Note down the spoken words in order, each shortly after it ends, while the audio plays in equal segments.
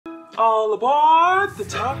All aboard the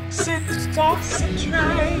toxic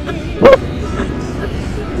train.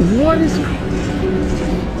 What is...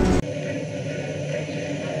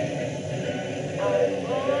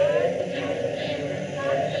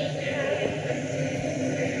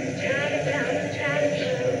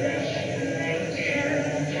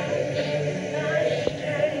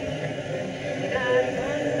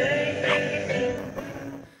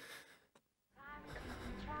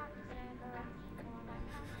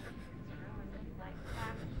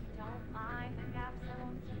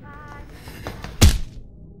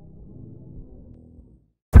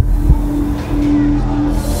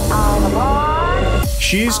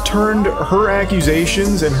 She's turned her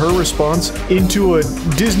accusations and her response into a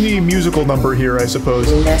Disney musical number here, I suppose.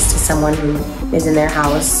 Doing this to someone who is in their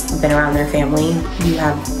house, been around their family, you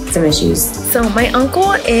have some issues. So my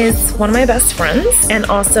uncle is one of my best friends, and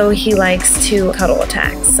also he likes to cuddle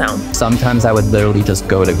attack, so. Sometimes I would literally just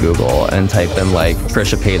go to Google and type in like,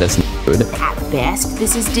 Trisha Paytas nude. At best,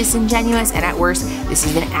 this is disingenuous, and at worst, this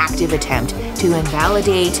is an active attempt to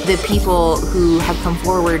invalidate the people who have come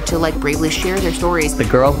forward to like bravely share their stories. The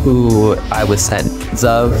girl who I was sent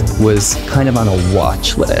of was kind of on a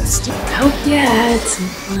watch list. I hope you had some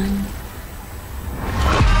fun.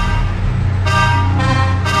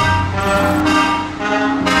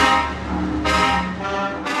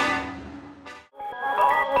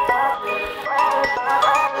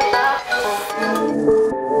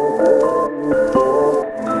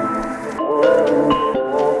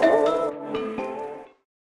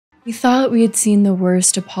 We thought we had seen the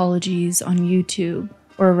worst apologies on YouTube,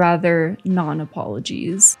 or rather,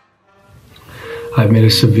 non-apologies. I've made a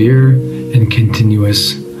severe and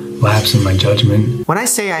continuous lapse in my judgment. When I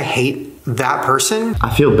say I hate that person,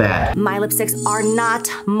 I feel bad. My lipsticks are not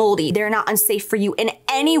moldy. They're not unsafe for you in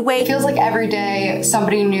any way. It feels like every day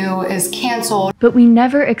somebody new is canceled. But we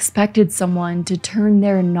never expected someone to turn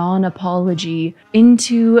their non-apology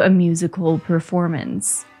into a musical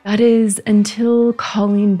performance. That is, until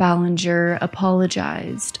Colleen Ballinger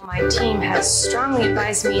apologized. My team has strongly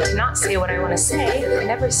advised me to not say what I want to say. I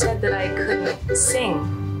never said that I couldn't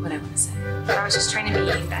sing what I want to say. I was just trying to be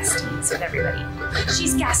besties with everybody.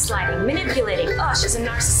 She's gaslighting, manipulating. Oh, she's a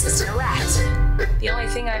narcissist and a rat. The only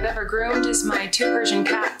thing I've ever groomed is my 2 Persian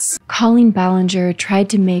cats. Colleen Ballinger tried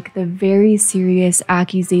to make the very serious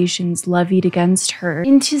accusations levied against her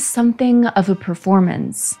into something of a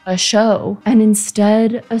performance, a show, and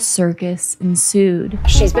instead a circus ensued.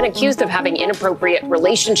 She's been accused of having inappropriate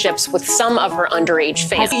relationships with some of her underage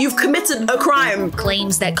fans. You've committed a crime.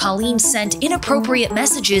 Claims that Colleen sent inappropriate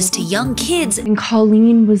messages to young kids. And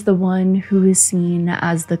Colleen was the one who was seen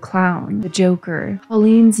as the clown, the joker.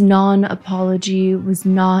 Colleen's non-apology was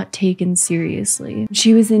not taken seriously.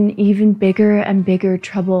 She was in even bigger and bigger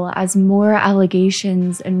trouble as more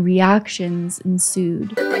allegations and reactions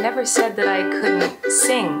ensued. I never said that I couldn't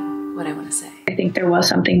sing what I want to say. I think there was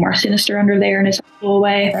something more sinister under there in a sexual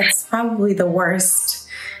way. That's probably the worst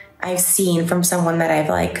I've seen from someone that I've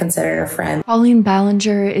like considered a friend. Colleen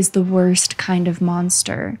Ballinger is the worst kind of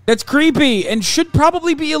monster. That's creepy and should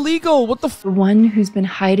probably be illegal. What the f— The one who's been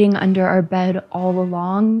hiding under our bed all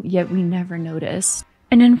along, yet we never noticed.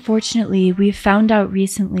 And unfortunately, we found out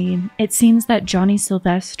recently, it seems that Johnny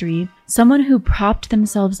Silvestri, someone who propped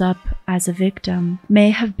themselves up as a victim, may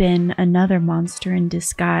have been another monster in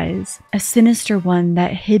disguise, a sinister one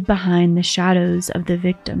that hid behind the shadows of the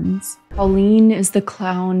victims. Colleen is the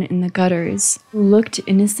clown in the gutters, who looked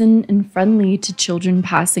innocent and friendly to children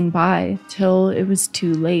passing by, till it was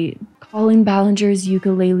too late. Colleen Ballinger's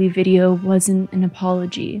ukulele video wasn't an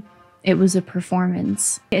apology. It was a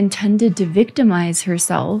performance intended to victimize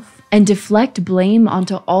herself and deflect blame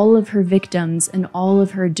onto all of her victims and all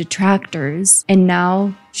of her detractors. And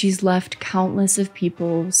now she's left countless of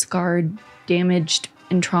people scarred, damaged,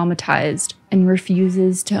 and traumatized, and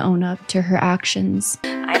refuses to own up to her actions.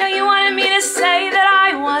 I know you wanted me to say that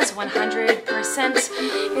I was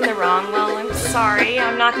 100% in the wrong. Well, I'm sorry.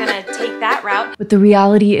 I'm not gonna take that route. But the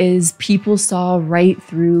reality is, people saw right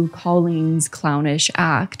through Colleen's clownish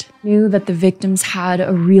act, knew that the victims had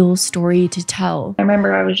a real story to tell. I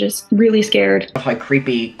remember I was just really scared of how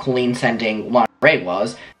creepy Colleen sending lingerie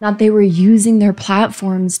was. Not they were using their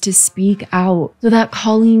platforms to speak out so that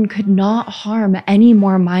Colleen could not harm any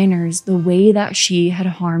more minors the way that she had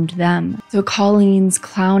harmed them. So Colleen's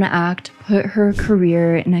clown act put her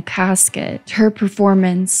career in a casket. Her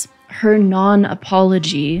performance, her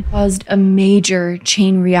non-apology, caused a major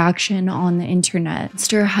chain reaction on the internet.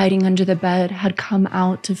 Monster hiding under the bed had come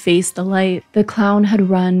out to face the light. The clown had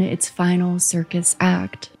run its final circus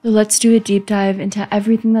act. So let's do a deep dive into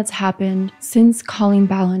everything that's happened since Colleen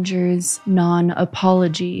Ballinger's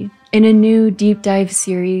non-apology. in a new deep dive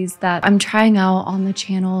series that I'm trying out on the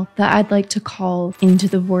channel that I'd like to call Into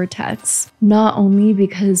the Vortex. Not only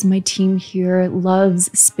because my team here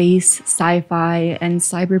loves space, sci-fi, and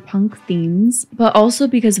cyberpunk themes, but also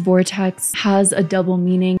because vortex has a double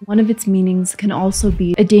meaning. One of its meanings can also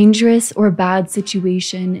be a dangerous or bad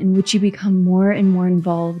situation in which you become more and more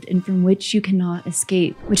involved and from which you cannot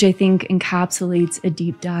escape, which I think encapsulates a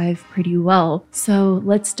deep dive pretty well. So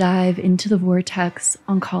let's dive into the vortex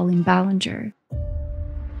on Colleen Ballinger.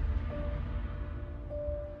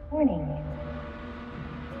 Warning.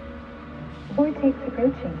 Vortex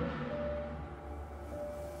approaching.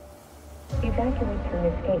 Evacuate through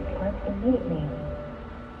escape pod immediately.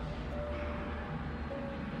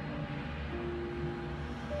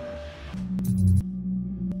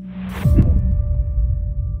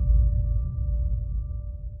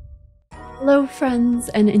 Hello friends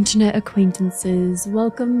and internet acquaintances,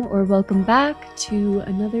 welcome back to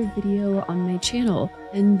another video on my channel.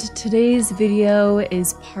 And today's video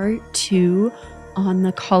is part 2 on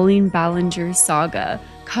the Colleen Ballinger saga,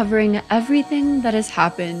 covering everything that has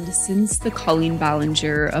happened since the Colleen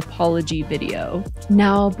Ballinger apology video.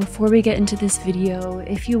 Now, before we get into this video,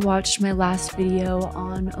 if you watched my last video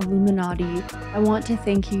on Illuminati, I want to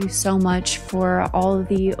thank you so much for all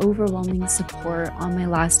the overwhelming support on my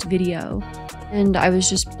last video. And I was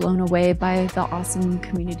just blown away by the awesome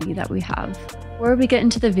community that we have. Before we get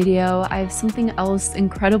into the video, I have something else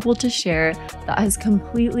incredible to share that has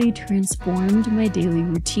completely transformed my daily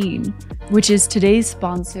routine, which is today's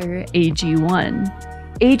sponsor, AG1.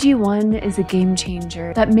 AG1 is a game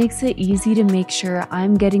changer that makes it easy to make sure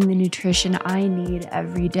I'm getting the nutrition I need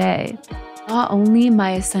every day. Not only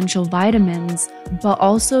my essential vitamins, but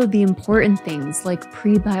also the important things like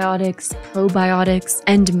prebiotics, probiotics,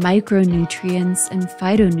 and micronutrients and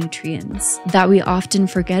phytonutrients that we often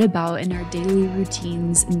forget about in our daily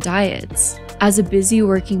routines and diets. As a busy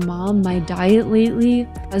working mom, my diet lately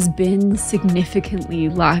has been significantly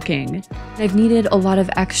lacking. I've needed a lot of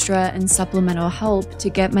extra and supplemental help to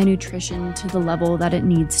get my nutrition to the level that it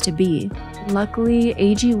needs to be. Luckily,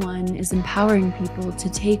 AG1 is empowering people to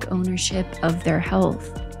take ownership of their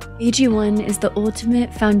health. AG1 is the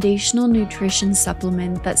ultimate foundational nutrition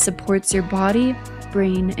supplement that supports your body,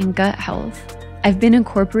 brain, and gut health. I've been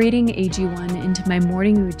incorporating AG1 into my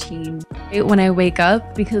morning routine right when I wake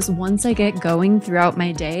up because once I get going throughout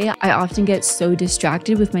my day, I often get so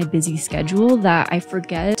distracted with my busy schedule that I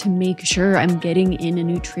forget to make sure I'm getting in a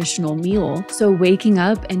nutritional meal. So waking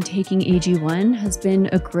up and taking AG1 has been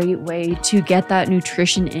a great way to get that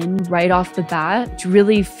nutrition in right off the bat, which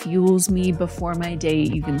really fuels me before my day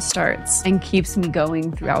even starts and keeps me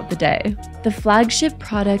going throughout the day. The flagship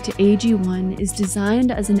product AG1 is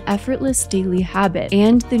designed as an effortless daily habit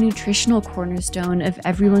and the nutritional cornerstone of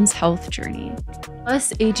everyone's health journey.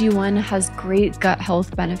 Plus, AG1 has great gut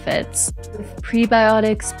health benefits with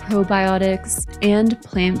prebiotics, probiotics, and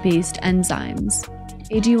plant-based enzymes.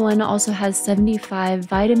 AG1 also has 75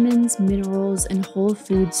 vitamins, minerals, and whole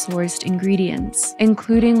food sourced ingredients,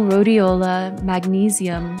 including rhodiola,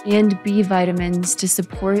 magnesium, and B vitamins to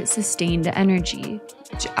support sustained energy,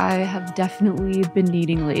 which I have definitely been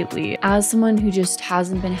needing lately. As someone who just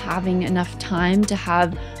hasn't been having enough time to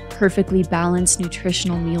have perfectly balanced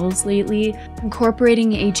nutritional meals lately,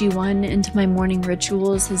 incorporating AG1 into my morning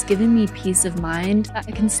rituals has given me peace of mind that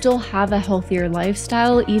I can still have a healthier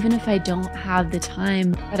lifestyle even if I don't have the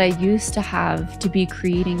time that I used to have to be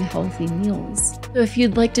creating healthy meals. So if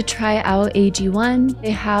you'd like to try out AG1,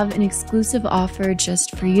 they have an exclusive offer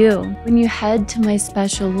just for you. When you head to my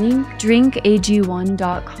special link,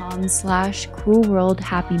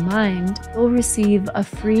 drinkag1.com/cruelworldhappymind, you'll receive a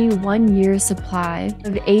free 1-year supply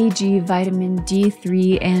of AG vitamin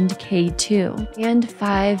D3 and K2, and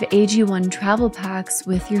 5 AG1 travel packs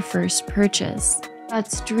with your first purchase.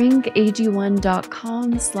 That's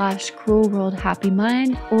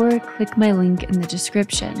drinkag1.com/cruelworldhappymind or click my link in the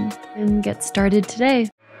description and get started today.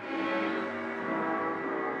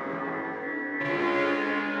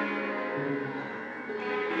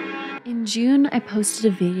 In June, I posted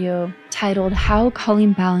a video titled How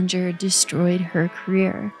Colleen Ballinger Destroyed Her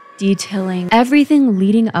Career, detailing everything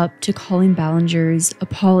leading up to Colleen Ballinger's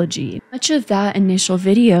apology. Much of that initial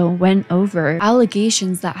video went over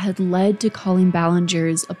allegations that had led to Colleen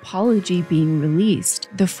Ballinger's apology being released.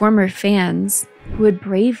 The former fans who had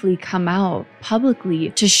bravely come out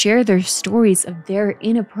publicly to share their stories of their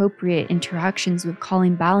inappropriate interactions with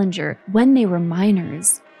Colleen Ballinger when they were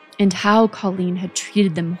minors, and how Colleen had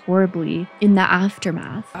treated them horribly in the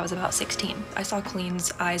aftermath. I was about 16. I saw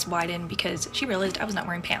Colleen's eyes widen because she realized I was not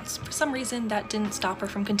wearing pants. For some reason, that didn't stop her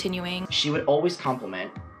from continuing. She would always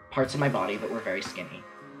compliment parts of my body that were very skinny.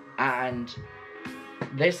 And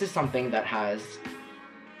this is something that has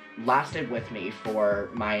lasted with me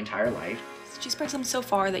for my entire life. She spread them so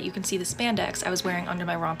far that you can see the spandex I was wearing under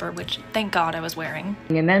my romper, which thank God I was wearing.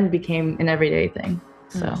 And then became an everyday thing,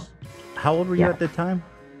 so. How old were you at the time?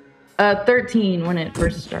 13 when it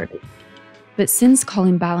first started. But since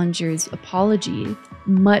Colleen Ballinger's apology,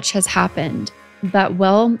 much has happened that,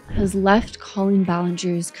 well, has left Colleen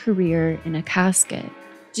Ballinger's career in a casket,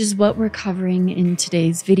 which is what we're covering in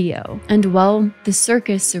today's video. And, well, the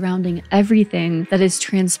circus surrounding everything that has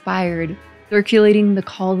transpired circulating the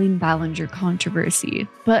Colleen Ballinger controversy.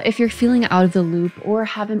 But if you're feeling out of the loop or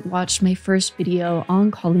haven't watched my first video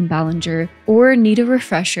on Colleen Ballinger or need a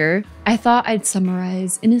refresher, I thought I'd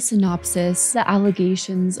summarize in a synopsis the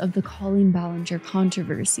allegations of the Colleen Ballinger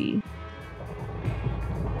controversy.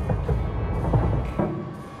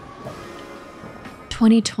 In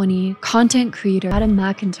 2020, content creator Adam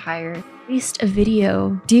McIntyre released a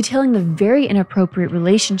video detailing the very inappropriate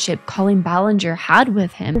relationship Colleen Ballinger had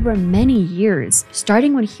with him over many years,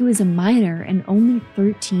 starting when he was a minor and only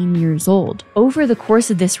 13 years old. Over the course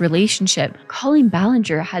of this relationship, Colleen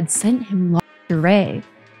Ballinger had sent him lingerie.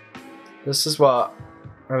 This is what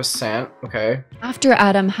I was sent, okay. After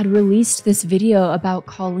Adam had released this video about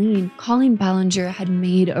Colleen Ballinger had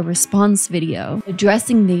made a response video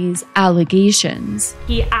addressing these allegations.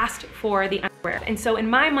 He asked for the underwear, and so in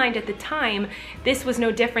my mind at the time, this was no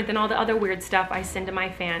different than all the other weird stuff I send to my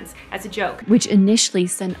fans as a joke. Which initially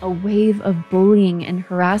sent a wave of bullying and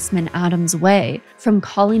harassment Adam's way from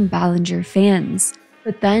Colleen Ballinger fans.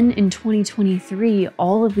 But then in 2023,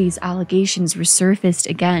 all of these allegations resurfaced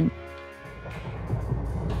again.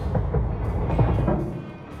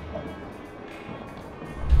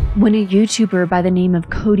 When a YouTuber by the name of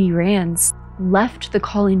Cody Rance left the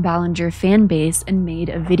Colleen Ballinger fan base and made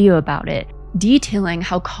a video about it, detailing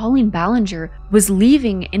how Colleen Ballinger was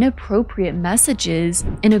leaving inappropriate messages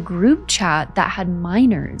in a group chat that had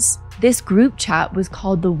minors. This group chat was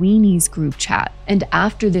called the Weenies group chat, and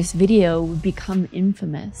after this video would become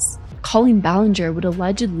infamous. Colleen Ballinger would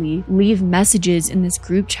allegedly leave messages in this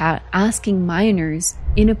group chat asking minors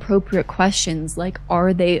inappropriate questions like,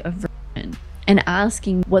 are they a virgin? And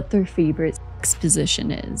asking what their favorite sex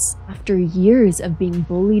position is. After years of being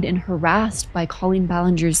bullied and harassed by Colleen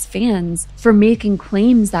Ballinger's fans for making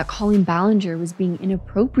claims that Colleen Ballinger was being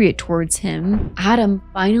inappropriate towards him, Adam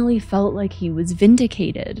finally felt like he was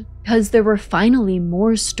vindicated, because there were finally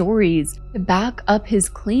more stories to back up his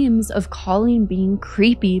claims of Colleen being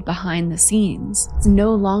creepy behind the scenes. He's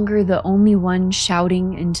no longer the only one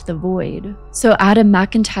shouting into the void. So Adam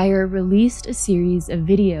McIntyre released a series of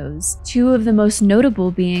videos, two of the most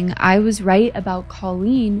notable being I Was Right About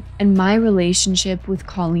Colleen and my relationship with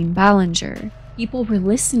Colleen Ballinger. People were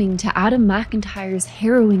listening to Adam McIntyre's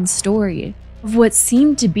harrowing story of what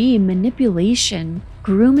seemed to be manipulation,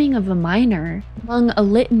 grooming of a minor, among a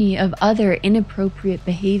litany of other inappropriate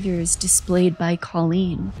behaviors displayed by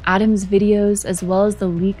Colleen. Adam's videos, as well as the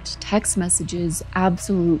leaked text messages,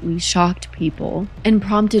 absolutely shocked people and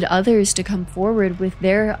prompted others to come forward with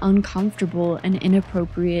their uncomfortable and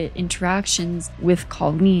inappropriate interactions with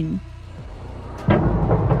Colleen.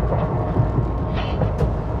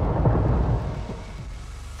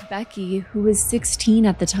 Becky, who was 16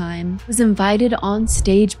 at the time, was invited on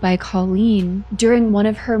stage by Colleen during one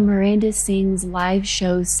of her Miranda Sings live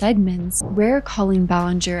show segments, where Colleen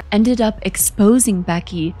Ballinger ended up exposing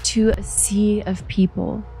Becky to a sea of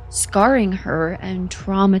people, scarring her and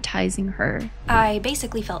traumatizing her. I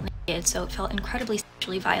basically felt naked, so it felt incredibly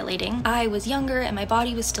sexually violating. I was younger and my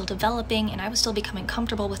body was still developing and I was still becoming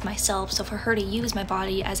comfortable with myself, so for her to use my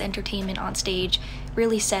body as entertainment on stage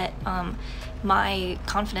really set my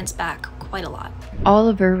confidence back quite a lot.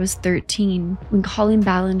 Oliver was 13 when Colleen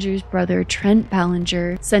Ballinger's brother Trent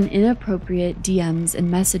Balinger sent inappropriate DMs and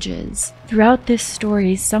messages. Throughout this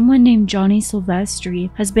story, someone named Johnny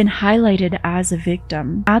Silvestri has been highlighted as a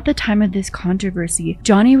victim. At the time of this controversy,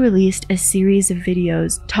 Johnny released a series of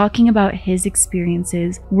videos talking about his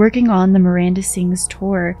experiences working on the Miranda Sings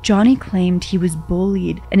tour. Johnny claimed he was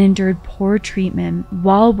bullied and endured poor treatment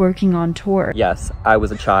while working on tour. Yes, I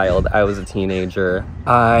was a child, I was a teenager.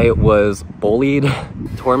 I was bullied,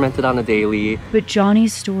 tormented on a daily. But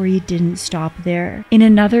Johnny's story didn't stop there. In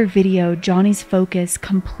another video, Johnny's focus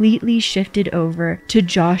completely shifted over to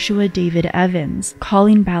Joshua David Evans,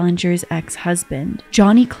 Colleen Ballinger's ex-husband.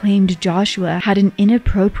 Johnny claimed Joshua had an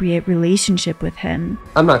inappropriate relationship with him.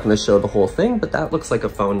 I'm not going to show the whole thing, but that looks like a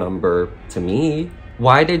phone number to me.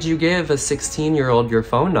 Why did you give a 16-year-old your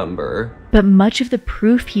phone number? But much of the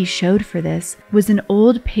proof he showed for this was an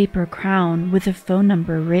old paper crown with a phone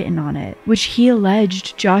number written on it, which he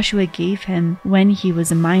alleged Joshua gave him when he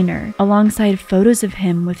was a minor, alongside photos of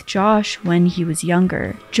him with Josh when he was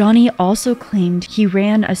younger. Johnny also claimed he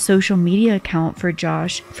ran a social media account for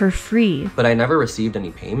Josh for free, but I never received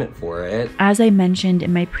any payment for it. As I mentioned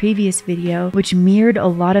in my previous video, which mirrored a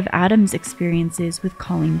lot of Adam's experiences with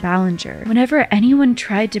Colleen Ballinger. Whenever anyone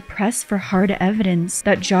tried to press for hard evidence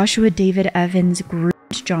that Joshua David Evans groomed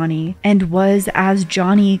Johnny and was, as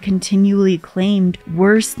Johnny continually claimed,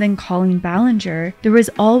 worse than Colleen Ballinger, there was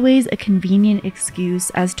always a convenient excuse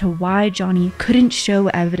as to why Johnny couldn't show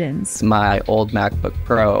evidence. My old MacBook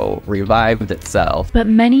Pro revived itself. But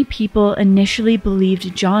many people initially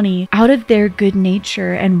believed Johnny out of their good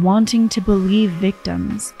nature and wanting to believe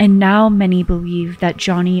victims. And now many believe that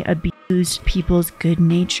Johnny abused people's good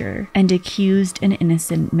nature and accused an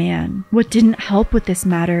innocent man. What didn't help with this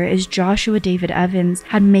matter is Joshua David Evans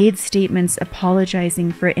had made statements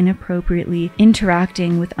apologizing for inappropriately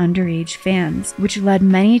interacting with underage fans, which led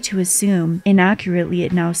many to assume, inaccurately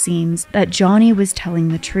it now seems, that Johnny was telling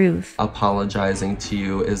the truth. Apologizing to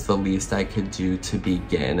you is the least I could do to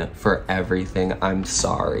begin. For everything, I'm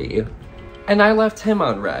sorry. And I left him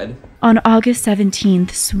on red. On August 17th,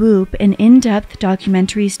 Swoop, an in-depth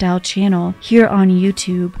documentary-style channel here on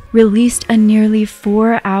YouTube, released a nearly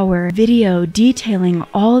 4-hour video detailing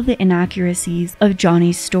all the inaccuracies of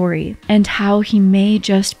Johnny's story and how he may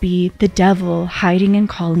just be the devil hiding in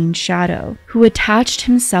Colleen's shadow, who attached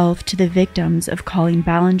himself to the victims of Colleen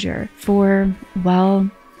Ballinger for, well,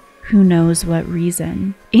 who knows what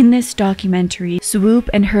reason. In this documentary, Swoop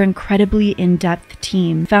and her incredibly in-depth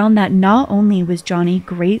team found that not only was Johnny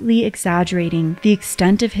greatly exaggerating the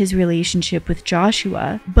extent of his relationship with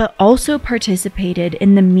Joshua, but also participated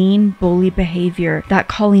in the mean bully behavior that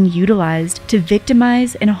Colleen utilized to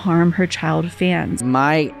victimize and harm her child fans.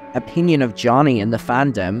 My opinion of Johnny in the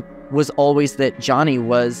fandom was always that Johnny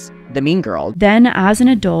was the mean girl. Then, as an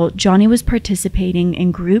adult, Johnny was participating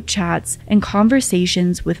in group chats and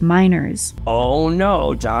conversations with minors. Oh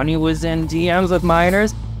no, Johnny was in DMs with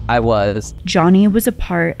minors? I was. Johnny was a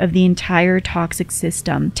part of the entire toxic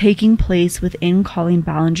system taking place within Colleen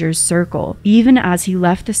Ballinger's circle. Even as he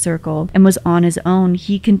left the circle and was on his own,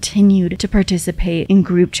 he continued to participate in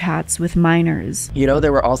group chats with minors. You know,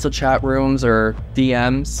 there were also chat rooms or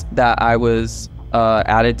DMs that I was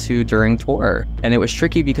added to during tour, and it was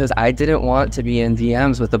tricky because I didn't want to be in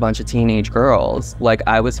DMs with a bunch of teenage girls. Like,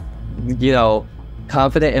 I was, you know,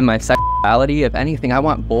 confident in my sexuality. If anything, I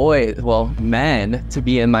want men to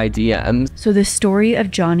be in my DMs. So the story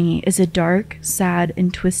of Johnny is a dark, sad,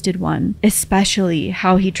 and twisted one, especially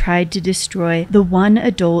how he tried to destroy the one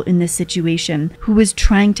adult in this situation who was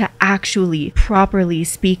trying to actually properly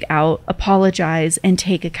speak out, apologize, and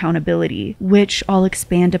take accountability, which I'll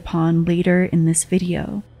expand upon later in this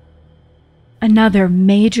video. Another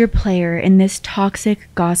major player in this toxic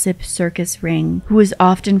gossip circus ring who is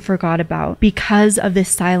often forgot about because of the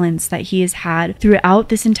silence that he has had throughout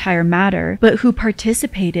this entire matter, but who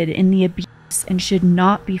participated in the abuse and should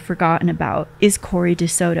not be forgotten about, is Corey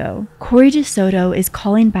DeSoto. Corey DeSoto is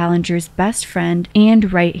Colleen Ballinger's best friend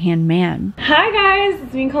and right-hand man. Hi guys,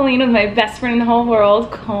 it's me Colleen with my best friend in the whole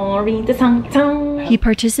world, Corey DeSoto. He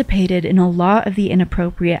participated in a lot of the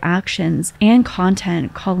inappropriate actions and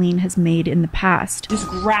content Colleen has made in the past. Just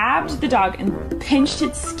grabbed the dog and pinched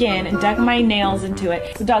its skin and dug my nails into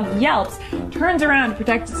it. The dog yelps, turns around to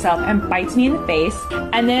protect itself, and bites me in the face.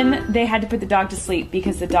 And then they had to put the dog to sleep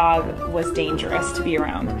because the dog was dangerous to be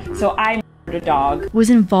around. So I murdered a dog. Was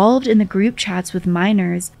involved in the group chats with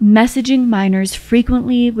minors, messaging minors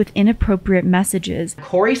frequently with inappropriate messages.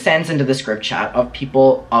 Corey sends into this group chat of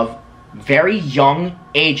people of very young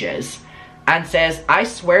ages and says, I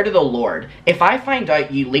swear to the Lord, if I find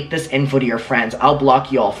out you leak this info to your friends, I'll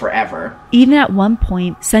block you all forever. Even at one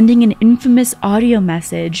point, sending an infamous audio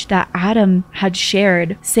message that Adam had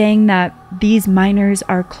shared saying that these minors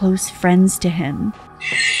are close friends to him.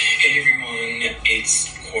 Hey everyone,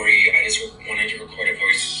 it's Corey. I just wanted to record a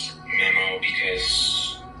voice memo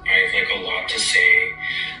because I have like a lot to say.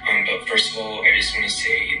 But first of all, I just want to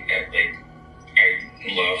say that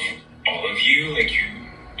I love all of you. Like, you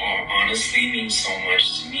honestly mean so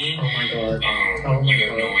much to me. Oh my god. You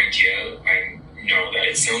have no idea. I know that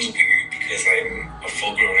it sounds weird because I'm a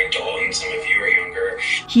full-grown adult and some of you are younger.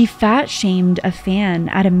 He fat-shamed a fan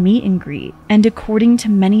at a meet and greet, and according to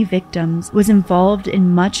many victims, was involved in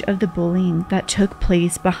much of the bullying that took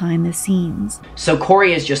place behind the scenes. So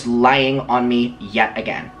Corey is just lying on me yet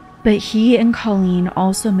again. But he and Colleen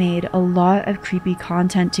also made a lot of creepy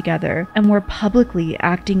content together and were publicly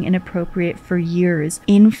acting inappropriate for years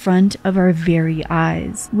in front of our very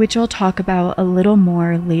eyes, which I'll talk about a little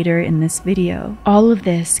more later in this video. All of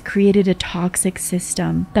this created a toxic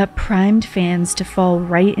system that primed fans to fall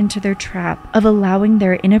right into their trap of allowing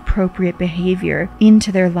their inappropriate behavior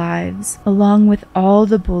into their lives, along with all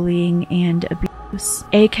the bullying and abuse,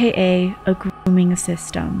 aka a grooming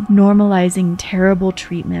system, normalizing terrible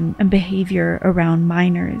treatment and behavior around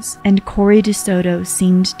minors, and Corey DeSoto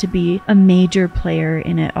seemed to be a major player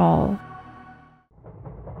in it all.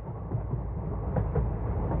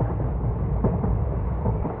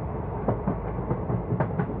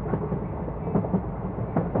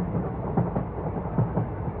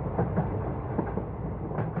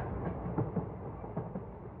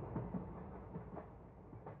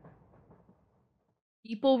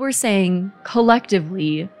 People were saying,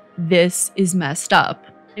 collectively, this is messed up.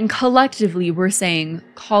 And collectively, we're saying,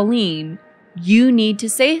 Colleen, you need to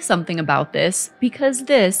say something about this because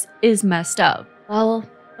this is messed up. Well,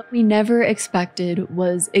 what we never expected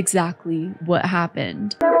was exactly what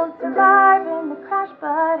happened. I won't survive in the crash,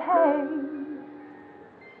 but hey,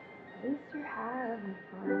 at least you're having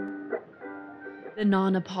fun. The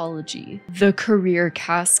non-apology, the career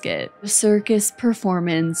casket, the circus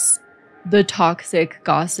performance, the toxic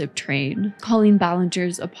gossip train. Colleen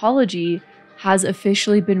Ballinger's apology has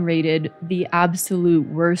officially been rated the absolute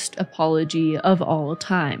worst apology of all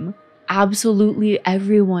time. Absolutely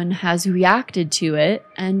everyone has reacted to it,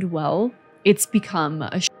 and well, it's become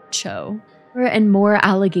a shit show. More and more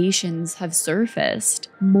allegations have surfaced.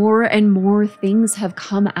 More and more things have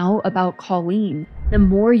come out about Colleen. The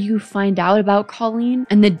more you find out about Colleen,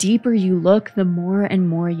 and the deeper you look, the more and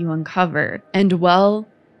more you uncover. And well,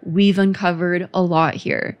 we've uncovered a lot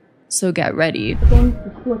here, so get ready.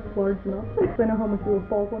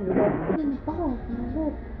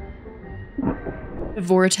 The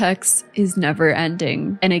vortex is never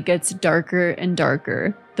ending, and it gets darker and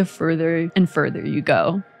darker the further and further you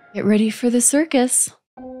go. Get ready for the circus.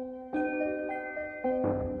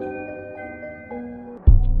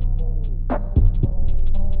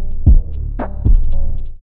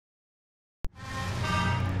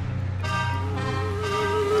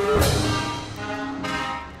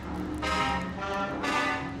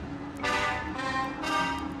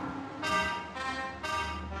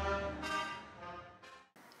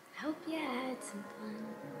 Hope you had some fun.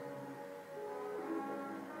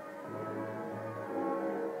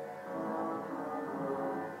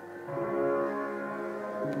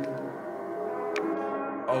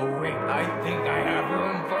 Oh wait, I think I have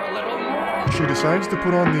room for a little more. She decides to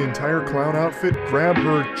put on the entire clown outfit, grab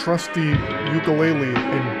her trusty ukulele,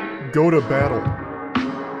 and go to battle.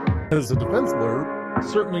 As a defense lawyer,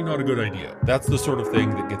 certainly not a good idea. That's the sort of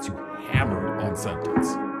thing that gets you hammered on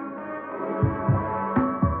sentence.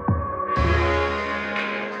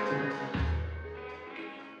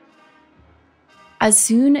 As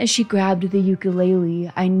soon as she grabbed the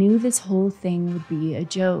ukulele, I knew this whole thing would be a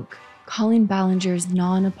joke. Colleen Ballinger's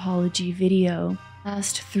non-apology video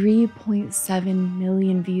amassed 3.7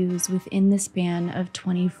 million views within the span of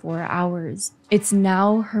 24 hours. It's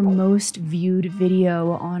now her most viewed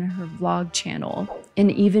video on her vlog channel, and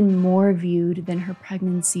even more viewed than her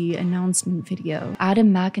pregnancy announcement video.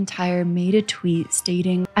 Adam McIntyre made a tweet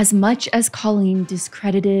stating, "As much as Colleen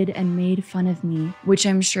discredited and made fun of me," which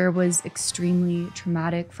I'm sure was extremely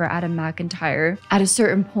traumatic for Adam McIntyre, at a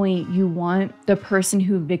certain point you want the person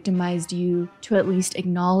who victimized you to at least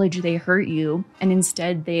acknowledge they hurt you, and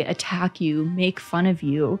instead they attack you, make fun of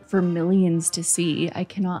you for millions to see. I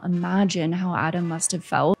cannot imagine how Adam must have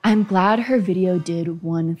felt. I'm glad her video did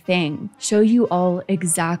one thing: show you all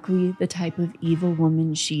exactly the type of evil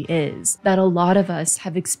woman she is, that a lot of us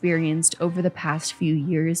have experienced over the past few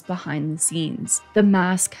years behind the scenes. The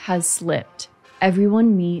mask has slipped.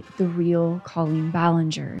 Everyone meet the real Colleen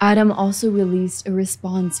Ballinger. Adam also released a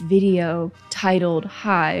response video titled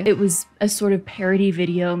Hi. It was a sort of parody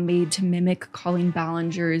video made to mimic Colleen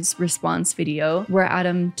Ballinger's response video, where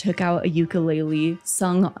Adam took out a ukulele,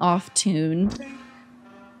 sung off tune.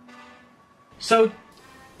 So,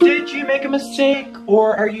 did you make a mistake,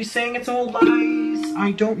 or are you saying it's all lies?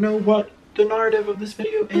 I don't know what the narrative of this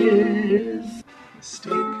video is.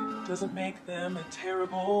 Mistake doesn't make them a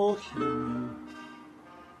terrible human.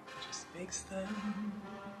 It just makes them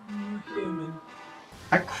more human.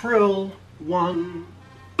 A cruel one.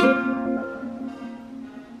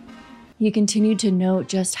 He continued to note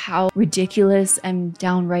just how ridiculous and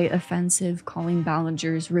downright offensive Colleen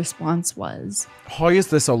Ballinger's response was. How is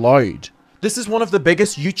this allowed? This is one of the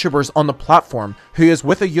biggest YouTubers on the platform who is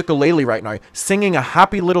with a ukulele right now, singing a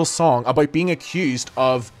happy little song about being accused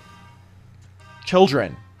of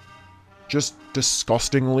children. Just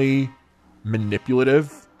disgustingly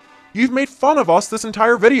manipulative. You've made fun of us this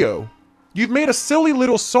entire video. You've made a silly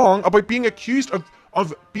little song about being accused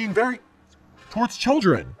of being very towards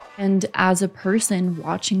children. And as a person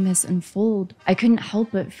watching this unfold, I couldn't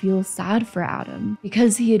help but feel sad for Adam,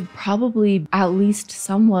 because he had probably at least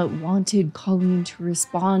somewhat wanted Colleen to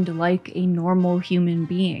respond like a normal human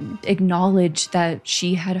being, acknowledge that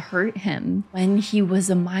she had hurt him when he was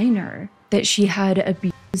a minor, that she had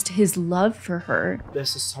abused his love for her.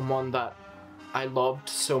 This is someone that I loved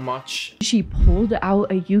so much. She pulled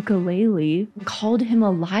out a ukulele and called him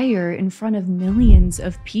a liar in front of millions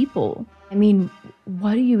of people. I mean,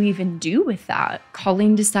 what do you even do with that?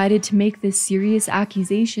 Colleen decided to make this serious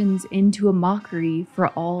accusations into a mockery for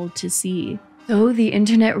all to see. So the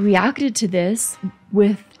internet reacted to this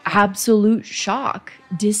with absolute shock,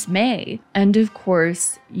 dismay, and of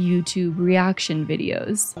course, YouTube reaction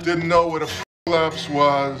videos. Didn't know what a lapse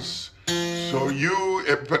was, so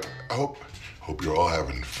hope you're all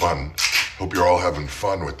having fun. Hope you're all having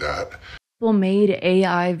fun with that. People made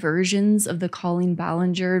AI versions of the Colleen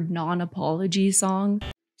Ballinger non-apology song.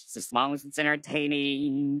 Just as long as it's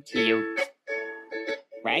entertaining to you.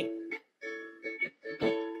 Right?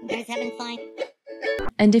 You guys having fun?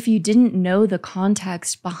 And if you didn't know the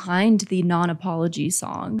context behind the non-apology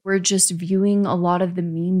song, we're just viewing a lot of the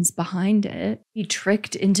memes behind it, be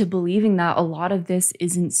tricked into believing that a lot of this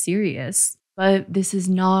isn't serious. But this is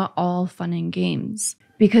not all fun and games.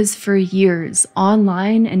 Because for years,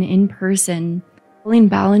 online and in person, Colleen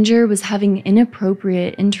Ballinger was having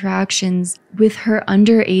inappropriate interactions with her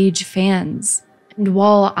underage fans. And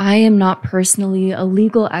while I am not personally a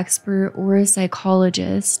legal expert or a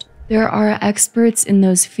psychologist, there are experts in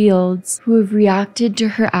those fields who have reacted to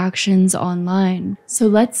her actions online. So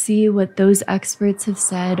let's see what those experts have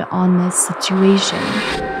said on this situation.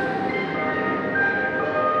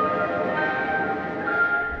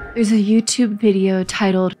 There's a YouTube video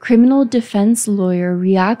titled "Criminal Defense Lawyer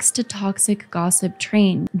Reacts to Toxic Gossip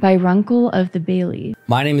Train" by Runkle of the Bailey.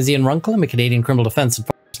 My name is Ian Runkle. I'm a Canadian criminal defense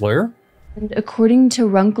lawyer. And according to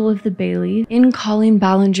Runkle of the Bailey, in Colleen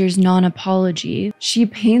Ballinger's non-apology, she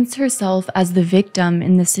paints herself as the victim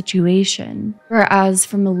in the situation, whereas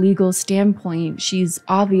from a legal standpoint, she's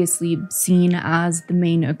obviously seen as the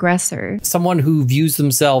main aggressor. Someone who views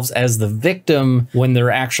themselves as the victim when they're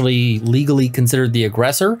actually legally considered the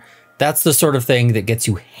aggressor, that's the sort of thing that gets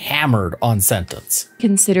you hammered on sentence.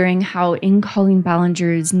 Considering how in Colleen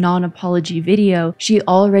Ballinger's non-apology video, she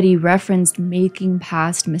already referenced making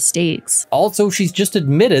past mistakes. Also, she's just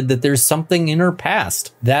admitted that there's something in her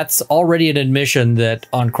past. That's already an admission that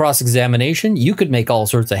on cross-examination, you could make all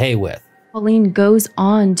sorts of hay with. Colleen goes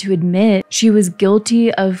on to admit she was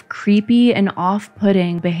guilty of creepy and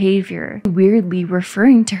off-putting behavior, weirdly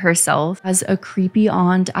referring to herself as a creepy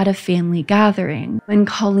aunt at a family gathering. When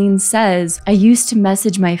Colleen says, "I used to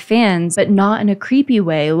message my fans, but not in a creepy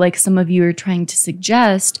way like some of you are trying to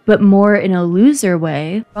suggest, but more in a loser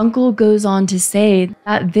way," Runkle goes on to say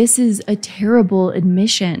that this is a terrible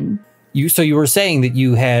admission. So you were saying that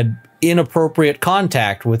you had inappropriate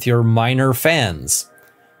contact with your minor fans.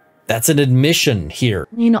 That's an admission here.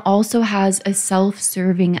 Colleen also has a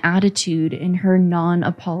self-serving attitude in her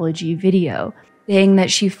non-apology video, saying that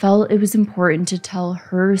she felt it was important to tell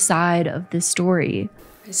her side of the story.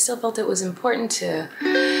 I still felt it was important to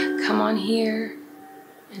come on here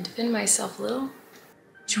and defend myself a little.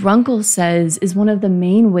 Which Runkle says is one of the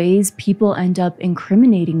main ways people end up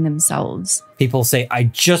incriminating themselves. People say, I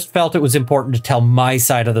just felt it was important to tell my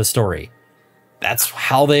side of the story. That's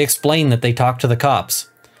how they explain that they talk to the cops.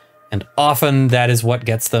 And often that is what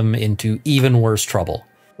gets them into even worse trouble.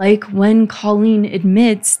 Like when Colleen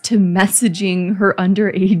admits to messaging her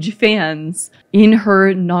underage fans in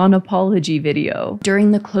her non-apology video.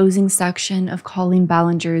 During the closing section of Colleen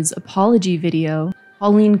Ballinger's apology video,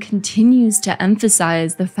 Colleen continues to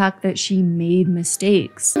emphasize the fact that she made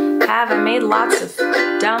mistakes. Have I made lots of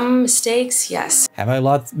dumb mistakes? Yes. Have I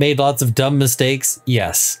made lots of dumb mistakes?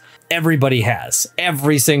 Yes. Everybody has.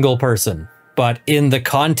 Every single person. But in the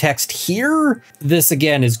context here, this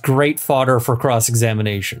again is great fodder for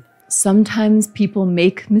cross-examination. Sometimes people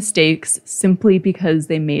make mistakes simply because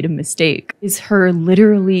they made a mistake. Is her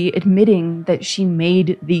literally admitting that she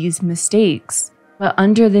made these mistakes? But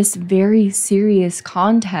under this very serious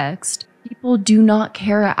context, People do not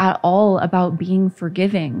care at all about being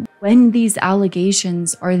forgiving when these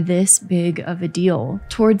allegations are this big of a deal.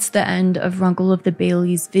 Towards the end of Runkle of the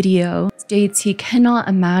Bailey's video, states he cannot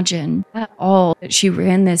imagine at all that she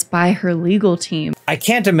ran this by her legal team. I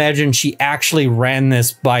can't imagine she actually ran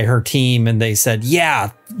this by her team and they said,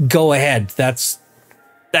 yeah, go ahead.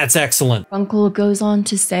 That's excellent. Runkle goes on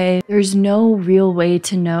to say there's no real way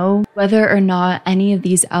to know whether or not any of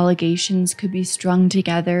these allegations could be strung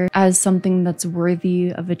together as something that's worthy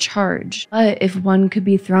of a charge. But if one could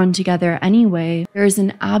be thrown together anyway, there's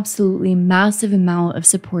an absolutely massive amount of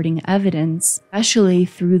supporting evidence, especially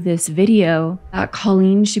through this video, that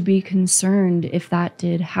Colleen should be concerned if that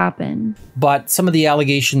did happen. But some of the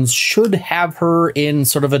allegations should have her in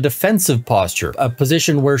sort of a defensive posture, a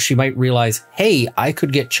position where she might realize, hey, I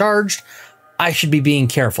could get charged, I should be being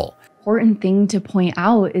careful. Important thing to point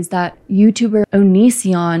out is that YouTuber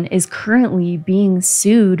Onision is currently being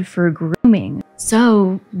sued for grooming.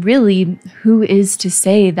 So really, who is to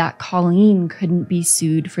say that Colleen couldn't be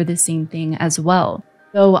sued for the same thing as well?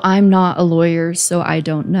 Though I'm not a lawyer, so I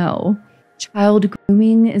don't know. Child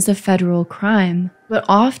grooming is a federal crime, but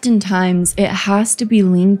oftentimes it has to be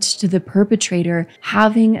linked to the perpetrator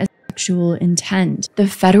having a sexual intent. The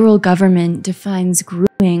federal government defines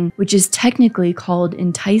grooming, which is technically called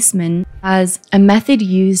enticement, as a method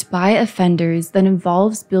used by offenders that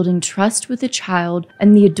involves building trust with a child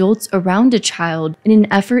and the adults around a child in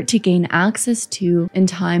an effort to gain access to and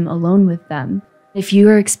time alone with them. If you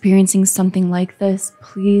are experiencing something like this,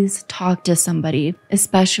 please talk to somebody,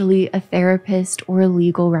 especially a therapist or a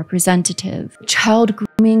legal representative. Child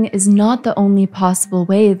grooming is not the only possible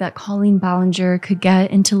way that Colleen Ballinger could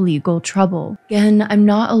get into legal trouble. Again, I'm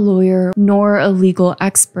not a lawyer nor a legal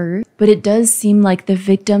expert, but it does seem like the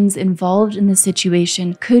victims involved in the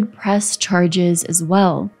situation could press charges as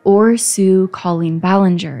well, or sue Colleen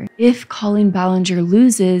Ballinger. If Colleen Ballinger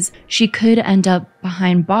loses, she could end up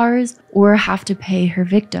behind bars or have to pay her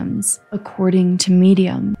victims, according to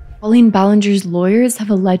Medium. Colleen Ballinger's lawyers have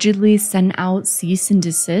allegedly sent out cease and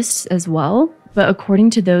desists as well, but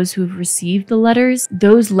according to those who have received the letters,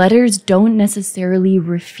 those letters don't necessarily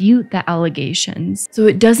refute the allegations. So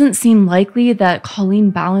it doesn't seem likely that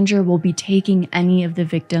Colleen Ballinger will be taking any of the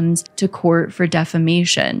victims to court for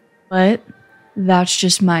defamation. But that's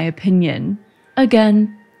just my opinion.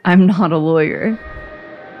 Again, I'm not a lawyer.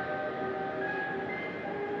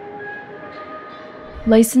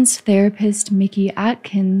 Licensed therapist Mickey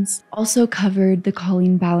Atkins also covered the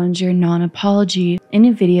Colleen Ballinger non-apology in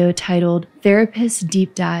a video titled Therapist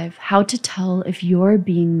Deep Dive: How to Tell If You're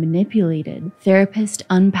Being Manipulated. Therapist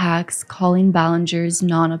unpacks Colleen Ballinger's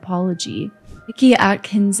non-apology. Mickey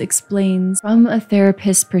Atkins explains from a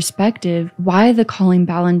therapist's perspective why the Colleen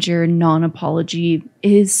Ballinger non-apology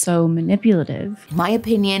is so manipulative. In my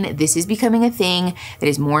opinion, this is becoming a thing that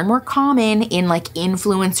is more and more common in like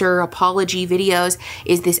influencer apology videos,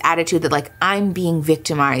 is this attitude that like I'm being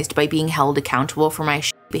victimized by being held accountable for my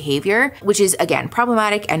behavior, which is again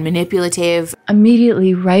problematic and manipulative.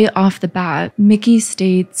 Immediately right off the bat, Mickey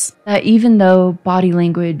states that even though body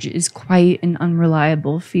language is quite an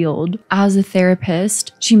unreliable field, as a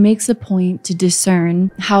therapist, she makes a point to discern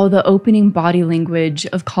how the opening body language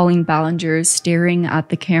of Colleen Ballinger staring at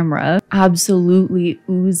the camera absolutely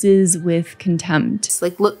oozes with contempt. It's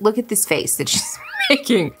like, look at this face that she's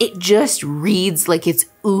making. It just reads like it's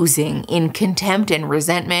oozing in contempt and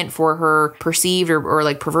resentment for her perceived or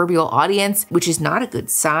like proverbial audience, which is not a good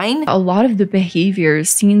sign. A lot of the behaviors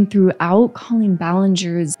seen throughout Colleen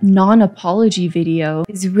Ballinger's non-apology video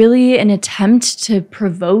is really an attempt to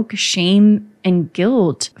provoke shame and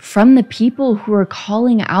guilt from the people who are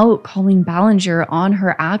calling out Colleen Ballinger on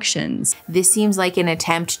her actions. This seems like an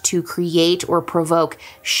attempt to create or provoke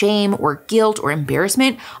shame or guilt or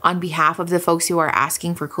embarrassment on behalf of the folks who are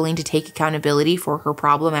asking for Colleen to take accountability for her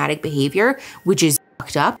problematic behavior, which is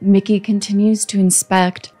fucked up. Mickey continues to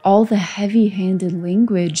inspect all the heavy-handed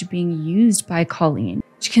language being used by Colleen,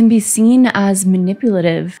 which can be seen as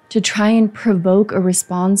manipulative to try and provoke a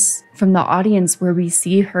response from the audience where we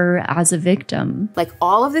see her as a victim. Like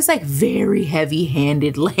all of this like very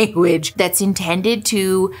heavy-handed language that's intended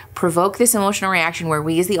to provoke this emotional reaction where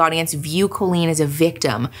we as the audience view Colleen as a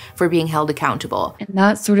victim for being held accountable. And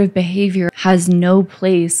that sort of behavior has no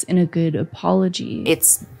place in a good apology.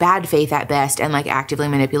 It's bad faith at best and like actively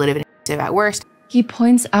manipulative and at worst. He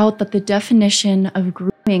points out that the definition of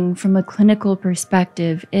grooming from a clinical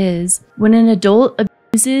perspective is when an adult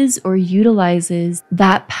uses or utilizes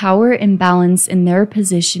that power imbalance in their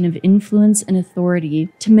position of influence and authority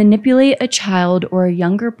to manipulate a child or a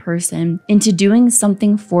younger person into doing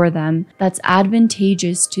something for them that's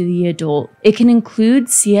advantageous to the adult. It can include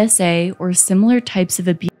CSA or similar types of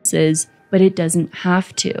abuses, but it doesn't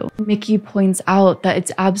have to. Mickey points out that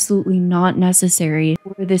it's absolutely not necessary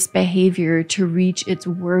for this behavior to reach its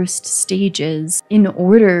worst stages in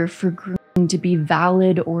order for grooming to be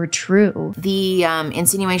valid or true. The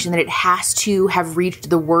insinuation that it has to have reached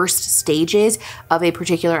the worst stages of a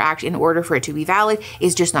particular act in order for it to be valid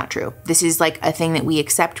is just not true. This is like a thing that we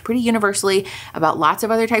accept pretty universally about lots of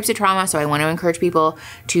other types of trauma, so I want to encourage people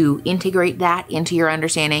to integrate that into your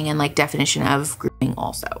understanding and like definition of grooming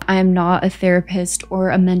also. I am not a therapist or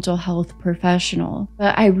a mental health professional,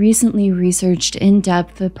 but I recently researched in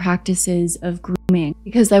depth the practices of grooming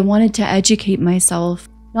because I wanted to educate myself,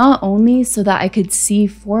 not only so that I could see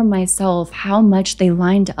for myself how much they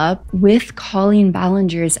lined up with Colleen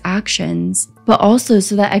Ballinger's actions, but also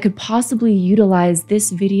so that I could possibly utilize this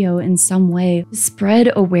video in some way to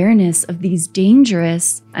spread awareness of these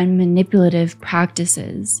dangerous and manipulative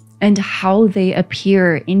practices and how they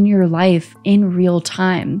appear in your life in real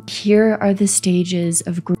time. Here are the stages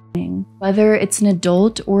of grooming. Whether it's an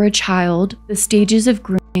adult or a child, the stages of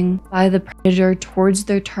grooming by the predator towards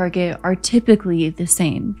their target are typically the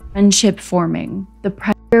same. Friendship forming. The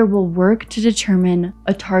predator will work to determine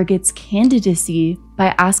a target's candidacy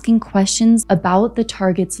by asking questions about the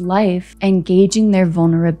target's life and gauging their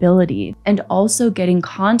vulnerability, and also getting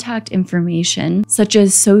contact information such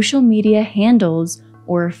as social media handles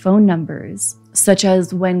or phone numbers, such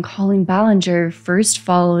as when Colleen Ballinger first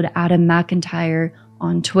followed Adam McIntyre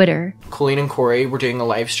on Twitter. Colleen and Corey were doing a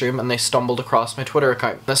live stream and they stumbled across my Twitter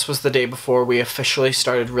account. This was the day before we officially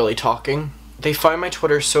started really talking. They found my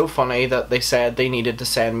Twitter so funny that they said they needed to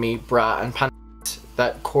send me bra and pants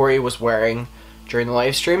that Corey was wearing during the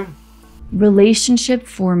live stream. Relationship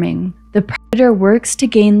forming. The predator works to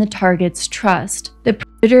gain the target's trust. The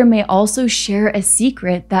predator may also share a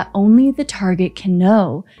secret that only the target can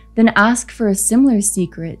know, then ask for a similar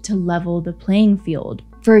secret to level the playing field.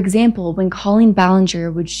 For example, when Colleen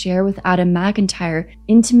Ballinger would share with Adam McIntyre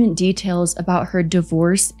intimate details about her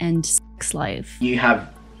divorce and sex life. You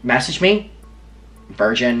have messaged me,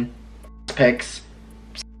 virgin, pics,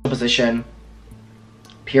 sexual position,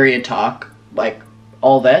 period talk, like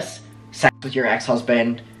all this, sex with your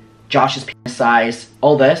ex-husband, Josh's penis size,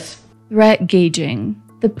 all this. Threat gauging.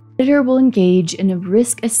 The predator will engage in a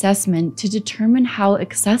risk assessment to determine how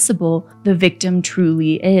accessible the victim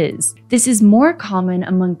truly is. This is more common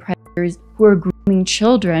among predators who are grooming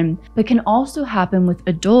children, but can also happen with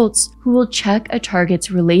adults who will check a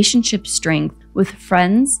target's relationship strength with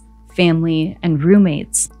friends, family, and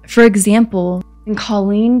roommates. For example, when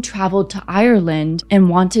Colleen traveled to Ireland and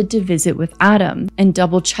wanted to visit with Adam and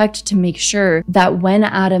double-checked to make sure that when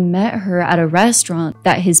Adam met her at a restaurant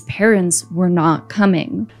that his parents were not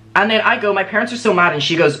coming. And then I go, my parents are so mad, and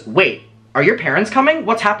she goes, wait, are your parents coming?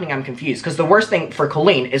 What's happening? I'm confused. Because the worst thing for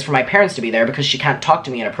Colleen is for my parents to be there because she can't talk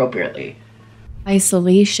to me inappropriately.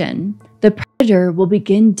 Isolation. The predator will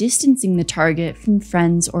begin distancing the target from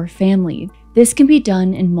friends or family. This can be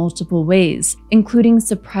done in multiple ways, including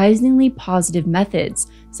surprisingly positive methods,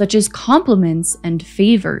 such as compliments and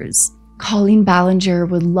favors. Colleen Ballinger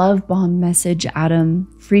would love bomb message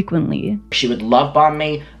Adam frequently. She would love bomb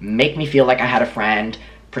me, make me feel like I had a friend,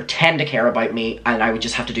 pretend to care about me, and I would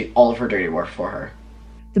just have to do all of her dirty work for her.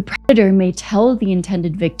 The predator may tell the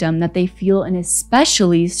intended victim that they feel an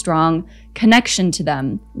especially strong connection to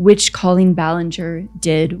them, which Colleen Ballinger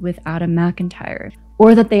did with Adam McIntyre,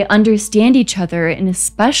 or that they understand each other in a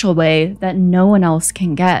special way that no one else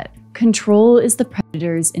can get. Control is the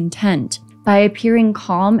predator's intent. By appearing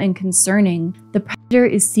calm and concerning, the predator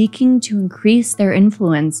is seeking to increase their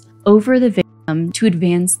influence over the victim to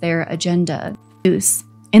advance their agenda. Use.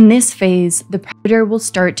 In this phase, the predator will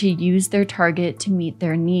start to use their target to meet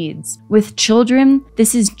their needs. With children,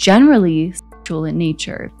 this is generally sexual in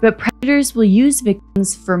nature, but predators will use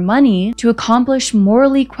victims for money to accomplish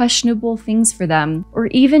morally questionable things for them, or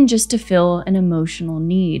even just to fill an emotional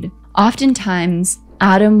need. Oftentimes,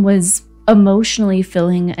 Adam was emotionally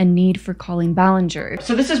filling a need for Colleen Ballinger.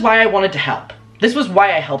 So this is why I wanted to help. This was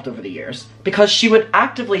why I helped over the years, because she would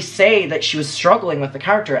actively say that she was struggling with the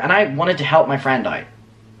character, and I wanted to help my friend out.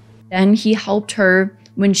 Then he helped her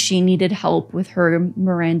when she needed help with her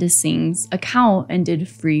Miranda Sings account and did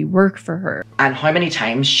free work for her. And how many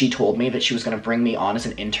times she told me that she was going to bring me on as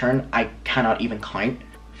an intern, I cannot even count.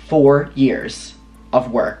 4 years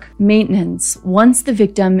of work. Maintenance. Once the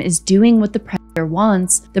victim is doing what the predator their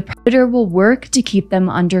wants, the predator will work to keep them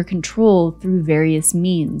under control through various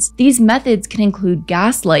means. These methods can include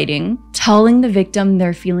gaslighting, telling the victim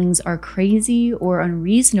their feelings are crazy or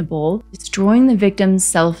unreasonable, destroying the victim's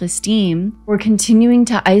self-esteem, or continuing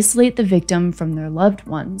to isolate the victim from their loved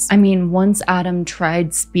ones. I mean, once Adam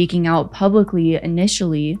tried speaking out publicly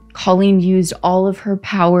initially, Colleen used all of her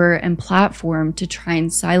power and platform to try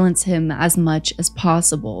and silence him as much as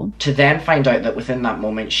possible. To then find out that within that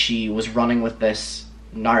moment she was running with this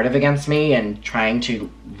narrative against me and trying to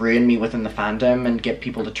ruin me within the fandom and get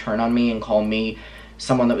people to turn on me and call me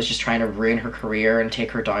someone that was just trying to ruin her career and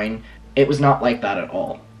take her down. It was not like that at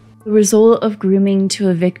all. The result of grooming to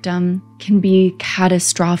a victim can be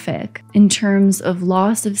catastrophic in terms of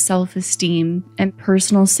loss of self-esteem and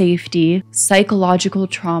personal safety, psychological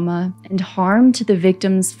trauma, and harm to the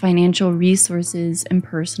victim's financial resources and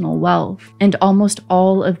personal wealth. And almost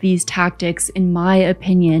all of these tactics, in my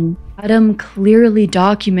opinion, Adam clearly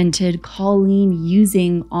documented Colleen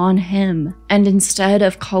using on him. And instead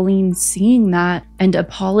of Colleen seeing that and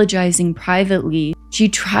apologizing privately, she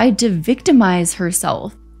tried to victimize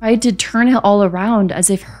herself. Tried to turn it all around as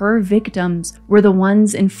if her victims were the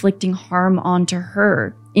ones inflicting harm onto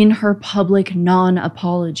her in her public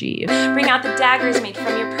non-apology. Bring out the daggers made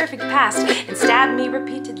from your perfect past and stab me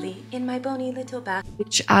repeatedly in my bony little back.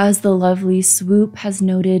 Which, as the lovely Swoop has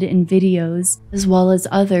noted in videos, as well as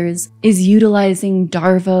others, is utilizing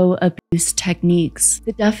Darvo abuse techniques.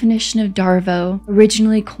 The definition of Darvo,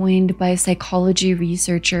 originally coined by psychology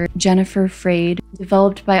researcher Jennifer Freyd,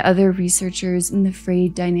 developed by other researchers in the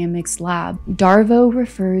Freyd Dynamics lab. Darvo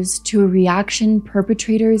refers to a reaction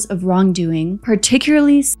perpetrators of wrongdoing,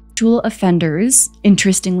 particularly sexual offenders,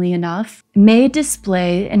 interestingly enough, may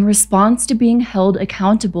display in response to being held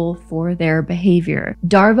accountable for their behavior.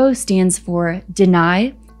 Darvo stands for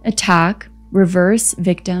deny, attack, reverse,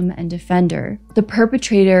 victim, and offender. The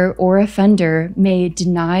perpetrator or offender may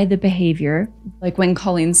deny the behavior, like when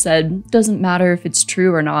Colleen said, doesn't matter if it's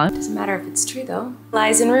true or not. Doesn't matter if it's true though.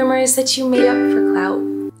 Lies and rumors that you made up for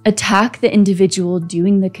clout. Attack the individual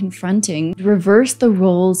doing the confronting, reverse the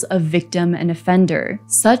roles of victim and offender,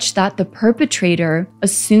 such that the perpetrator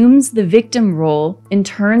assumes the victim role and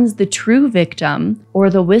turns the true victim, or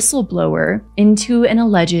the whistleblower, into an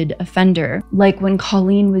alleged offender. Like when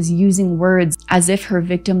Colleen was using words as if her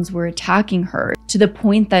victims were attacking her, to the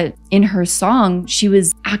point that in her song, she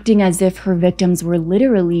was acting as if her victims were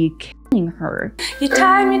literally killing her. You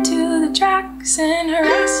tied me to the tracks and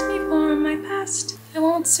harassed me for my past. I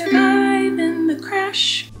won't survive in the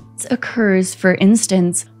crash. This occurs, for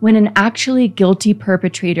instance, when an actually guilty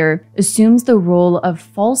perpetrator assumes the role of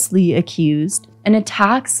falsely accused and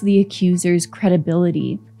attacks the accuser's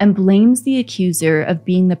credibility and blames the accuser of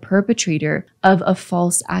being the perpetrator of a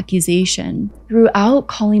false accusation. Throughout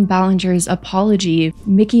Colleen Ballinger's apology,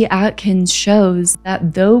 Mickey Atkins shows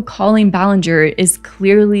that though Colleen Ballinger is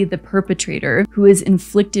clearly the perpetrator who has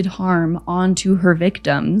inflicted harm onto her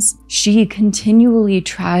victims, she continually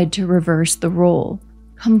tried to reverse the role,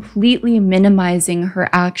 completely minimizing her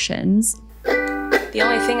actions. The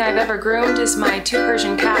only thing I've ever groomed is my 2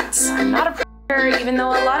 Persian cats. I'm not a predator, even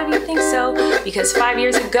though a lot of you think so, because 5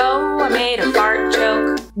 years ago I made a fart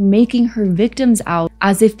joke. Making her victims out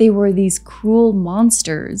as if they were these cruel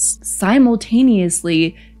monsters,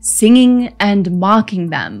 simultaneously singing and mocking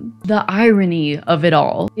them. The irony of it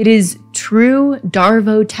all. It is true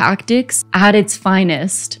Darvo tactics at its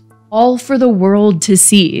finest, all for the world to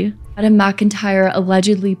see. Adam McIntyre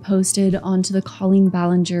allegedly posted onto the Colleen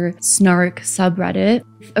Ballinger Snark subreddit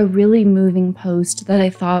a really moving post that I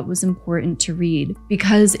thought was important to read,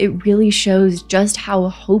 because it really shows just how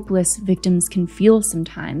hopeless victims can feel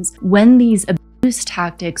sometimes when these abuse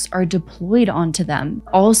tactics are deployed onto them.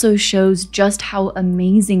 Also shows just how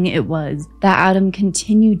amazing it was that Adam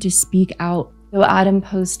continued to speak out. So Adam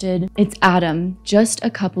posted, "It's Adam, just a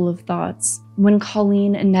couple of thoughts. When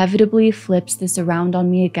Colleen inevitably flips this around on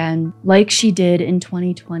me again, like she did in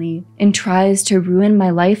 2020, and tries to ruin my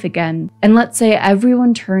life again, and let's say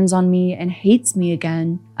everyone turns on me and hates me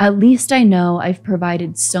again, at least I know I've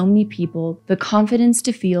provided so many people the confidence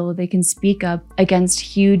to feel they can speak up against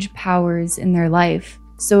huge powers in their life,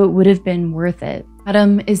 so it would have been worth it."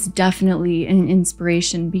 Adam is definitely an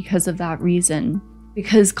inspiration because of that reason.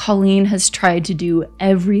 Because Colleen has tried to do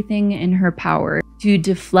everything in her power to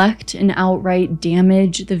deflect and outright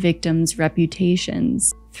damage the victims'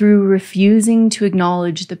 reputations through refusing to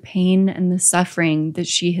acknowledge the pain and the suffering that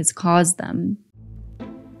she has caused them.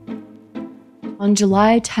 On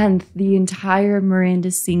July 10th, the entire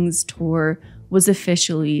Miranda Sings tour was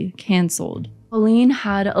officially cancelled. Colleen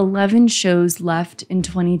had 11 shows left in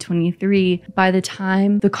 2023 by the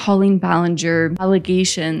time the Colleen Ballinger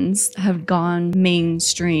allegations have gone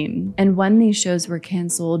mainstream. And when these shows were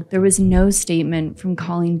canceled, there was no statement from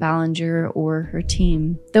Colleen Ballinger or her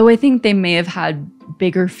team. Though I think they may have had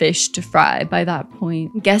bigger fish to fry by that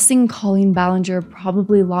point. I'm guessing Colleen Ballinger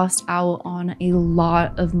probably lost out on a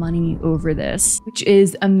lot of money over this, which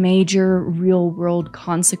is a major real-world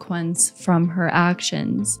consequence from her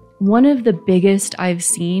actions. One of the biggest I've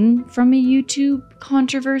seen from a YouTube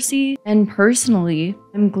controversy, and personally,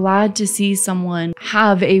 I'm glad to see someone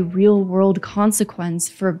have a real-world consequence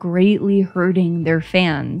for greatly hurting their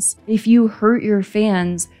fans. If you hurt your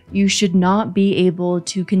fans, you should not be able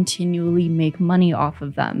to continually make money off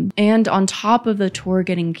of them. And on top of the tour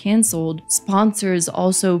getting canceled, sponsors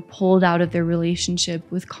also pulled out of their relationship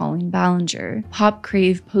with Colleen Ballinger. Pop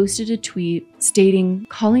Crave posted a tweet stating,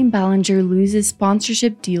 Colleen Ballinger loses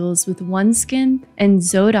sponsorship deals with OneSkin and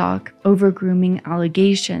Zodoc over grooming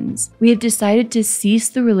allegations. We have decided to cease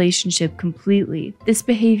the relationship completely. This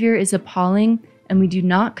behavior is appalling, and we do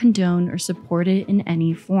not condone or support it in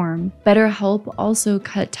any form. BetterHelp also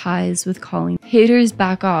cut ties with Colleen. Haters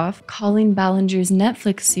back off. Colleen Ballinger's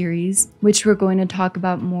Netflix series, which we're going to talk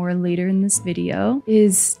about more later in this video,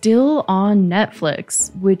 is still on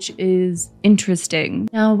Netflix, which is interesting.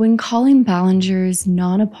 Now, when Colleen Ballinger's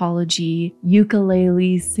non-apology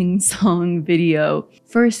ukulele sing-song video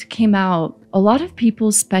first came out, a lot of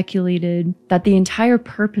people speculated that the entire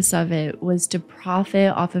purpose of it was to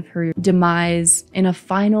profit off of her demise in a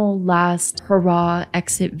final last hurrah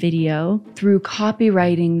exit video through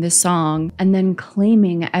copywriting the song and then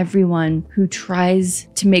claiming everyone who tries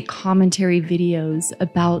to make commentary videos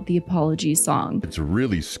about the apology song. It's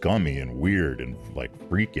really scummy and weird and like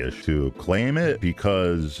freakish to claim it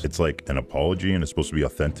because it's like an apology and it's supposed to be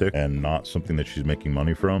authentic and not something that she's making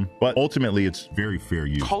money from. But ultimately, it's very fair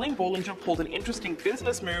use. Colleen Ballinger pulled an interesting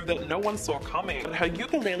business move that no one saw coming. Her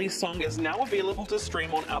ukulele song is now available to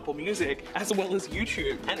stream on Apple Music as well as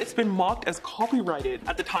YouTube, and it's been marked as copyrighted.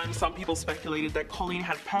 At the time, some people speculated that Colleen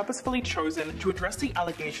had purposefully chosen to address the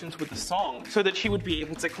allegations with the song so that she would be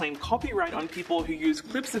able to claim copyright on people who use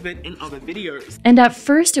clips of it in other videos. And at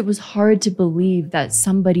first, it was hard to believe that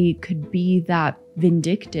somebody could be that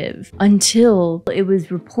vindictive until it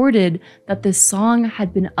was reported that the song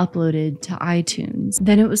had been uploaded to iTunes.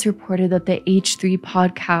 Then it was reported that the H3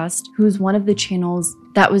 podcast, who is one of the channels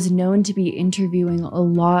that was known to be interviewing a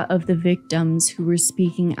lot of the victims who were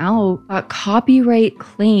speaking out, got copyright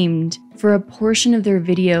claimed for a portion of their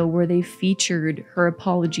video where they featured her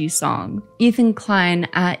apology song. Ethan Klein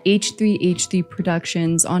at H3H3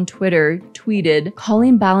 Productions on Twitter tweeted,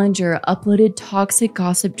 Colleen Ballinger uploaded Toxic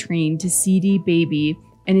Gossip Train to CD Baby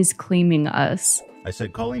and is claiming us. I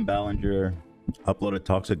said Colleen Ballinger uploaded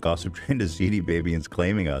Toxic Gossip Train to CD Baby and is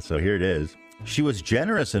claiming us, so here it is. She was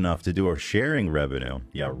generous enough to do our sharing revenue.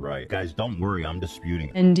 Yeah, right. Guys, don't worry, I'm disputing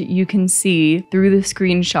it. And you can see through the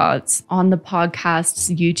screenshots on the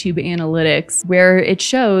podcast's YouTube analytics where it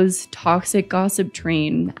shows Toxic Gossip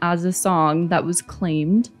Train as a song that was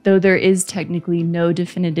claimed, though there is technically no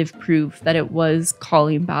definitive proof that it was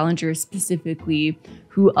Colleen Ballinger specifically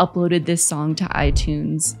who uploaded this song to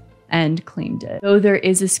iTunes and claimed it. Though there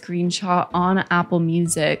is a screenshot on Apple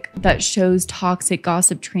Music that shows Toxic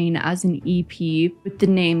Gossip Train as an EP with the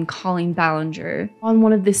name Colleen Ballinger. On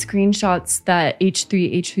one of the screenshots that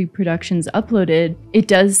H3H3 Productions uploaded, it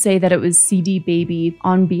does say that it was CD Baby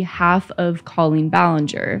on behalf of Colleen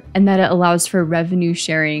Ballinger, and that it allows for revenue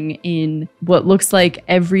sharing in what looks like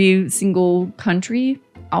every single country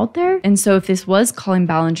out there. And so if this was Colleen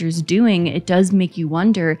Ballinger's doing, it does make you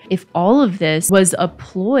wonder if all of this was a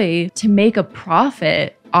ploy to make a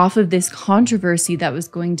profit off of this controversy that was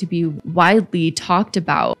going to be widely talked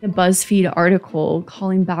about. In a BuzzFeed article,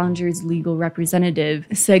 Colleen Ballinger's legal representative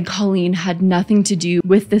said Colleen had nothing to do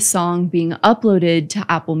with the song being uploaded to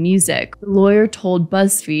Apple Music. The lawyer told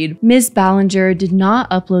BuzzFeed, Ms. Ballinger did not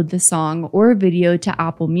upload the song or video to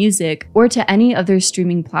Apple Music or to any other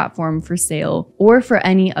streaming platform for sale or for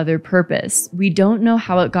any other purpose. We don't know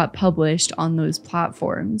how it got published on those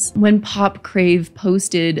platforms. When Pop Crave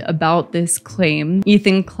posted about this claim,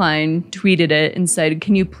 Ethan Klein tweeted it and said,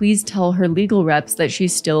 can you please tell her legal reps that she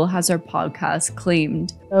still has our podcast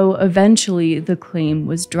claimed? Though eventually the claim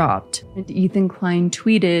was dropped. And Ethan Klein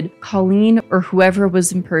tweeted, Colleen or whoever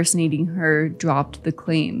was impersonating her dropped the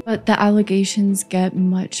claim. But the allegations get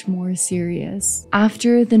much more serious.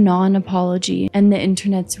 After the non-apology and the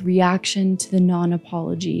internet's reaction to the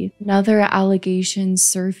non-apology, another allegation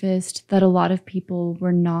surfaced that a lot of people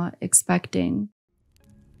were not expecting.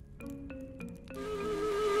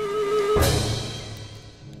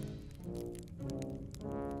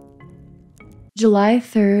 July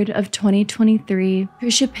 3rd of 2023,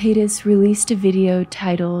 Trisha Paytas released a video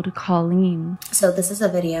titled Colleen. So this is a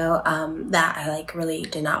video that I really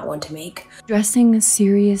did not want to make. Addressing a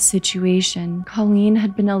serious situation, Colleen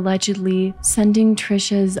had been allegedly sending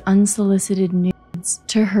Trisha's unsolicited nudes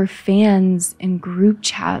to her fans in group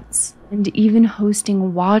chats, and even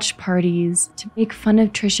hosting watch parties to make fun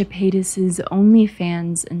of Trisha Paytas'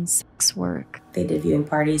 OnlyFans and sex work. They did viewing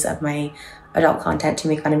parties of my adult content to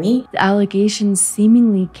make fun of me. The allegations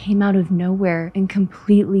seemingly came out of nowhere and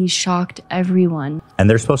completely shocked everyone. And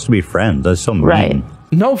they're supposed to be friends. That's so mean. Right.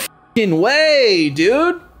 No f***ing way,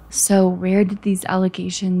 dude. So where did these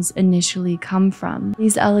allegations initially come from?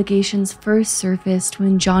 These allegations first surfaced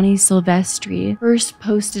when Johnny Silvestri first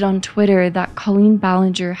posted on Twitter that Colleen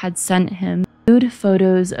Ballinger had sent him nude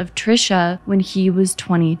photos of Trisha when he was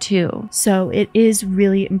 22. So it is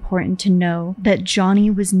really important to know that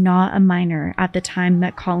Johnny was not a minor at the time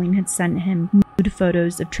that Colleen had sent him nude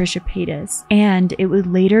photos of Trisha Paytas, and it would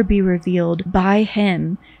later be revealed by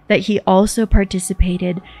him that he also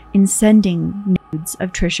participated in sending nudes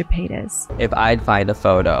of Trisha Paytas. If I'd find a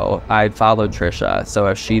photo, I'd follow Trisha, so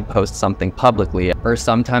if she'd post something publicly, or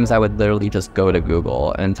sometimes I would literally just go to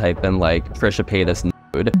Google and type in like Trisha Paytas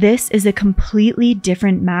nude. This is a completely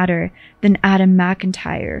different matter than Adam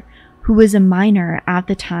McIntyre, who was a minor at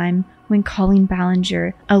the time when Colleen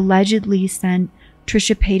Ballinger allegedly sent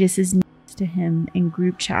Trisha Paytas' nudes to him in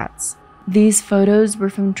group chats. These photos were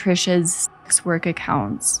from Trisha's sex work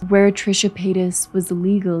accounts, where Trisha Paytas was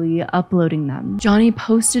legally uploading them. Johnny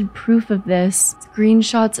posted proof of this,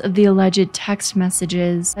 screenshots of the alleged text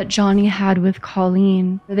messages that Johnny had with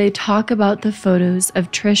Colleen, where they talk about the photos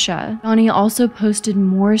of Trisha. Johnny also posted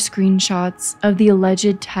more screenshots of the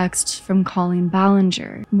alleged texts from Colleen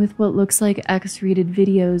Ballinger, with what looks like X-rated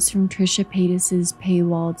videos from Trisha Paytas'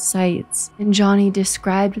 paywalled sites. And Johnny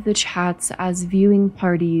described the chats as viewing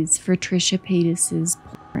parties for Trisha Paytas'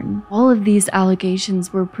 porn. All of these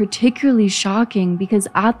allegations were particularly shocking because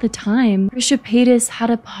at the time, Trisha Paytas had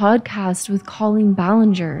a podcast with Colleen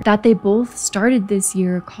Ballinger that they both started this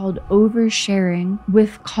year called Oversharing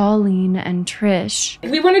with Colleen and Trish.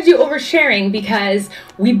 We want to do oversharing because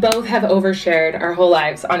we both have overshared our whole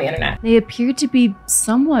lives on the internet. They appeared to be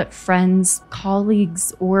somewhat friends,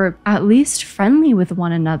 colleagues, or at least friendly with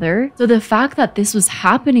one another. So the fact that this was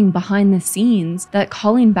happening behind the scenes, that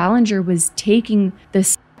Colleen Ballinger was taking the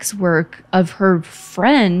sex work of her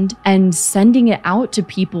friend and sending it out to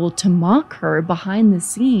people to mock her behind the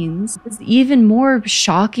scenes, is even more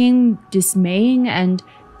shocking, dismaying, and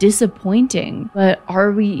disappointing. But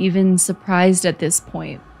are we even surprised at this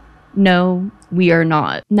point? No, we are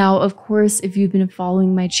not. Now, of course, if you've been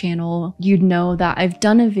following my channel, you'd know that I've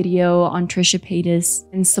done a video on Trisha Paytas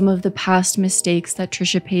and some of the past mistakes that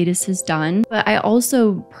Trisha Paytas has done. But I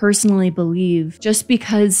also personally believe just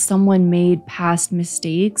because someone made past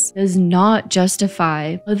mistakes does not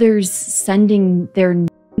justify others sending their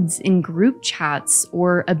nudes in group chats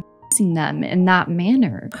or abusing them in that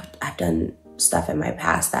manner. I've done stuff in my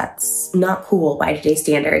past that's not cool by today's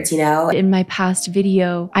standards, you know? In my past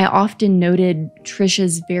video, I often noted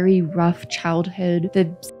Trisha's very rough childhood,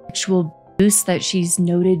 the sexual abuse that she's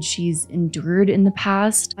noted she's endured in the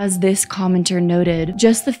past. As this commenter noted,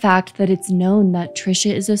 just the fact that it's known that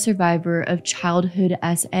Trisha is a survivor of childhood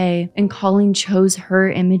SA and Colleen chose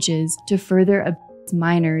her images to further abuse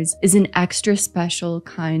minors is an extra special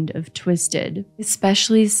kind of twisted,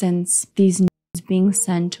 especially since these being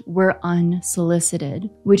sent were unsolicited,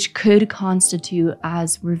 which could constitute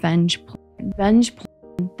as revenge porn. Revenge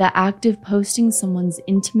porn, the act of posting someone's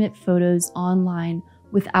intimate photos online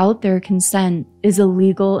without their consent, is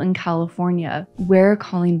illegal in California, where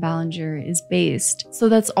Colleen Ballinger is based. So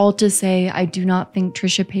that's all to say, I do not think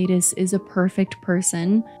Trisha Paytas is a perfect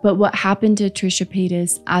person, but what happened to Trisha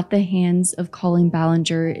Paytas at the hands of Colleen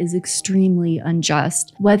Ballinger is extremely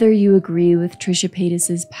unjust, whether you agree with Trisha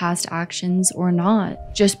Paytas' past actions or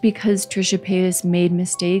not. Just because Trisha Paytas made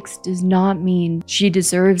mistakes does not mean she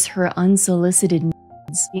deserves her unsolicited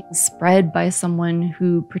being spread by someone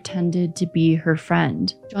who pretended to be her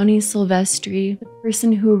friend. Johnny Silvestri, the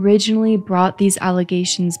person who originally brought these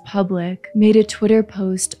allegations public, made a Twitter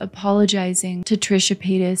post apologizing to Trisha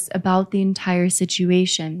Paytas about the entire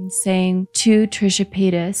situation, saying, "To Trisha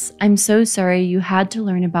Paytas, I'm so sorry you had to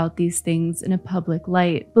learn about these things in a public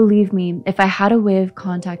light. Believe me, if I had a way of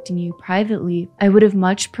contacting you privately, I would have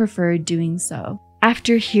much preferred doing so."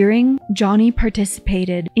 After hearing Johnny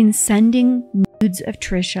participated in sending nudes of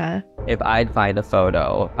Trisha, if I'd find a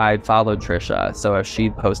photo, I'd follow Trisha, so if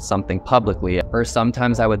she'd post something publicly, or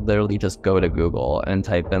sometimes I would literally just go to Google and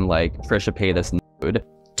type in like Trisha Paytas nude.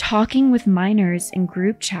 talking with minors in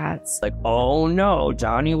group chats. Like, oh no,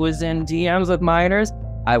 Johnny was in DMs with minors?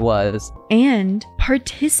 I was. And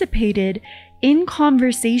participated in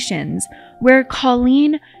conversations where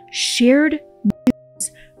Colleen shared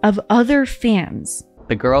news of other fans.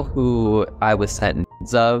 The girl who I was sent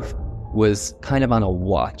news of was kind of on a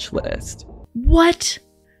watch list. What?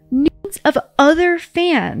 Nudes of other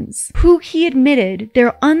fans who he admitted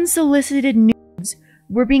their unsolicited nudes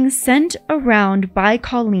were being sent around by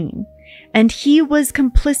Colleen, and he was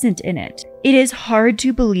complicit in it. It is hard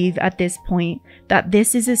to believe at this point that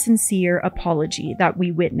this is a sincere apology that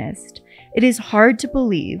we witnessed. It is hard to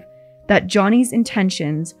believe that Johnny's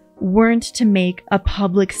intentions weren't to make a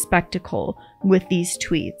public spectacle with these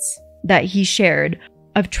tweets that he shared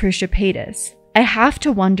of Trisha Paytas. I have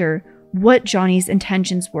to wonder what Johnny's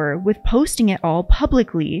intentions were with posting it all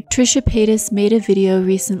publicly. Trisha Paytas made a video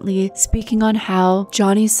recently speaking on how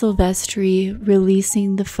Johnny Silvestri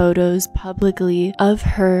releasing the photos publicly of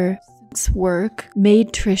her work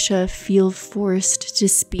made Trisha feel forced to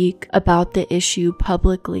speak about the issue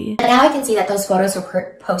publicly. Now I can see that those photos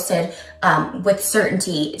were posted with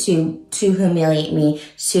certainty to humiliate me,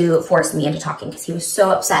 to force me into talking, because he was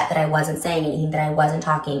so upset that I wasn't saying anything, that I wasn't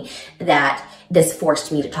talking, that this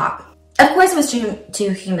forced me to talk. Of course it was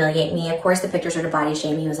to humiliate me. Of course the pictures were to body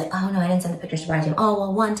shame me. He was like, oh no, I didn't send the pictures to body shame. Oh,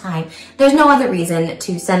 well, one time. There's no other reason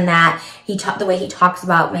to send that. The way he talks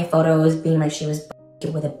about my photos being like she was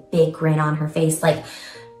with a big grin on her face, like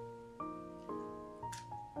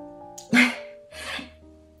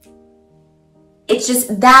it's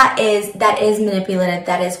just that is manipulative,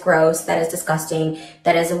 that is gross, that is disgusting,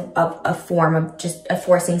 that is a form of just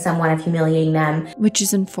forcing someone, of humiliating them. Which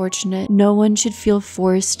is unfortunate. No one should feel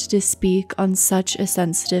forced to speak on such a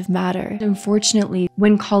sensitive matter. Unfortunately,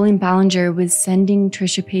 when Colleen Ballinger was sending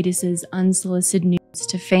Trisha Paytas' unsolicited news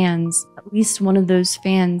to fans, at least one of those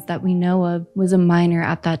fans that we know of was a minor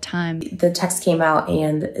at that time. The text came out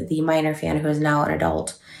and the minor fan, who is now an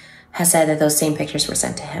adult, has said that those same pictures were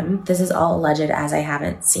sent to him. This is all alleged, as I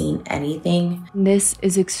haven't seen anything. This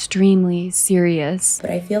is extremely serious.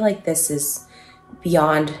 But I feel like this is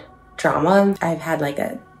beyond drama. I've had like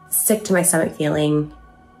a sick to my stomach feeling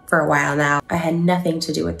for a while now. I had nothing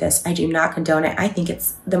to do with this. I do not condone it. I think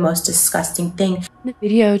it's the most disgusting thing. In the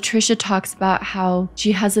video, Trisha talks about how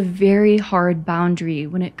she has a very hard boundary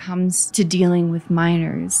when it comes to dealing with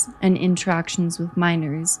minors and interactions with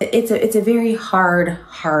minors. It's a very hard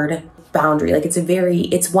boundary. Like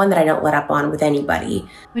it's one that I don't let up on with anybody.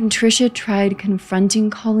 When Trisha tried confronting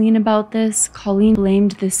Colleen about this, Colleen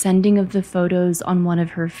blamed the sending of the photos on one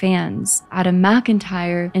of her fans, Adam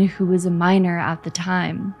McIntyre, and who was a minor at the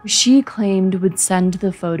time. She claimed would send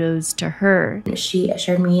the photos to her. She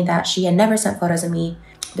assured me that she had never sent photos of me.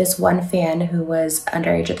 This one fan, who was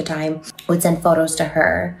underage at the time, would send photos to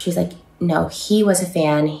her. She's like, no, he was a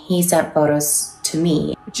fan. He sent photos to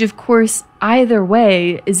me. Which, of course, either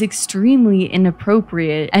way is extremely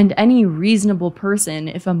inappropriate, and any reasonable person,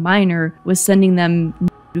 if a minor was sending them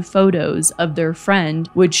nude photos of their friend,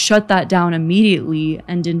 would shut that down immediately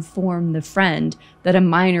and inform the friend that a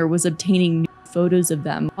minor was obtaining nude photos of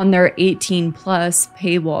them on their 18+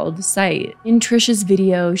 paywalled site. In Trisha's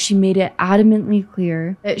video, she made it adamantly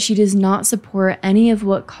clear that she does not support any of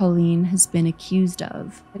what Colleen has been accused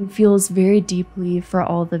of and feels very deeply for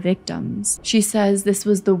all the victims. She says, "This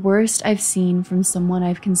was the worst I've seen from someone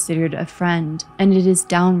I've considered a friend, and it is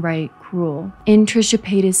downright cruel." In Trisha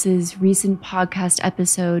Paytas' recent podcast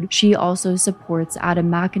episode, she also supports Adam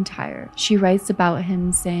McIntyre. She writes about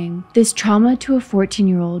him saying, "This trauma to a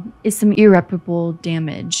 14-year-old is some irreparable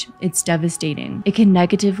damage. It's devastating. It can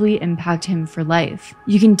negatively impact him for life.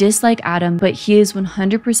 You can dislike Adam, but he is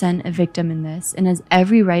 100% a victim in this and has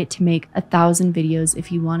every right to make 1,000 videos if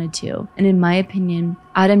he wanted to. And in my opinion,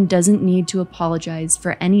 Adam doesn't need to apologize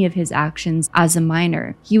for any of his actions as a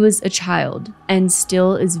minor. He was a child and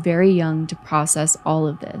still is very young to process all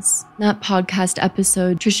of this." In that podcast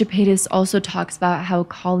episode, Trisha Paytas also talks about how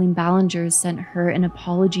Colleen Ballinger sent her an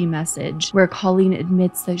apology message where Colleen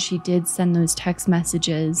admits that she did send those text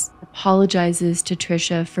messages, apologizes to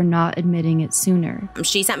Trisha for not admitting it sooner.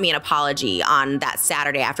 She sent me an apology on that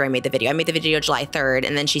Saturday after I made the video. I made the video July 3rd,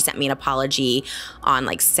 and then she sent me an apology on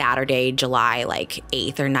like Saturday, July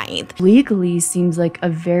 8th or 9th. Legally seems like a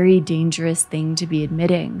very dangerous thing to be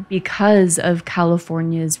admitting because of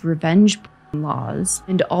California's revenge laws,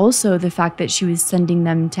 and also the fact that she was sending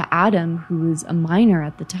them to Adam, who was a minor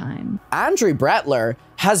at the time. Andrew Brettler,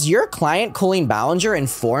 has your client Colleen Ballinger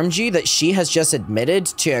informed you that she has just admitted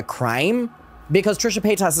to a crime? Because Trisha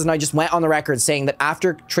Paytas and I just went on the record saying that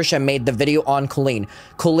after Trisha made the video on Colleen,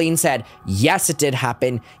 Colleen said, yes, it did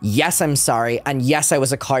happen. Yes, I'm sorry. And yes, I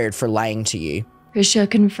was a coward for lying to you. Trisha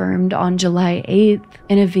confirmed on July 8th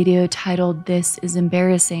in a video titled "This is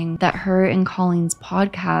Embarrassing" that her and Colleen's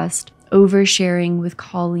podcast, oversharing with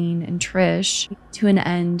Colleen and Trish, to an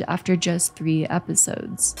end after just 3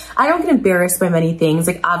 episodes. I don't get embarrassed by many things.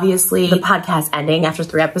 Like, obviously the podcast ending after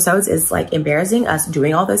 3 episodes is like embarrassing. Us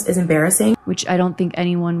doing all this is embarrassing. Which I don't think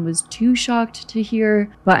anyone was too shocked to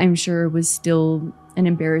hear, but I'm sure was still an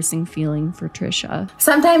embarrassing feeling for Trisha.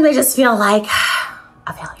 Sometimes I just feel like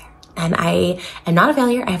a failure. And I am not a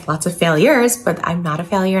failure. I have lots of failures, but I'm not a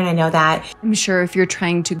failure, and I know that. I'm sure if you're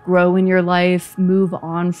trying to grow in your life, move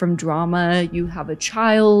on from drama, you have a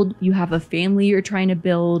child, you have a family you're trying to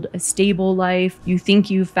build, a stable life, you think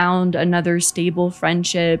you found another stable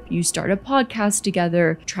friendship, you start a podcast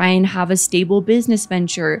together, try and have a stable business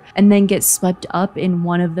venture, and then get swept up in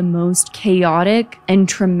one of the most chaotic and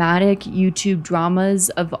traumatic YouTube dramas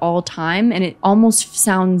of all time. And it almost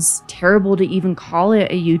sounds terrible to even call it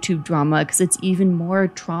a YouTube drama because it's even more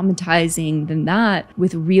traumatizing than that,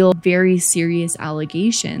 with real, very serious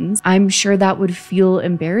allegations. I'm sure that would feel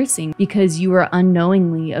embarrassing because you were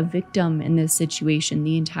unknowingly a victim in this situation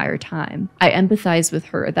the entire time. I empathize with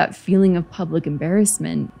her, that feeling of public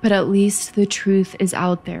embarrassment, but at least the truth is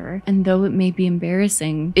out there. And though it may be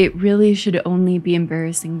embarrassing, it really should only be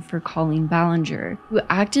embarrassing for Colleen Ballinger, who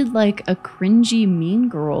acted like a cringy mean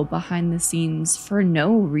girl behind the scenes for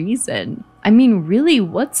no reason. I mean, really,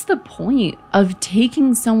 what's the point of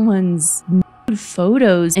taking someone's nude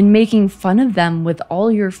photos and making fun of them with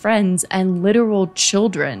all your friends and literal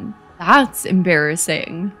children? That's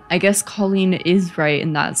embarrassing. I guess Colleen is right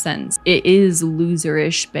in that sense. It is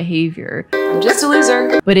loserish behavior. I'm just a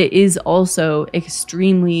loser. But it is also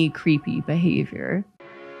extremely creepy behavior.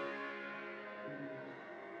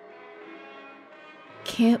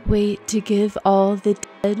 Can't wait to give all the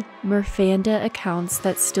dead Merfanda accounts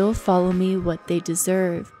that still follow me what they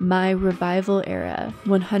deserve. My revival era.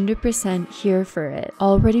 100% here for it.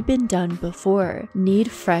 Already been done before.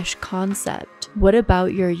 Need fresh concept. What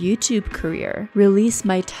about your YouTube career? Release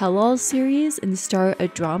my tell-all series and start a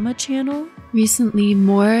drama channel? Recently,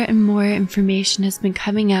 more and more information has been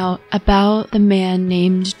coming out about the man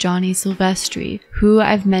named Johnny Silvestri, who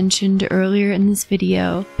I've mentioned earlier in this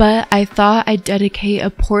video, but I thought I'd dedicate a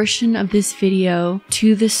portion of this video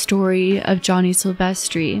to the story of Johnny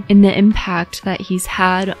Silvestri and the impact that he's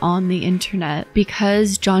had on the internet,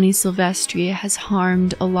 because Johnny Silvestri has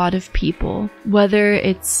harmed a lot of people, whether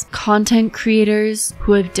it's content creators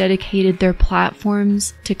who have dedicated their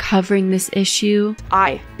platforms to covering this issue.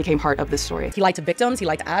 I became part of this story. He lied to victims, he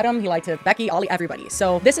lied to Adam, he lied to Becky, Ollie, everybody.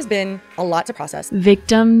 So this has been a lot to process.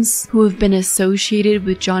 Victims who have been associated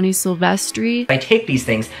with Johnny Silvestri. I take these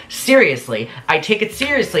things seriously. I take it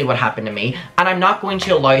seriously what happened to me, and I'm not going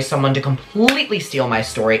to allow someone to completely steal my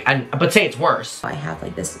story but say it's worse. I have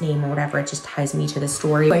like this name or whatever, it just ties me to the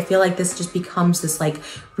story. I feel like this just becomes this like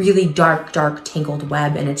really dark tangled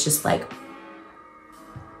web, and it's just like,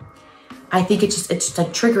 I think it's just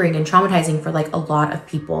like triggering and traumatizing for like a lot of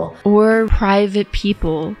people. Or private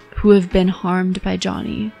people who have been harmed by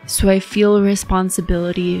Johnny. So I feel a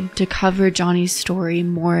responsibility to cover Johnny's story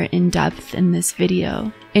more in depth in this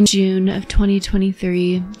video. In June of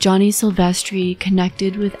 2023, Johnny Silvestri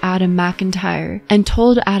connected with Adam McIntyre and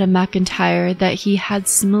told Adam McIntyre that he had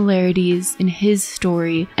similarities in his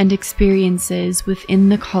story and experiences within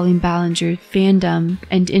the Colleen Ballinger fandom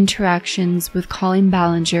and interactions with Colleen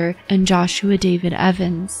Ballinger and Joshua David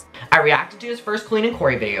Evans. I reacted to his first Colleen and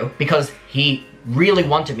Corey video because he really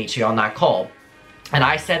wanted me to on that call. And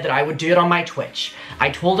I said that I would do it on my Twitch.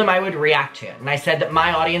 I told him I would react to it, and I said that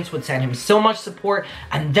my audience would send him so much support,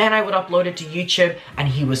 and then I would upload it to YouTube, and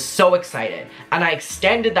he was so excited. And I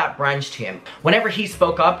extended that branch to him. Whenever he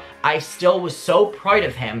spoke up, I still was so proud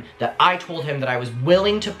of him that I told him that I was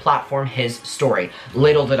willing to platform his story.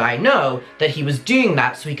 Little did I know that he was doing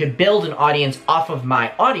that so he could build an audience off of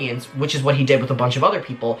my audience, which is what he did with a bunch of other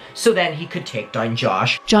people, so then he could take down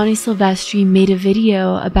Josh. Johnny Silvestri made a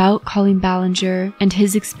video about Colleen Ballinger and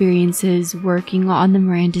his experiences working on the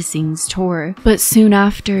Miranda Sings tour. But soon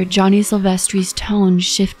after, Johnny Silvestri's tone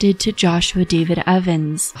shifted to Joshua David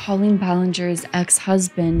Evans, Colleen Ballinger's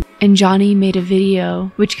ex-husband, and Johnny made a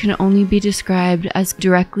video which can only be described as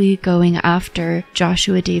directly going after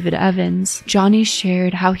Joshua David Evans. Johnny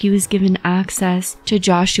shared how he was given access to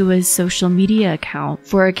Joshua's social media account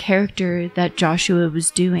for a character that Joshua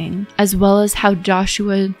was doing, as well as how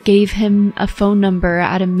Joshua gave him a phone number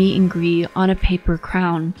at a meet and greet on a paper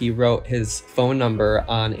crown. He wrote his phone number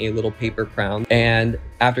on a little paper crown, and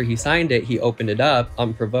after he signed it, he opened it up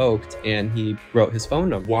unprovoked and he wrote his phone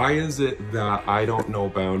number. Why is it that I don't know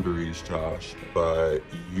boundaries, Josh, but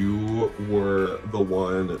you were the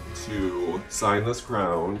one to sign this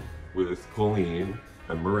crown with Colleen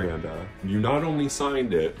and Miranda? You not only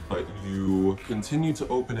signed it, but you continued to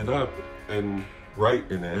open it up and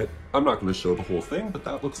write in it. I'm not going to show the whole thing, but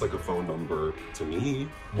that looks like a phone number to me.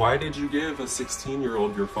 Why did you give a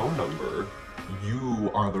 16-year-old your phone number?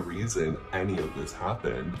 You are the reason any of this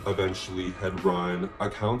happened. Eventually had run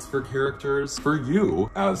accounts for characters for you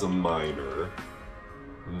as a minor,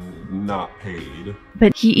 not paid.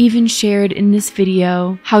 But he even shared in this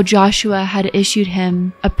video how Joshua had issued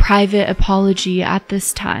him a private apology at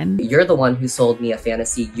this time. You're the one who sold me a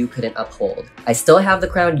fantasy you couldn't uphold. I still have the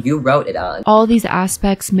crown you wrote it on. All these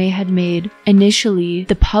aspects may have made, initially,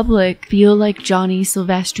 the public feel like Johnny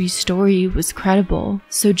Silvestri's story was credible.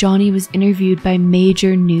 So Johnny was interviewed by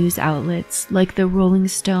major news outlets like the Rolling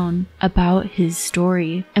Stone about his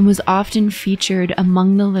story, and was often featured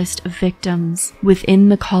among the list of victims within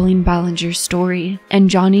the Colleen Ballinger story. And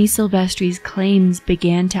Johnny Silvestri's claims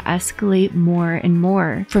began to escalate more and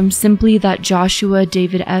more, from simply that Joshua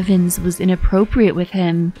David Evans was inappropriate with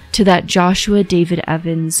him to that Joshua David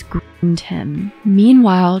Evans groomed him.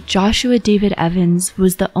 Meanwhile, Joshua David Evans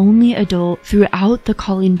was the only adult throughout the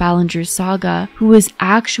Colleen Ballinger saga who was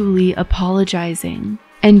actually apologizing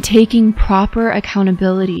and taking proper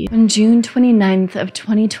accountability. On June 29th of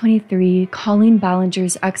 2023, Colleen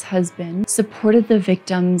Ballinger's ex-husband supported the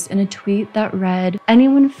victims in a tweet that read,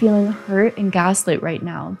 "Anyone feeling hurt and gaslit right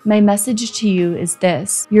now, my message to you is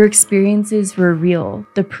this: your experiences were real.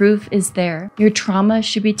 The proof is there. Your trauma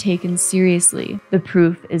should be taken seriously. The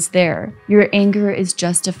proof is there. Your anger is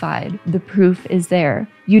justified. The proof is there.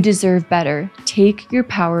 You deserve better. Take your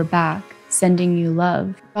power back. Sending you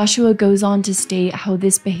love." Joshua goes on to state how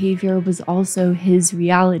this behavior was also his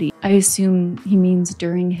reality. I assume he means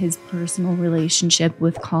during his personal relationship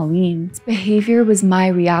with Colleen. This behavior was my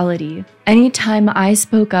reality. Anytime I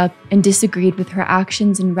spoke up and disagreed with her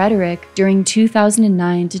actions and rhetoric during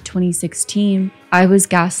 2009 to 2016, I was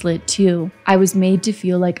gaslit too. I was made to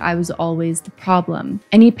feel like I was always the problem.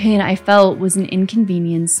 Any pain I felt was an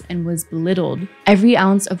inconvenience and was belittled. Every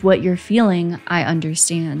ounce of what you're feeling, I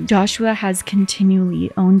understand. Joshua has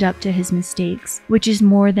continually owned up to his mistakes, which is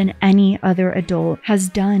more than any other adult has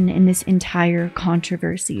done in this entire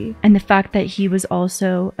controversy. And the fact that he was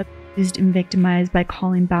also abused and victimized by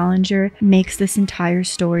Colleen Ballinger makes this entire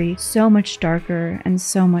story so much darker and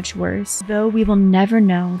so much worse. Though we will never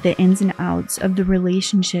know the ins and outs of the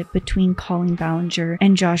relationship between Colleen Ballinger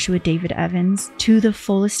and Joshua David Evans to the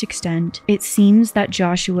fullest extent, it seems that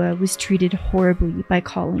Joshua was treated horribly by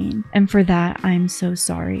Colleen, and for that I'm so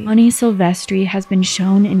sorry. Johnny Silvestri has been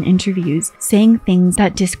shown in interviews saying things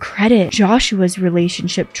that discredit Joshua's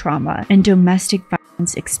relationship trauma and domestic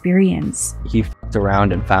violence experience. He fucked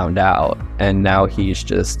around and found out, and now he's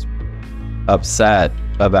just upset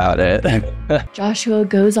about it. Joshua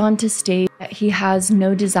goes on to state that he has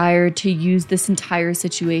no desire to use this entire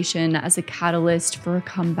situation as a catalyst for a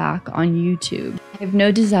comeback on YouTube. I have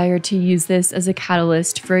no desire to use this as a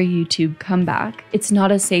catalyst for a YouTube comeback. It's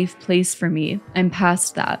not a safe place for me. I'm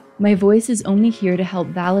past that. My voice is only here to help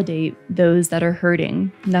validate those that are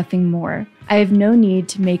hurting, nothing more. I have no need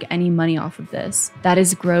to make any money off of this. That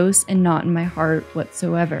is gross and not in my heart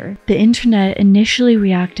whatsoever. The internet initially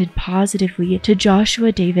reacted positively to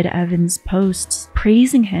Joshua David Evans' posts,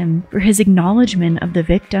 praising him for his acknowledgement of the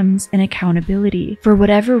victims and accountability for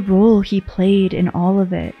whatever role he played in all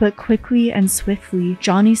of it. But quickly and swiftly,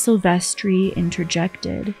 Johnny Silvestri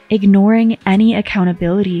interjected, ignoring any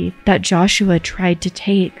accountability that Joshua tried to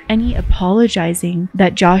take, any apologizing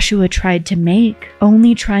that Joshua tried to make,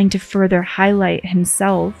 only trying to further highlight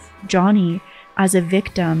himself, Johnny, as a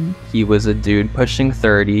victim. He was a dude pushing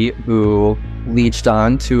 30 who leached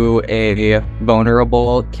on to a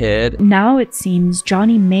vulnerable kid. Now it seems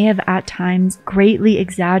Johnny may have at times greatly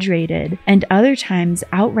exaggerated and other times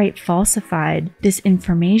outright falsified this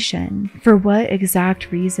information. For what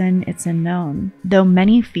exact reason, it's unknown, though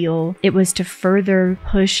many feel it was to further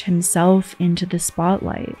push himself into the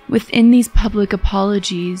spotlight. Within these public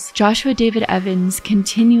apologies, Joshua David Evans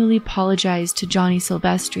continually apologized to Johnny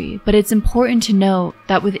Silvestri, but it's important to note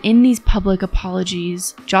that within these public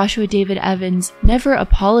apologies, Joshua David Evans Evans never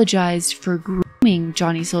apologized for grooming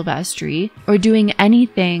Johnny Silvestri or doing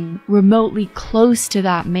anything remotely close to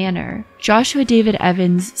that manner. Joshua David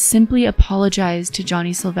Evans simply apologized to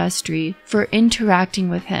Johnny Silvestri for interacting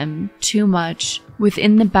with him too much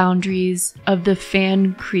within the boundaries of the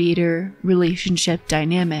fan-creator relationship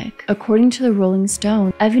dynamic. According to the Rolling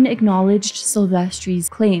Stone, Evan acknowledged Silvestri's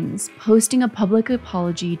claims, posting a public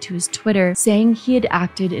apology to his Twitter saying he had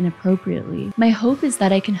acted inappropriately. My hope is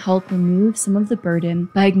that I can help remove some of the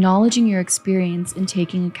burden by acknowledging your experience and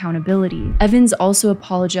taking accountability. Evans also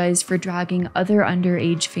apologized for dragging other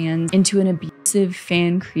underage fans into an abusive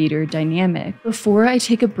fan-creator dynamic. Before I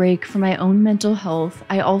take a break for my own mental health,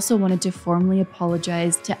 I also wanted to formally apologize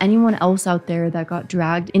to anyone else out there that got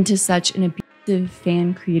dragged into such an abusive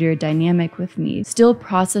fan-creator dynamic with me. Still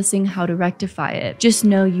processing how to rectify it. Just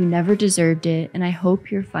know you never deserved it, and I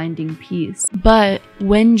hope you're finding peace. But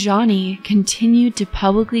when Johnny continued to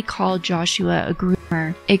publicly call Joshua a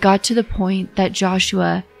groomer, it got to the point that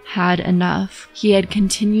Joshua had enough. He had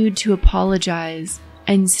continued to apologize,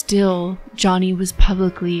 and still Johnny was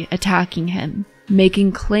publicly attacking him,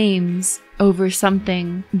 making claims over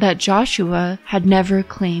something that Joshua had never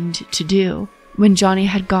claimed to do. When Johnny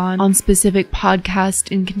had gone on specific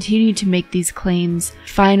podcasts and continued to make these claims,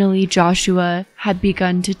 finally Joshua had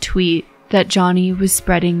begun to tweet that Johnny was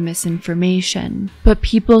spreading misinformation. But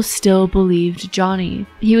people still believed Johnny.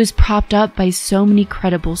 He was propped up by so many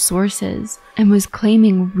credible sources and was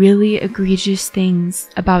claiming really egregious things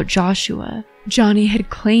about Joshua. Johnny had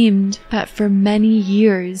claimed that for many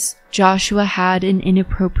years, Joshua had an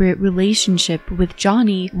inappropriate relationship with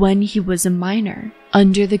Johnny when he was a minor,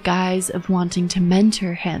 under the guise of wanting to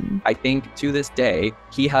mentor him. I think to this day,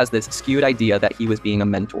 he has this skewed idea that he was being a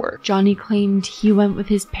mentor. Johnny claimed he went with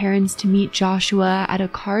his parents to meet Joshua at a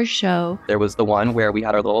car show. There was the one where we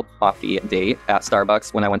had our little coffee date at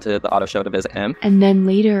Starbucks when I went to the auto show to visit him. And then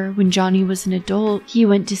later, when Johnny was an adult, he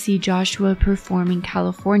went to see Joshua perform in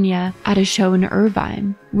California at a show in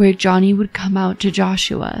Irvine, where Johnny would come out to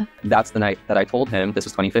Joshua. That's the night that I told him, this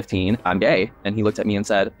was 2015, I'm gay. And he looked at me and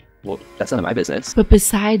said, well, that's none of my business. But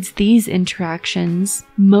besides these interactions,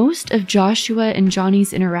 most of Joshua and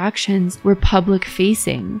Johnny's interactions were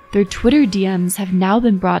public-facing. Their Twitter DMs have now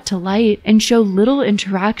been brought to light and show little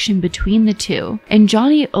interaction between the two. And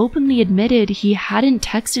Johnny openly admitted he hadn't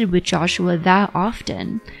texted with Joshua that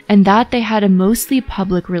often, and that they had a mostly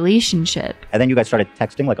public relationship. And then you guys started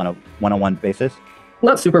texting like on a one-on-one basis?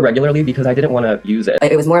 Not super regularly because I didn't want to use it.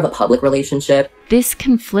 It was more of a public relationship. This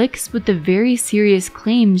conflicts with the very serious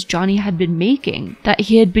claims Johnny had been making, that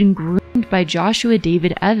he had been groomed by Joshua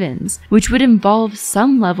David Evans, which would involve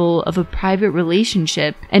some level of a private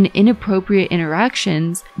relationship and inappropriate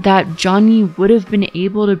interactions that Johnny would have been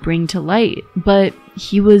able to bring to light, but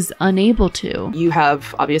he was unable to. You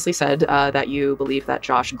have obviously said that you believe that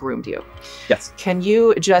Josh groomed you. Yes. Can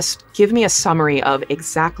you just give me a summary of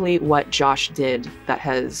exactly what Josh did that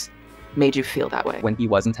has made you feel that way? When he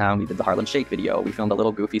was in town, we did the Harlem Shake video. We filmed a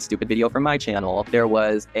little goofy, stupid video for my channel. There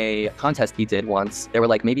was a contest he did once. There were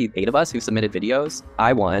like maybe 8 of us who submitted videos.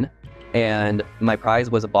 I won. And my prize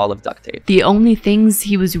was a ball of duct tape. The only things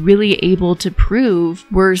he was really able to prove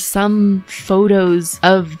were some photos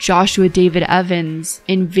of Joshua David Evans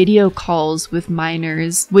in video calls with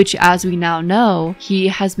minors, which, as we now know, he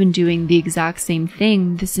has been doing the exact same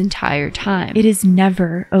thing this entire time. It is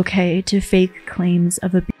never okay to fake claims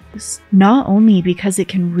of abuse, not only because it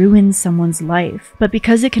can ruin someone's life, but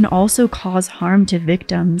because it can also cause harm to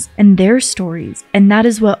victims and their stories. And that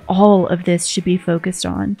is what all of this should be focused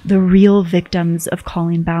on. The real victims of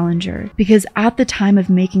Colleen Ballinger. Because at the time of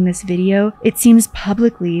making this video, it seems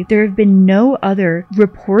publicly there have been no other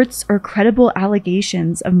reports or credible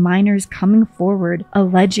allegations of minors coming forward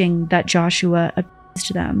alleging that Joshua abused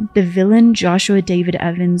them. The villain Joshua David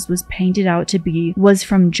Evans was painted out to be was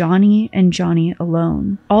from Johnny and Johnny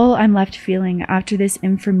alone. All I'm left feeling after this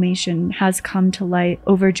information has come to light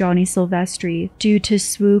over Johnny Silvestri due to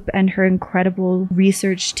Swoop and her incredible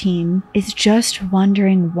research team is just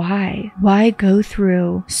wondering why. Why go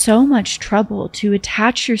through so much trouble to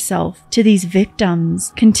attach yourself to these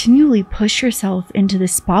victims, continually push yourself into the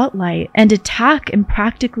spotlight, and attack and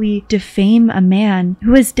practically defame a man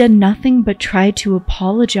who has done nothing but try to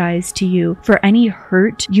apologize to you for any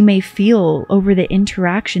hurt you may feel over the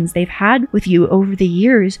interactions they've had with you over the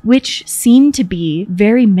years, which seem to be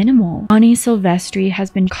very minimal. Johnny Silvestri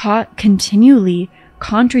has been caught continually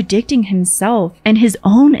contradicting himself and his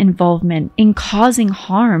own involvement in causing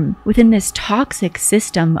harm within this toxic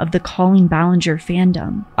system of the Colleen Ballinger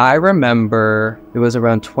fandom. I remember it was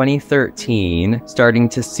around 2013 starting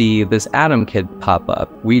to see this Adam kid pop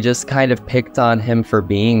up. We just kind of picked on him for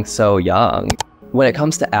being so young. When it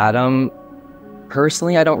comes to Adam,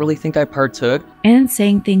 personally, I don't really think I partook. And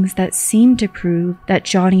saying things that seemed to prove that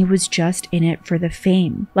Johnny was just in it for the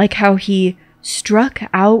fame. Like how he struck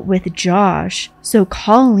out with Josh so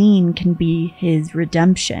Colleen can be his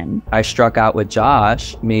redemption. I struck out with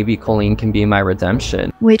Josh, maybe Colleen can be my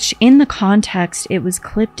redemption. Which, in the context it was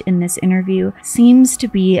clipped in this interview, seems to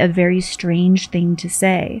be a very strange thing to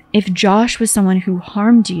say. If Josh was someone who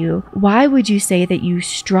harmed you, why would you say that you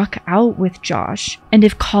struck out with Josh? And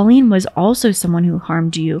if Colleen was also someone who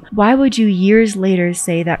harmed you, why would you years later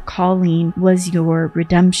say that Colleen was your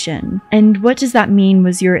redemption? And what does that mean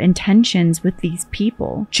was your intentions with these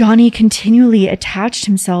people? Johnny continually attached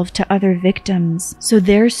himself to other victims, so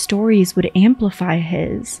their stories would amplify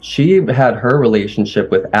his. She had her relationship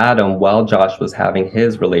with Adam while Josh was having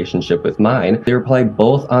his relationship with mine. They were probably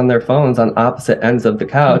both on their phones on opposite ends of the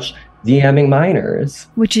couch, DMing minors.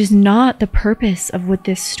 Which is not the purpose of what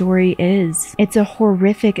this story is. It's a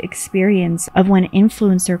horrific experience of when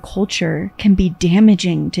influencer culture can be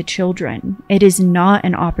damaging to children. It is not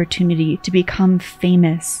an opportunity to become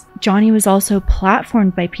famous. Johnny was also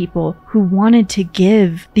platformed by people who wanted to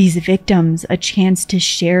give these victims a chance to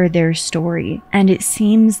share their story. And it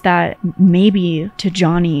seems that maybe to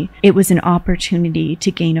Johnny, it was an opportunity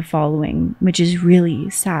to gain a following, which is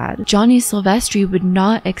really sad. Johnny Silvestri would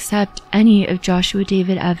not accept any of Joshua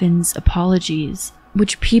David Evans' apologies,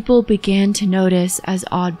 which people began to notice as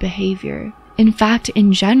odd behavior. In fact,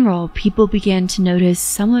 in general, people began to notice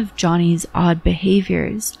some of Johnny's odd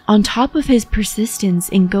behaviors. On top of his persistence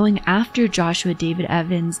in going after Joshua David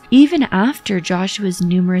Evans, even after Joshua's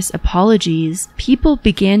numerous apologies, people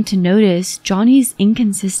began to notice Johnny's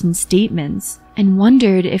inconsistent statements and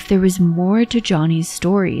wondered if there was more to Johnny's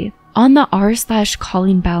story. On the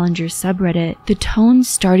r/Colleen Ballinger subreddit, the tone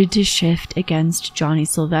started to shift against Johnny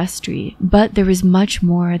Silvestri, but there was much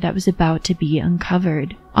more that was about to be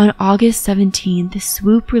uncovered. On August 17th,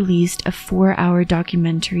 Swoop released a 4-hour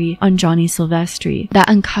documentary on Johnny Silvestri that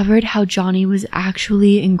uncovered how Johnny was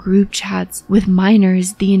actually in group chats with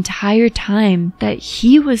minors the entire time that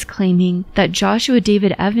he was claiming that Joshua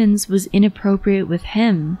David Evans was inappropriate with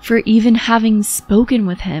him for even having spoken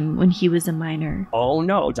with him when he was a minor. Oh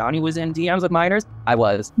no, Johnny was in DMs with minors? I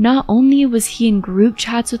was. Not only was he in group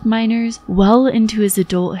chats with minors well into his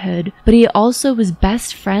adulthood, but he also was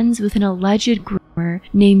best friends with an alleged groomer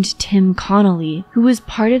named Tim Connolly, who was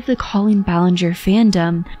part of the Colleen Ballinger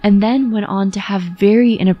fandom and then went on to have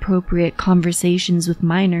very inappropriate conversations with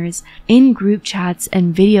minors in group chats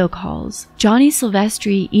and video calls. Johnny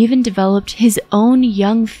Silvestri even developed his own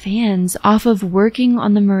young fans off of working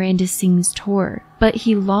on the Miranda Sings tour, but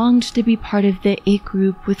he longed to be part of the It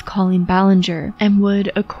group with Colleen Ballinger and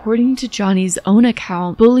would, according to Johnny's own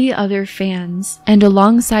account, bully other fans and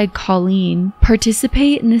alongside Colleen,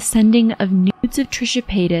 participate in the sending of nudes of Trisha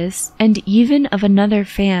Paytas and even of another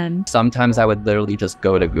fan. Sometimes I would literally just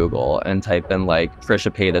go to Google and type in like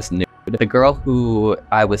Trisha Paytas nude. The girl who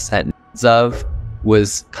I was sent nudes of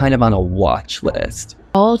was kind of on a watch list.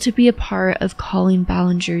 All to be a part of Colleen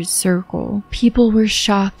Ballinger's circle. People were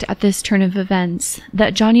shocked at this turn of events,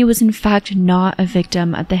 that Johnny was in fact not a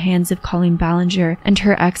victim at the hands of Colleen Ballinger and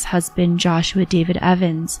her ex-husband Joshua David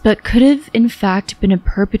Evans, but could have in fact been a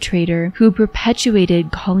perpetrator who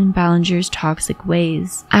perpetuated Colleen Ballinger's toxic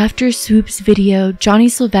ways. After Swoop's video, Johnny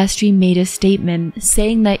Silvestri made a statement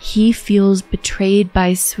saying that he feels betrayed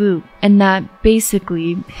by Swoop and that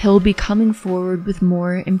basically he'll be coming forward with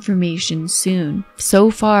more information soon. So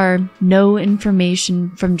far, no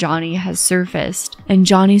information from Johnny has surfaced, and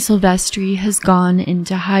Johnny Silvestri has gone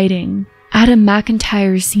into hiding. Adam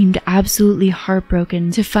McIntyre seemed absolutely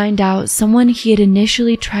heartbroken to find out someone he had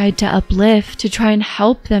initially tried to uplift to try and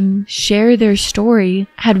help them share their story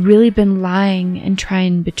had really been lying and try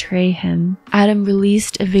and betray him. Adam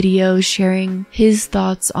released a video sharing his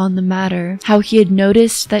thoughts on the matter, how he had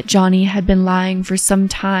noticed that Johnny had been lying for some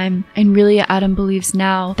time, and really Adam believes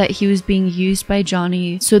now that he was being used by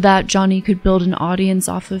Johnny so that Johnny could build an audience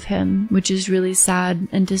off of him, which is really sad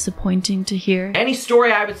and disappointing to hear. Any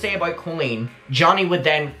story I would say about Colleen, Johnny would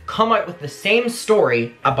then come out with the same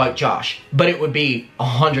story about Josh, but it would be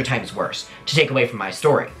 100 times worse to take away from my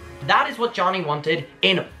story. That is what Johnny wanted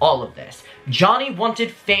in all of this. Johnny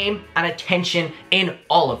wanted fame and attention in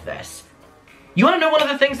all of this. You want to know one of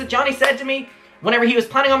the things that Johnny said to me whenever he was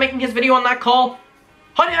planning on making his video on that call?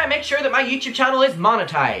 How do I make sure that my YouTube channel is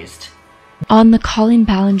monetized? On the Colleen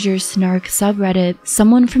Ballinger snark subreddit,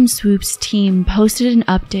 someone from Swoop's team posted an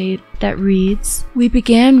update that reads, "We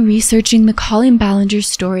began researching the Colleen Ballinger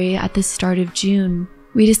story at the start of June.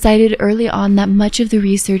 We decided early on that much of the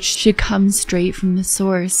research should come straight from the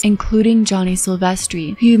source, including Johnny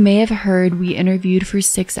Silvestri, who you may have heard we interviewed for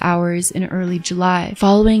 6 hours in early July,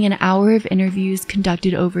 following an hour of interviews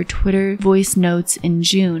conducted over Twitter voice notes in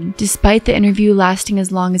June. Despite the interview lasting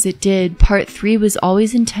as long as it did, part 3 was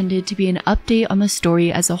always intended to be an update on the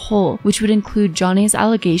story as a whole, which would include Johnny's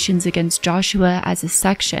allegations against Joshua as a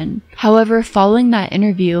section. However, following that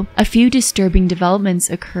interview, a few disturbing developments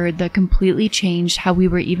occurred that completely changed how we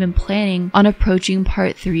were even planning on approaching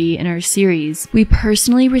part 3 in our series. We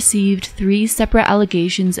personally received 3 separate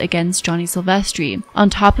allegations against Johnny Silvestri, on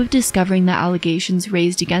top of discovering the allegations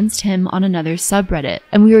raised against him on another subreddit,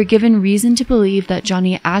 and we were given reason to believe that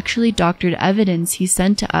Johnny actually doctored evidence he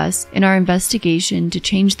sent to us in our investigation to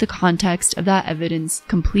change the context of that evidence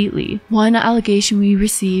completely. One allegation we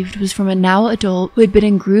received was from a now adult who had been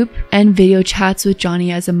in group and video chats with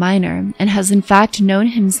Johnny as a minor, and has in fact known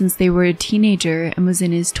him since they were a teenager and was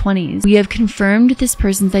in his 20s. We have confirmed this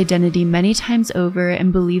person's identity many times over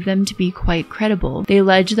and believe them to be quite credible. They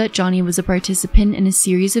allege that Johnny was a participant in a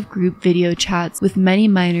series of group video chats with many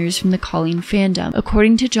minors from the Colleen fandom.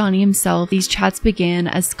 According to Johnny himself, these chats began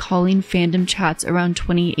as Colleen fandom chats around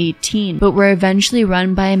 2018, but were eventually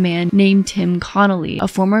run by a man named Tim Connolly, a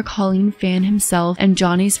former Colleen fan himself and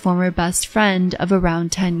Johnny's former best friend of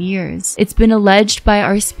around 10 years. It's been alleged by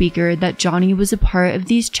our speaker that Johnny was a part of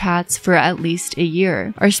these chats for at least a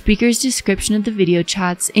year. Our speaker's description of the video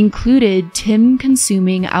chats included Tim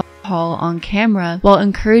consuming alcohol on camera while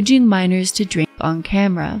encouraging minors to drink on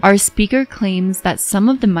camera. Our speaker claims that some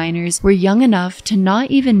of the minors were young enough to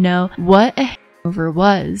not even know what a hangover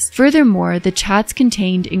was. Furthermore, the chats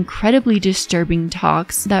contained incredibly disturbing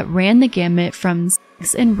talks that ran the gamut from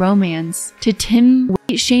sex and romance to Tim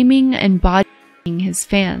weight shaming and body his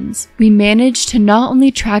fans. We managed to not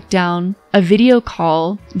only track down a video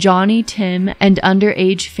call Johnny, Tim, and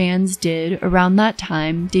underage fans did around that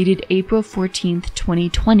time, dated April 14th,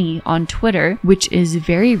 2020 on Twitter, which is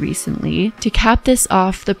very recently. To cap this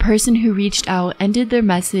off, the person who reached out ended their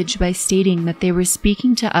message by stating that they were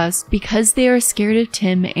speaking to us because they are scared of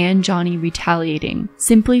Tim and Johnny retaliating,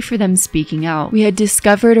 simply for them speaking out. We had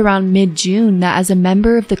discovered around mid-June that as a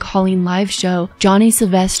member of the Colleen live show, Johnny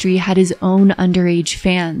Silvestri had his own underage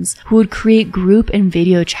fans who would create group and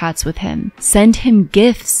video chats with him, send him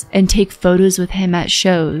gifts, and take photos with him at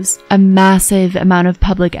shows. A massive amount of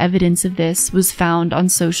public evidence of this was found on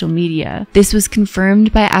social media. This was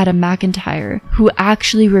confirmed by Adam McIntyre, who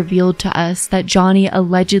actually revealed to us that Johnny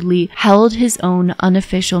allegedly held his own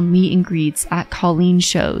unofficial meet and greets at Colleen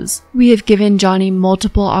shows. We have given Johnny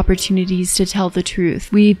multiple opportunities to tell the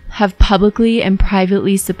truth. We have publicly and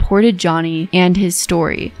privately supported Johnny and his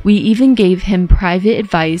story. We even gave him private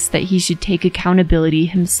advice that he should take accountability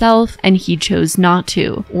himself, and he chose not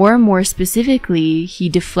to. Or more specifically, he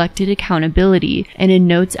deflected accountability, and in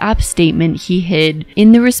Notes app statement he hid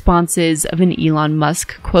in the responses of an Elon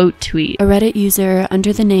Musk quote tweet. A Reddit user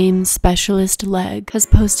under the name Specialist Leg has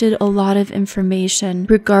posted a lot of information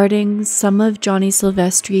regarding some of Johnny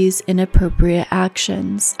Silvestri's inappropriate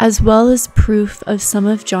actions, as well as proof of some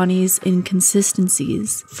of Johnny's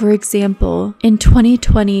inconsistencies. For example, in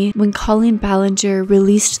 2020, when Colleen Ballinger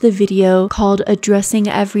released the video called Addressing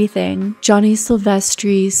Everything, Johnny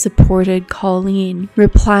Silvestri supported Colleen,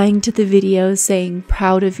 replying to the video saying,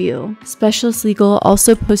 "Proud of you." Specialist Legal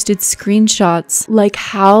also posted screenshots like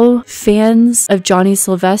how fans of Johnny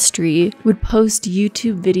Silvestri would post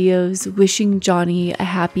YouTube videos wishing Johnny a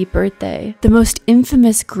happy birthday. The most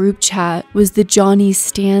infamous group chat was the Johnny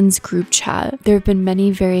Stans group chat. There have been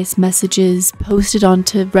many various messages posted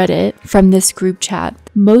onto Reddit from this group chat.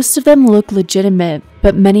 Most of them look legitimate,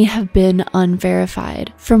 but many have been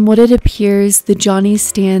unverified. From what it appears, the Johnny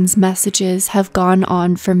Stans messages have gone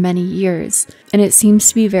on for many years, and it seems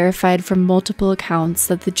to be verified from multiple accounts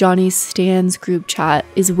that the Johnny Stans group chat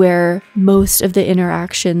is where most of the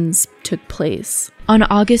interactions took place. On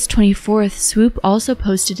August 24th, Swoop also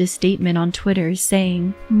posted a statement on Twitter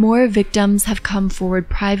saying, "More victims have come forward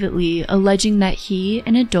privately alleging that he,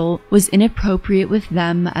 an adult, was inappropriate with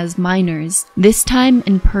them as minors, this time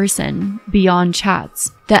in person, beyond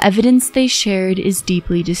chats. The evidence they shared is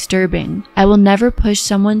deeply disturbing. I will never push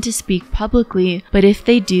someone to speak publicly, but if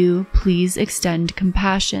they do, please extend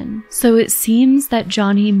compassion. So it seems that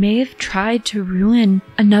Johnny may have tried to ruin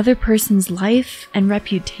another person's life and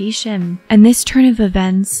reputation, and this turn of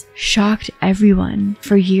events shocked everyone.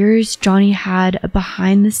 For years, Johnny had a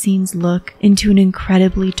behind-the-scenes look into an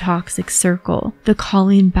incredibly toxic circle, the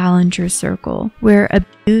Colleen Ballinger circle, where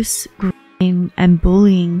abuse, and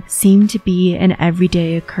bullying seem to be an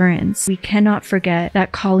everyday occurrence. We cannot forget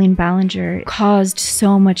that Colleen Ballinger caused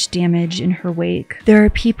so much damage in her wake. There are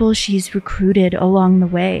people she's recruited along the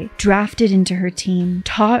way, drafted into her team,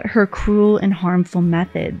 taught her cruel and harmful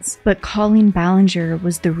methods, but Colleen Ballinger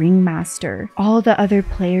was the ringmaster. All the other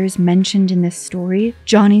players mentioned in this story,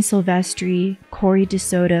 Johnny Silvestri, Corey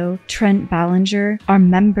DeSoto, Trent Balinger, are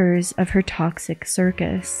members of her toxic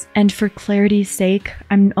circus. And for clarity's sake,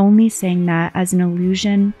 I'm only saying that as an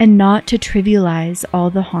illusion and not to trivialize all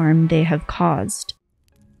the harm they have caused.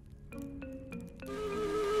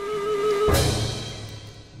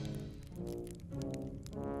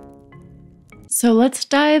 So let's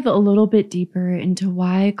dive a little bit deeper into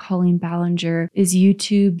why Colleen Ballinger is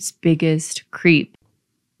YouTube's biggest creep.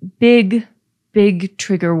 Big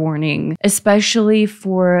trigger warning, especially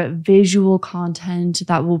for visual content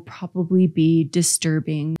that will probably be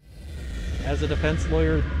disturbing. As a defense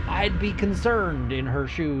lawyer, I'd be concerned in her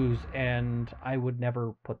shoes, and I would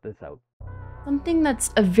never put this out. Something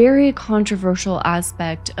that's a very controversial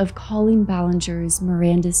aspect of Colleen Ballinger's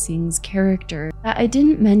Miranda Sings character that I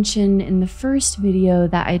didn't mention in the first video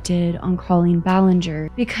that I did on Colleen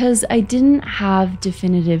Ballinger because I didn't have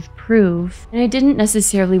definitive proof and I didn't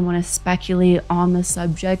necessarily want to speculate on the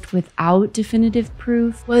subject without definitive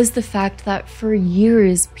proof, was the fact that for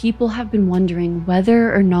years people have been wondering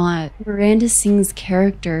whether or not Miranda Sings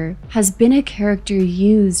character has been a character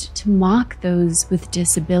used to mock those with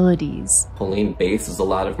disabilities. Colleen bases a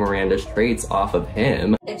lot of Miranda's traits off of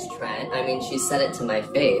him. It's Trent. I mean, she said it to my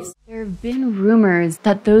face. There have been rumors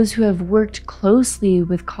that those who have worked closely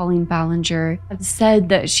with Colleen Ballinger have said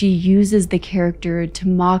that she uses the character to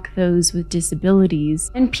mock those with disabilities,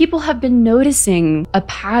 and people have been noticing a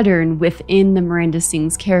pattern within the Miranda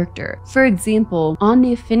Sings character. For example, on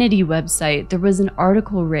the Affinity website, there was an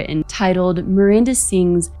article written titled "Miranda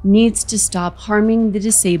Sings Needs to Stop Harming the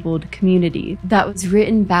Disabled Community" that was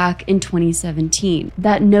written back in 2017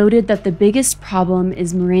 that noted that the biggest problem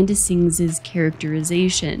is Miranda Sings'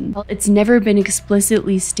 characterization. While it's never been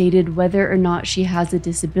explicitly stated whether or not she has a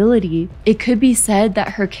disability, it could be said that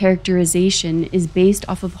her characterization is based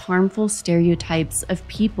off of harmful stereotypes of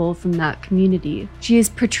people from that community. She is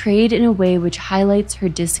portrayed in a way which highlights her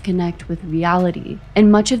disconnect with reality,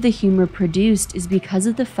 and much of the humor produced is because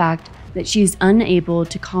of the fact that she is unable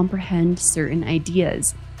to comprehend certain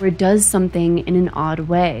ideas, or does something in an odd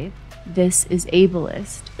way. This is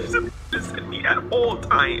ableist. Listen me at all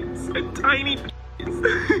times. A tiny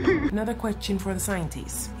Another question for the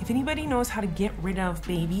scientists. If anybody knows how to get rid of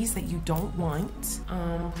babies that you don't want,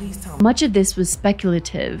 please tell me. Much of this was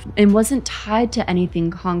speculative and wasn't tied to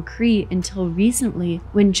anything concrete until recently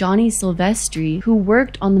when Johnny Silvestri, who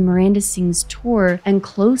worked on the Miranda Sings tour and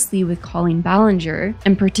closely with Colleen Ballinger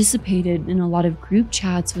and participated in a lot of group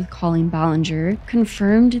chats with Colleen Ballinger,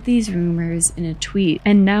 confirmed these rumors in a tweet.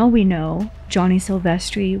 And now we know Johnny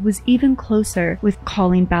Silvestri was even closer with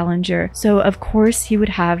Colleen Ballinger, so of course he would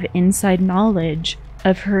have inside knowledge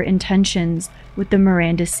of her intentions with the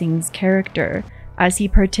Miranda Sings character, as he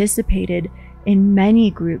participated in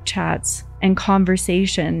many group chats and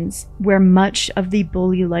conversations where much of the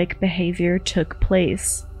bully-like behavior took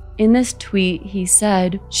place. In this tweet, he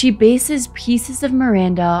said, "She bases pieces of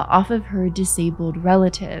Miranda off of her disabled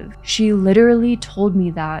relative. She literally told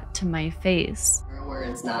me that to my face."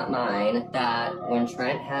 Words, not mine, that when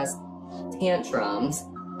Trent has tantrums,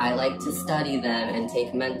 I like to study them and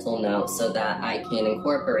take mental notes so that I can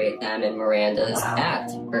incorporate them in Miranda's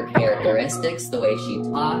act, her characteristics, the way she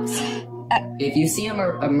talks. If you see a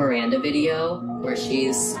Miranda video where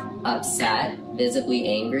she's upset, visibly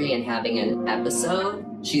angry, and having an episode,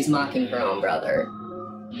 she's mocking her own brother.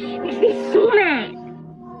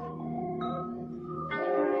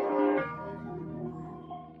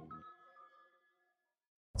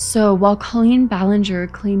 So while Colleen Ballinger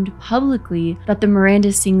claimed publicly that the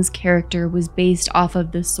Miranda Sings character was based off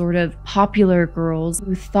of the sort of popular girls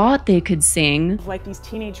who thought they could sing, like these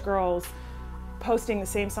teenage girls posting the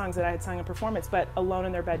same songs that I had sung in performance, but alone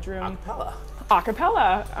in their bedroom. A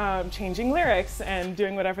cappella, changing lyrics and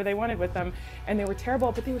doing whatever they wanted with them. And they were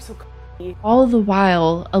terrible, but they were so All the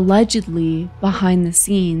while, allegedly, behind the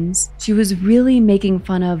scenes, she was really making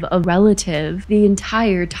fun of a relative the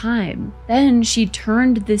entire time. Then she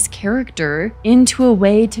turned this character into a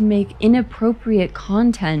way to make inappropriate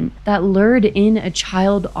content that lured in a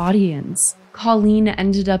child audience. Colleen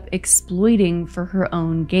ended up exploiting for her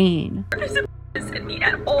own gain. There's a in me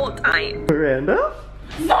at all times. Miranda?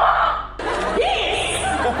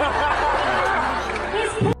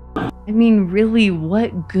 I mean, really,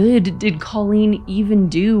 what good did Colleen even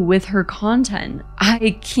do with her content?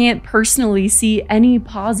 I can't personally see any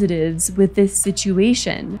positives with this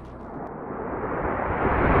situation.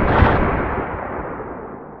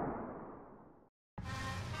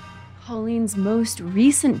 Colleen's most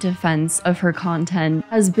recent defense of her content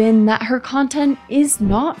has been that her content is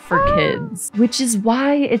not for kids, which is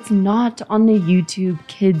why it's not on the YouTube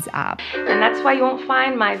Kids app. And that's why you won't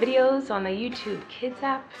find my videos on the YouTube Kids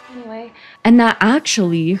app anyway. And that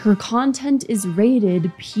actually her content is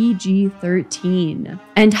rated PG-13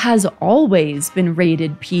 and has always been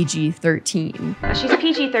rated PG-13. She's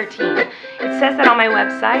PG-13. It says that on my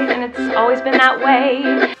website and it's always been that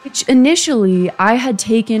way. Which initially I had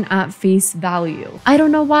taken at face value. I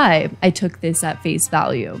don't know why I took this at face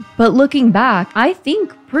value, but looking back, I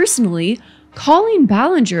think personally, Colleen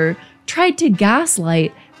Ballinger tried to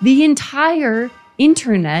gaslight the entire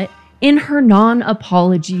internet in her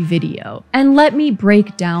non-apology video. And let me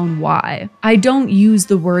break down why. I don't use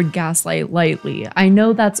the word gaslight lightly. I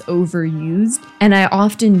know that's overused, and I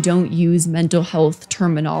often don't use mental health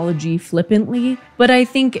terminology flippantly, but I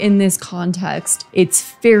think in this context, it's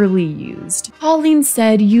fairly used. Colleen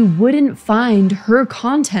said you wouldn't find her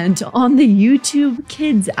content on the YouTube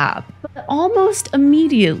Kids app, but almost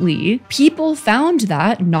immediately, people found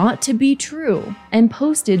that not to be true and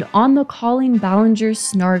posted on the Colleen Ballinger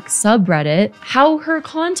Snark subreddit how her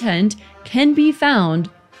content can be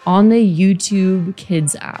found on the YouTube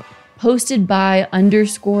Kids app. Posted by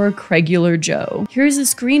 _Cregular Joe. Here's a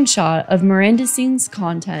screenshot of Miranda Singh's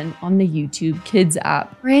content on the YouTube Kids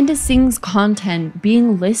app. Miranda Singh's content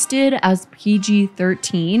being listed as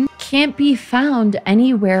PG-13 can't be found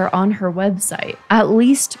anywhere on her website, at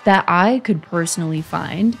least that I could personally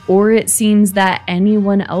find, or it seems that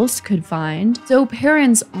anyone else could find. So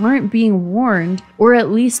parents aren't being warned, or at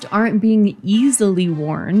least aren't being easily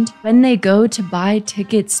warned, when they go to buy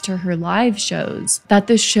tickets to her live shows, that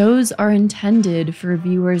the shows are intended for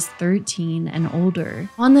viewers 13 and older.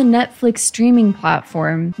 On the Netflix streaming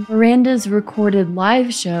platform, Miranda's recorded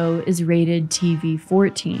live show is rated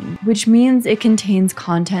TV-14, which means it contains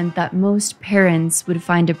content that most parents would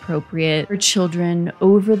find appropriate for children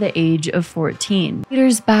over the age of 14.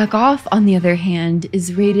 Peter's Back Off, on the other hand,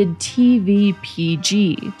 is rated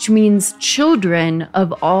TV-PG, which means children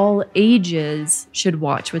of all ages should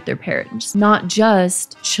watch with their parents, not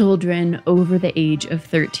just children over the age of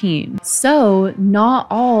 13. So, not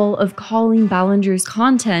all of Colleen Ballinger's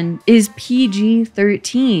content is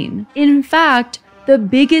PG-13. In fact, the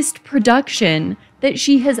biggest production that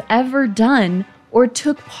she has ever done or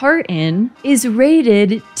took part in is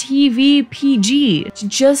rated TV-PG, which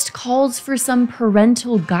just calls for some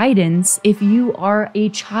parental guidance if you are a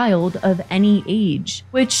child of any age,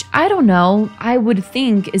 which I don't know, I would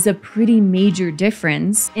think is a pretty major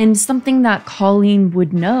difference and something that Colleen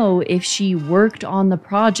would know if she worked on the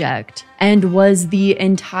project and was the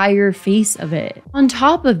entire face of it. On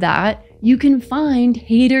top of that, you can find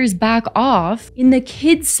Haters Back Off in the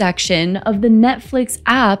kids section of the Netflix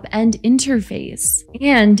app and interface.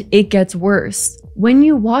 And it gets worse. When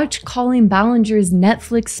you watch Colleen Ballinger's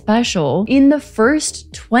Netflix special, in the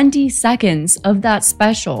first 20 seconds of that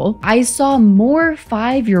special, I saw more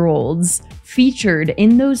 5-year-olds featured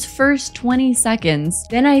in those first 20 seconds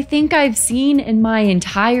than I think I've seen in my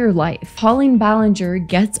entire life. Colleen Ballinger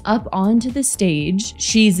gets up onto the stage.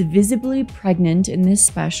 She's visibly pregnant in this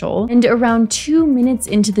special, and around 2 minutes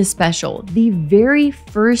into the special, the very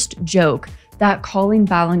first joke that Colleen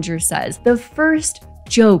Ballinger says, the first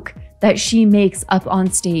joke that she makes up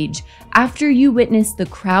on stage, after you witness the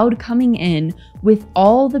crowd coming in with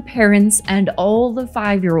all the parents and all the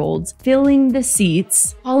 5-year-olds filling the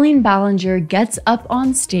seats, Colleen Ballinger gets up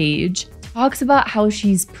on stage, talks about how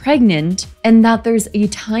she's pregnant and that there's a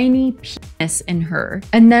tiny penis in her,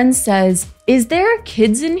 and then says, "Is there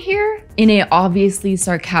kids in here?" in a obviously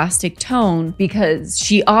sarcastic tone, because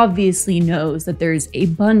she obviously knows that there's a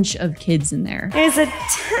bunch of kids in there. There's a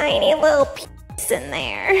tiny little penis in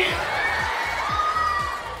there.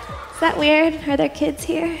 Is that weird? Are there kids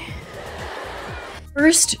here?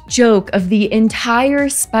 First joke of the entire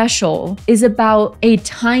special is about a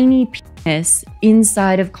tiny penis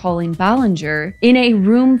inside of Colleen Ballinger in a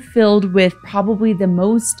room filled with probably the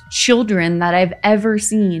most children that I've ever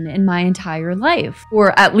seen in my entire life.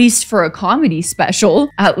 Or at least for a comedy special.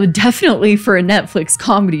 Definitely for a Netflix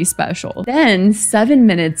comedy special. Then 7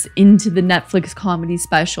 minutes into the Netflix comedy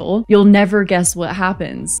special, you'll never guess what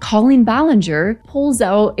happens. Colleen Ballinger pulls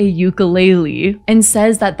out a ukulele and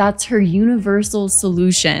says that that's her universal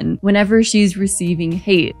solution whenever she's receiving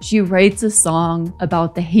hate. She writes a song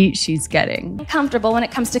about the hate she's getting. I'm comfortable when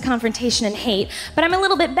it comes to confrontation and hate, but I'm a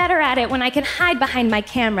little bit better at it when I can hide behind my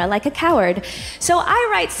camera like a coward. So I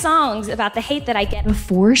write songs about the hate that I get.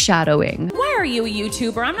 Foreshadowing. Why are you a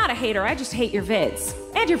YouTuber? I'm not a hater, I just hate your vids.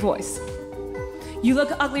 And your voice. You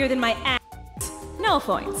look uglier than my ass. No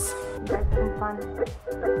points.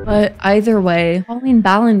 But either way, Colleen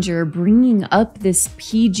Ballinger bringing up this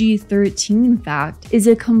PG-13 fact is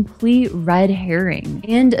a complete red herring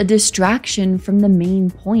and a distraction from the main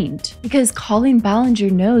point. Because Colleen Ballinger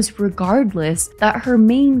knows regardless that her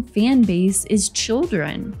main fan base is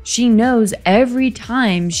children. She knows every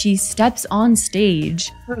time she steps on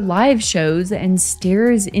stage, her live shows and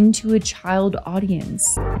stares into a child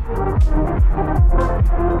audience.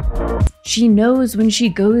 She knows when she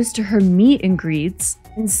goes to her meet and greets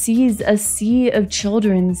and sees a sea of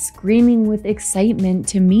children screaming with excitement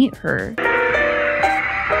to meet her.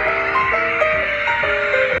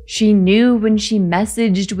 She knew when she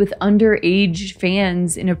messaged with underage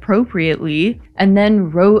fans inappropriately and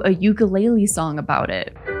then wrote a ukulele song about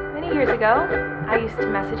it. Many years ago, I used to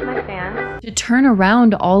message my fans. To turn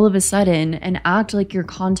around all of a sudden and act like your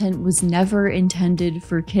content was never intended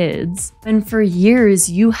for kids. And for years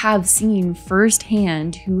you have seen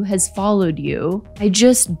firsthand who has followed you. I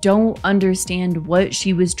just don't understand what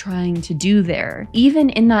she was trying to do there. Even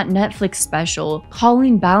in that Netflix special,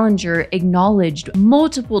 Colleen Ballinger acknowledged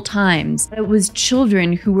multiple times that it was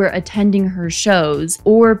children who were attending her shows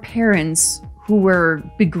or parents who were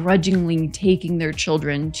begrudgingly taking their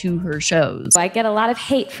children to her shows. I get a lot of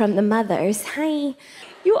hate from the mothers. Hi.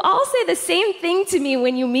 You all say the same thing to me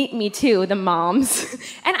when you meet me too, the moms.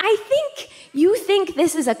 And I think you think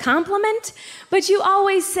this is a compliment, but you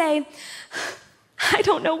always say, I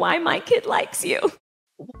don't know why my kid likes you.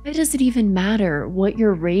 Why does it even matter what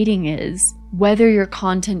your rating is? Whether your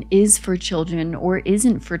content is for children or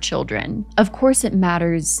isn't for children. Of course it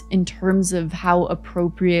matters in terms of how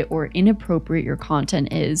appropriate or inappropriate your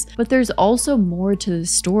content is, but there's also more to the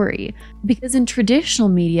story. Because in traditional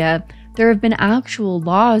media, there have been actual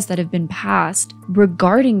laws that have been passed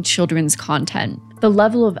regarding children's content. The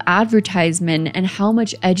level of advertisement and how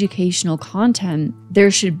much educational content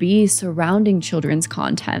there should be surrounding children's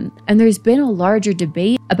content. And there's been a larger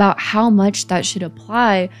debate about how much that should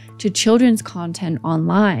apply to children's content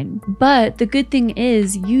online. But the good thing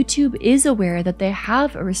is, YouTube is aware that they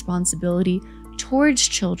have a responsibility towards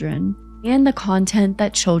children and the content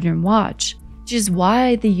that children watch, which is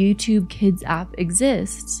why the YouTube Kids app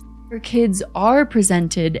exists. Where kids are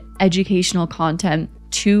presented educational content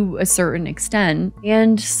to a certain extent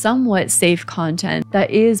and somewhat safe content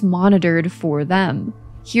that is monitored for them.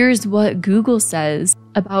 Here's what Google says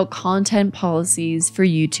about content policies for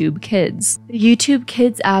YouTube Kids. The YouTube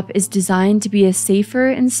Kids app is designed to be a safer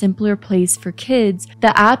and simpler place for kids.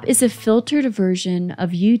 The app is a filtered version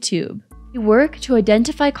of YouTube. We work to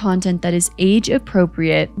identify content that is age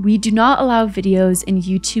appropriate. We do not allow videos in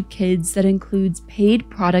YouTube Kids that includes paid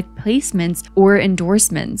product placements or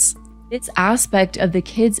endorsements. This aspect of the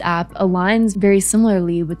Kids app aligns very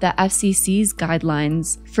similarly with the FCC's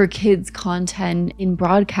guidelines for kids content in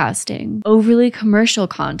broadcasting. Overly commercial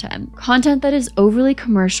content. Content that is overly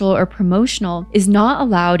commercial or promotional is not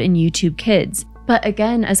allowed in YouTube Kids. But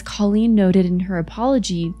again, as Colleen noted in her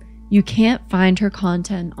apology, you can't find her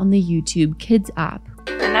content on the YouTube Kids app.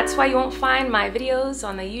 And that's why you won't find my videos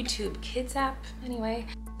on the YouTube Kids app anyway.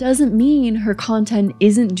 Doesn't mean her content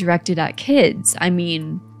isn't directed at kids. I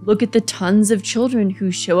mean, look at the tons of children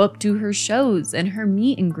who show up to her shows and her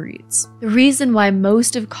meet and greets. The reason why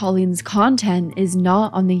most of Colleen's content is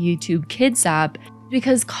not on the YouTube Kids app is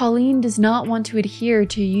because Colleen does not want to adhere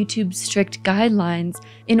to YouTube's strict guidelines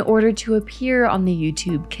in order to appear on the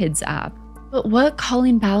YouTube Kids app. But what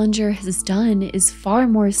Colleen Ballinger has done is far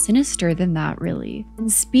more sinister than that, really,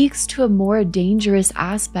 and speaks to a more dangerous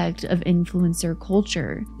aspect of influencer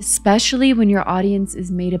culture, especially when your audience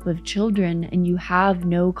is made up of children and you have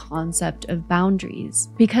no concept of boundaries.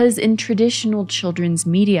 Because in traditional children's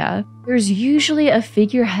media, there's usually a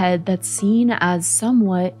figurehead that's seen as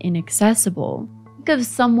somewhat inaccessible. Think of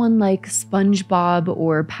someone like SpongeBob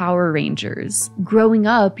or Power Rangers. Growing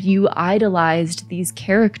up, you idolized these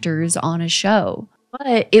characters on a show.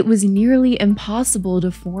 but it was nearly impossible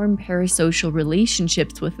to form parasocial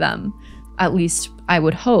relationships with them. At least I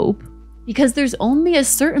would hope, because there's only a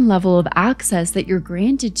certain level of access that you're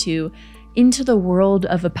granted to into the world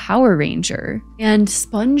of a Power Ranger. And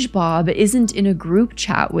SpongeBob isn't in a group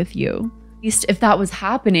chat with you. At least if that was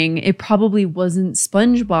happening, it probably wasn't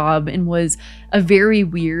SpongeBob and was a very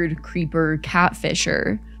weird creeper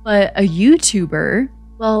catfisher. But a YouTuber,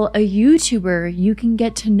 well, a YouTuber, you can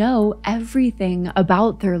get to know everything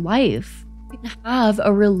about their life. You can have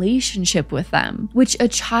a relationship with them, which a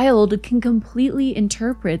child can completely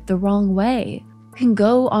interpret the wrong way. You can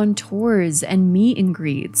go on tours and meet and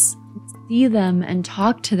greets, see them and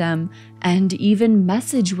talk to them, and even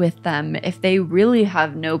message with them if they really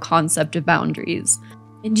have no concept of boundaries.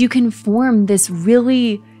 And you can form this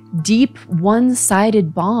really deep,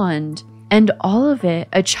 one-sided bond, and all of it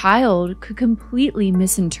a child could completely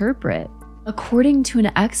misinterpret. According to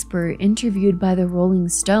an expert interviewed by the Rolling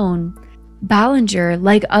Stone, Balinger,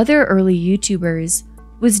 like other early YouTubers,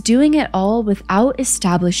 was doing it all without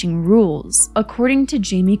establishing rules, according to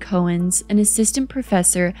Jamie Cohens, an assistant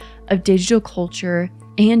professor of digital culture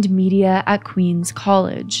and media at Queen's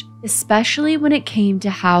College, especially when it came to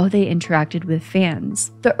how they interacted with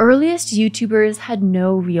fans. The earliest YouTubers had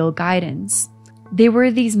no real guidance. They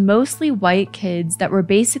were these mostly white kids that were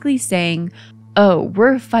basically saying, "Oh,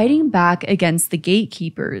 we're fighting back against the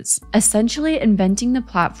gatekeepers," essentially inventing the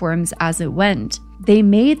platforms as it went. They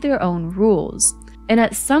made their own rules. And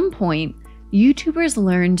at some point, YouTubers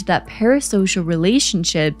learned that parasocial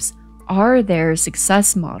relationships are their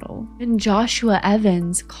success model. And Joshua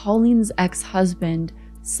Evans, Colleen's ex-husband,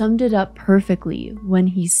 summed it up perfectly when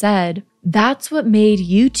he said, "That's what made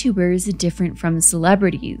YouTubers different from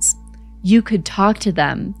celebrities. You could talk to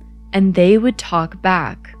them, and they would talk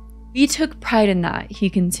back." We took pride in that, he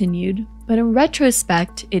continued, but in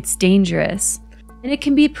retrospect, it's dangerous. And it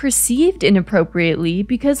can be perceived inappropriately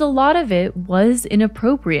because a lot of it was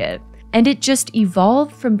inappropriate, and it just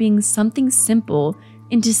evolved from being something simple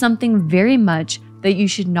into something very much that you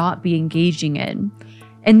should not be engaging in.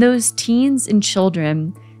 And those teens and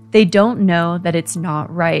children, they don't know that it's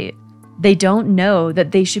not right. They don't know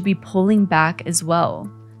that they should be pulling back as well.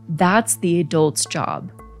 That's the adult's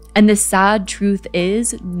job. And the sad truth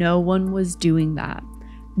is, no one was doing that.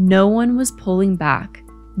 No one was pulling back.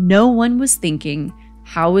 No one was thinking,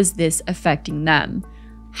 how is this affecting them?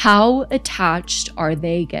 How attached are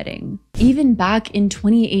they getting? Even back in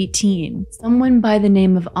 2018, someone by the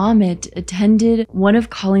name of Amit attended one of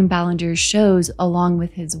Colleen Ballinger's shows along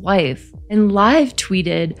with his wife and live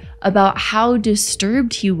tweeted about how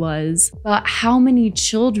disturbed he was about how many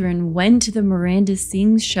children went to the Miranda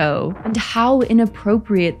Sings show and how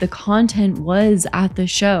inappropriate the content was at the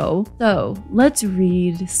show. So let's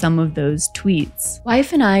read some of those tweets.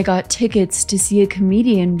 "Wife and I got tickets to see a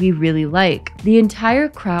comedian we really like. The entire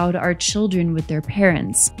crowd are children with their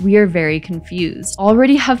parents. We are very confused.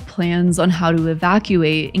 Already have plans on how to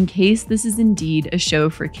evacuate in case this is indeed a show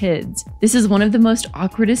for kids. This is one of the most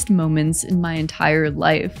awkwardest moments in my entire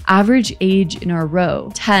life. Average age in our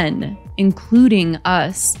row, 10, including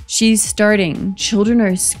us. She's starting. Children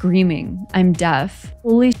are screaming. I'm deaf.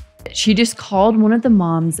 Holy shit, she just called one of the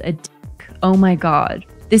moms a dick. Oh my god.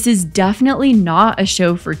 This is definitely not a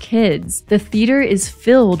show for kids. The theater is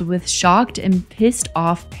filled with shocked and pissed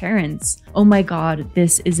off parents. Oh my god,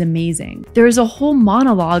 this is amazing. There's a whole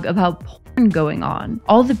monologue about porn going on.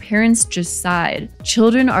 All the parents just sighed.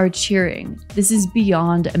 Children are cheering. This is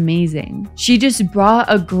beyond amazing. She just brought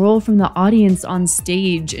a girl from the audience on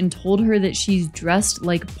stage and told her that she's dressed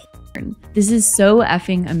like porn. This is so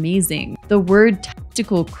effing amazing. The word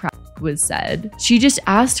tactical crap was said. She just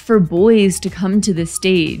asked for boys to come to the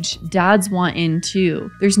stage. Dads want in too.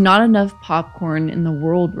 There's not enough popcorn in the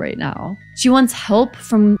world right now. She wants help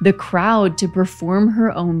from the crowd to perform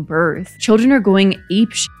her own birth. Children are going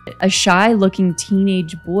apeshit. A shy-looking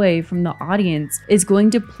teenage boy from the audience is going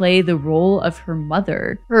to play the role of her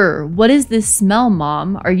mother. Her, what is this smell,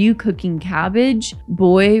 mom? Are you cooking cabbage?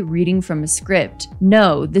 Boy reading from a script.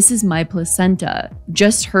 No, this is my placenta.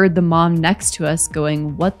 Just heard the mom next to us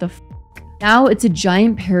going, what the f***? Now it's a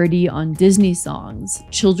giant parody on Disney songs.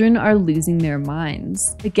 Children are losing their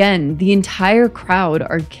minds. Again, the entire crowd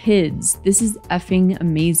are kids. This is effing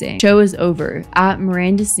amazing. Show is over. At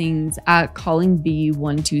Miranda Sings, at Calling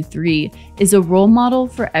B123 is a role model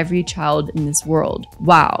for every child in this world.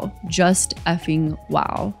 Wow. Just effing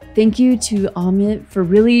wow. Thank you to Amit for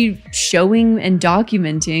really showing and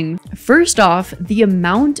documenting, first off, the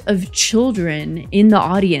amount of children in the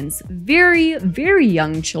audience. Very, very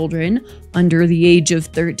young children under the age of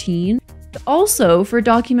 13, Also for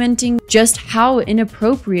documenting just how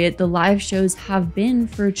inappropriate the live shows have been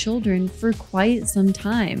for children for quite some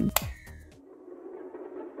time.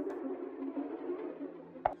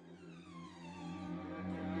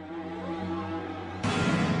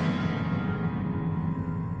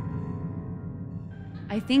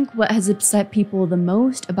 I think what has upset people the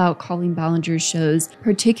most about Colleen Ballinger's shows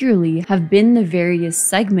particularly have been the various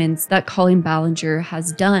segments that Colleen Ballinger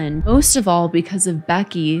has done, most of all because of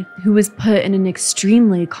Becky, who was put in an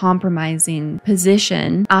extremely compromising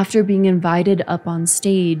position after being invited up on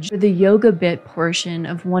stage for the yoga bit portion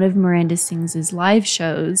of one of Miranda Sings' live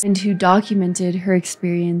shows, and who documented her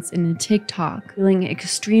experience in a TikTok, feeling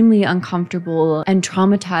extremely uncomfortable and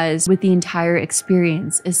traumatized with the entire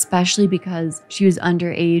experience, especially because she was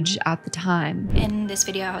underage at the time. In this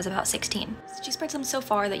video, I was about 16. She spreads them so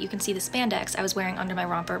far that you can see the spandex I was wearing under my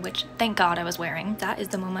romper, which thank God I was wearing. That is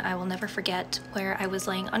the moment I will never forget, where I was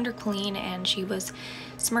laying under Colleen and she was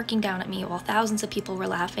smirking down at me while thousands of people were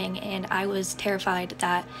laughing, and I was terrified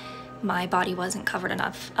that my body wasn't covered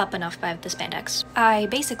up enough by the spandex. I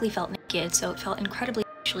basically felt naked, so it felt incredibly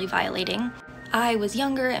sexually violating. I was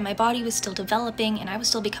younger and my body was still developing and I was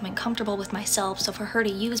still becoming comfortable with myself, so for her to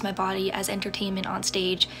use my body as entertainment on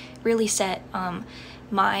stage really set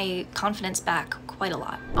my confidence back quite a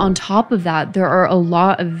lot. On top of that, there are a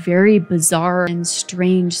lot of very bizarre and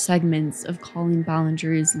strange segments of Colleen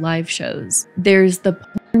Ballinger's live shows. There's the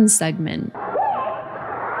porn segment,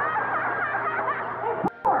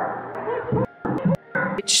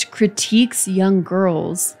 which critiques young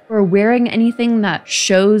girls for wearing anything that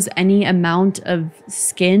shows any amount of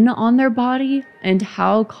skin on their body, and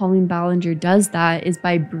how Colleen Ballinger does that is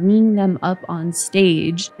by bringing them up on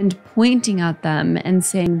stage and pointing at them and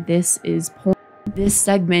saying, "This is porn." This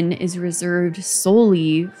segment is reserved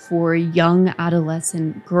solely for young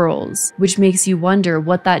adolescent girls, which makes you wonder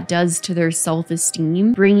what that does to their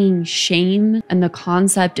self-esteem, bringing shame and the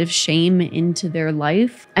concept of shame into their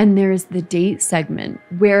life. And there's the date segment,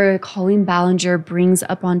 where Colleen Ballinger brings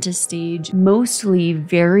up onto stage mostly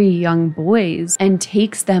very young boys and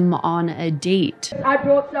takes them on a date. I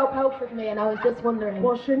brought self-help with me and I was just wondering,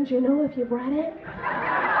 well, shouldn't you know if you've read it?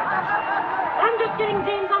 I'm just kidding,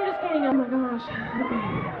 James, I'm just kidding. Oh my gosh.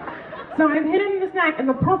 Okay. So I'm hitting the snack in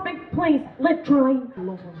the perfect place, literally.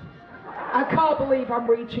 I can't believe I'm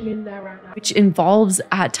reaching in there right now. Which involves,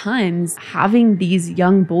 at times, having these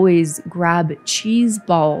young boys grab cheese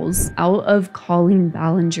balls out of Colleen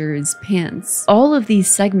Ballinger's pants. All of these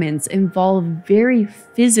segments involve very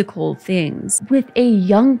physical things with a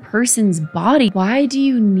young person's body. Why do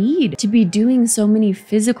you need to be doing so many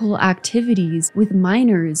physical activities with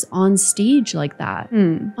minors on stage like that?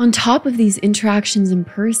 On top of these interactions in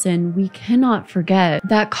person, we cannot forget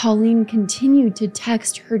that Colleen continued to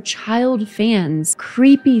text her child fans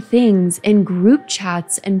creepy things in group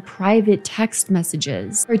chats and private text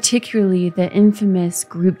messages, particularly the infamous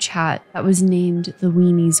group chat that was named the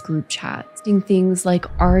Weenies group chat, saying things like,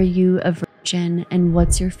 "Are you a virgin and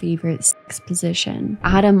what's your favorite sex position?"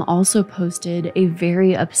 Adam also posted a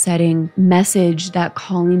very upsetting message that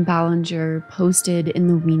Colleen Ballinger posted in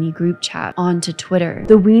the Weenie group chat onto Twitter.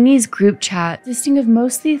 The Weenies group chat, consisting of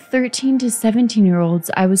mostly 13 to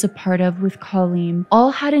 17-year-olds I was a part of with Colleen,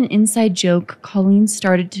 all had an inside joke Colleen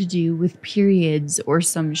started to do with periods or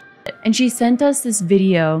some shit. And she sent us this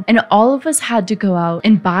video, and all of us had to go out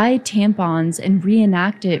and buy tampons and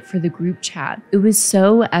reenact it for the group chat. It was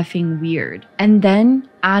so effing weird. And then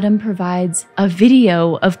Adam provides a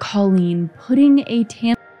video of Colleen putting a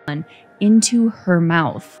tampon into her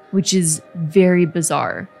mouth, which is very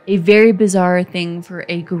bizarre. A very bizarre thing for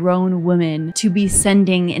a grown woman to be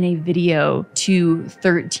sending in a video to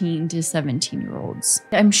 13 to 17-year-olds.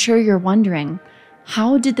 I'm sure you're wondering,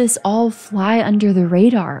 how did this all fly under the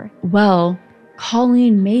radar? Well,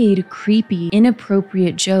 Colleen made creepy,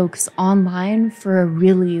 inappropriate jokes online for a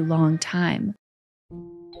really long time.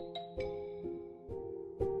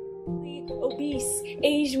 Obese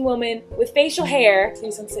Asian woman with facial hair.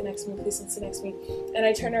 Please don't sit next to me, please don't sit next to me. And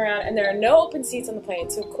I turn around and there are no open seats on the plane,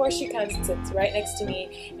 so of course she comes and sits right next to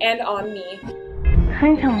me and on me.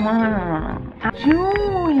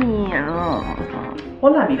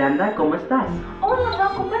 Hola Miranda, ¿cómo estás? Hola,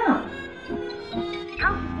 Taco Bell.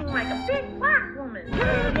 I'm feeling like a big black woman.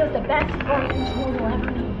 You're the best birth control you'll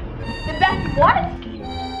ever need. The best what?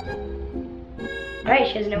 Right,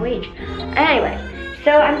 she has no age. Anyway,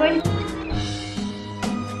 so I'm going to...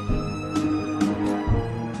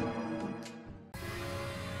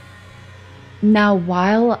 Now,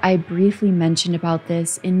 while I briefly mentioned about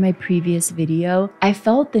this in my previous video, I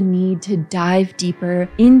felt the need to dive deeper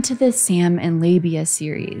into the Sam and Labia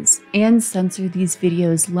series and censor these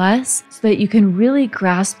videos less so that you can really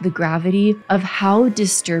grasp the gravity of how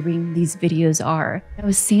disturbing these videos are.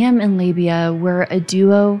 Now, Sam and Labia were a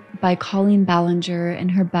duo by Colleen Ballinger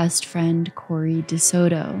and her best friend Corey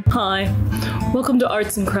DeSoto. Hi, welcome to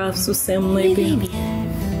Arts and Crafts with Sam and Labia.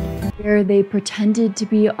 Where they pretended to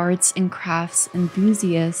be arts and crafts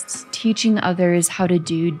enthusiasts, teaching others how to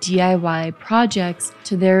do DIY projects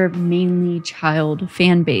to their mainly child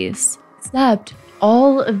fan base. Except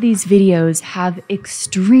all of these videos have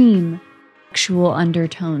extreme sexual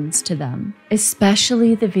undertones to them,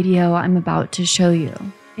 especially the video I'm about to show you.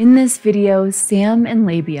 In this video, Sam and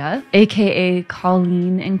Labia, aka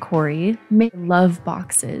Colleen and Corey, make love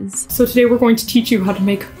boxes. So today we're going to teach you how to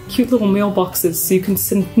make cute little mailboxes so you can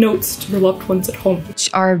send notes to your loved ones at home. Which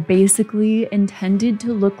are basically intended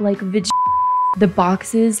to look like The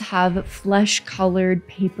boxes have flesh-colored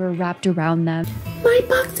paper wrapped around them. My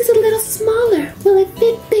box is a little smaller. Will it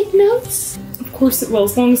fit big notes? Of course it will,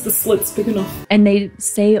 as long as the slit's big enough. And they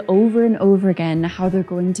say over and over again how they're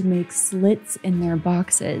going to make slits in their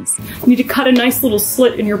boxes. You need to cut a nice little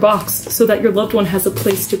slit in your box so that your loved one has a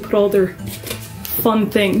place to put all their fun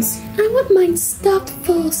things. I want mine stuffed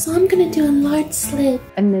full, so I'm gonna do a large slit.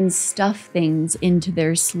 And then stuff things into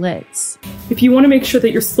their slits. If you want to make sure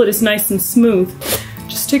that your slit is nice and smooth,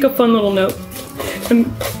 just take a fun little note and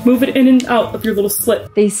move it in and out of your little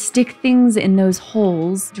slit. They stick things in those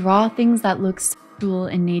holes, draw things that look sexual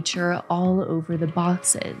in nature all over the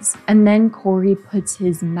boxes. And then Corey puts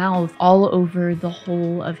his mouth all over the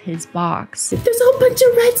whole of his box. There's a whole bunch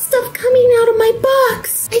of red stuff coming out of my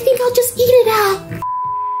box. I think I'll just eat it out.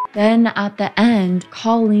 Then at the end,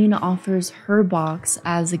 Colleen offers her box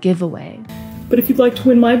as a giveaway. But if you'd like to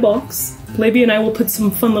win my box, Labia and I will put some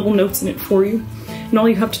fun little notes in it for you. And all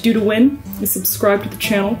you have to do to win is subscribe to the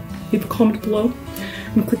channel, leave a comment below,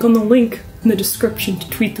 and click on the link in the description to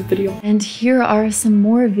tweet the video. And here are some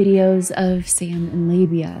more videos of Sam and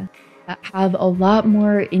Labia that have a lot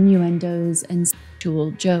more innuendos and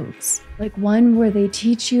sexual jokes. Like one where they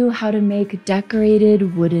teach you how to make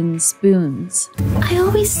decorated wooden spoons. I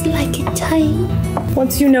always like it tight.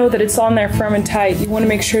 Once you know that it's on there firm and tight, you want to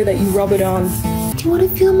make sure that you rub it on. Do you want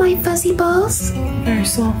to feel my fuzzy balls? Very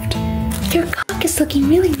soft. Your cock is looking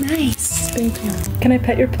really nice. Thank you. Can I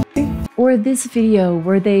pet your pussy? Or this video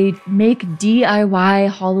where they make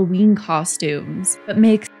DIY Halloween costumes, but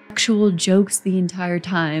make sexual jokes the entire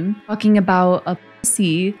time, talking about a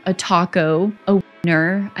pussy, a taco, a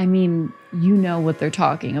winner. I mean, you know what they're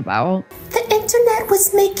talking about. The internet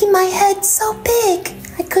was making my head so big,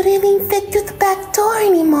 I couldn't even fit through the back door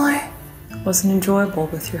anymore. It wasn't enjoyable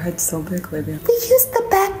with your head so big, Labia. We used the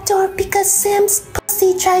back door because Sam's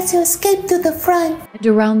pussy tried to escape through the front. And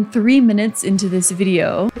around 3 minutes into this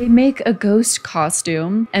video, they make a ghost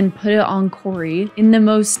costume and put it on Corey in the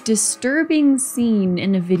most disturbing scene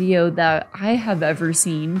in a video that I have ever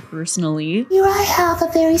seen, personally. Here I have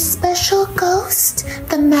a very special ghost.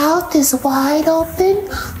 The mouth is wide open,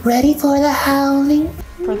 ready for the howling.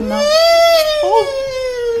 For the mouth.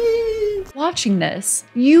 Watching this,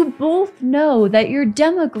 you both know that your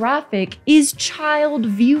demographic is child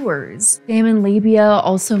viewers. Sam and Labia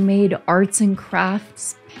also made arts and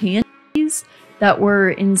crafts panties that were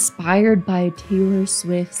inspired by Taylor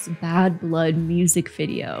Swift's Bad Blood music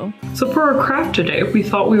video. So for our craft today, we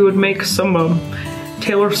thought we would make some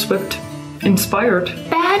Taylor Swift inspired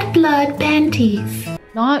Bad Blood panties.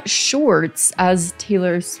 Not shorts, as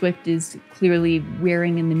Taylor Swift is clearly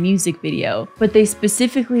wearing in the music video, but they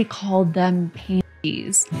specifically called them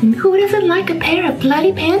panties. Who doesn't like a pair of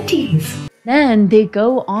bloody panties? Then they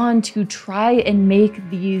go on to try and make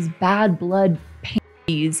these Bad Blood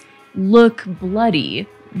panties look bloody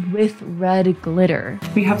with red glitter.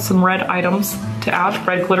 We have some red items to add,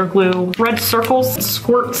 red glitter glue, red circles,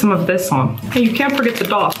 squirt some of this on. And you can't forget the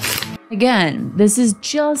dots. Again, this is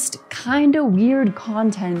just kinda weird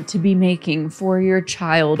content to be making for your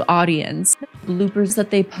child audience. The bloopers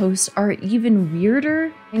that they post are even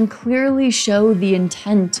weirder and clearly show the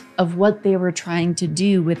intent of what they were trying to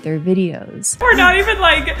do with their videos. We're not even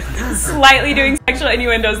like slightly doing sexual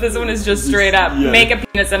innuendos. This one is just straight up make a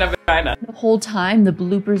penis and a vagina. The whole time the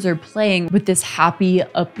bloopers are playing with this happy,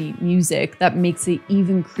 upbeat music that makes it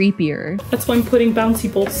even creepier. That's why I'm putting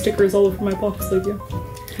bouncy ball stickers all over my box, Labia.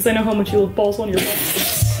 Because I know how much you love balls on your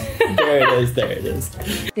box. There it is, there it is.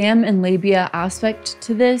 Sam and Labia aspect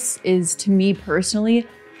to this is, to me personally,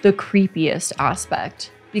 the creepiest aspect.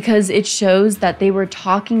 Because it shows that they were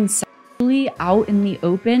talking sexually out in the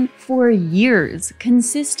open for years,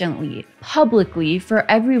 consistently, publicly, for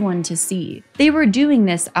everyone to see. They were doing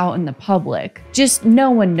this out in the public, just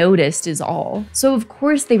no one noticed is all. So of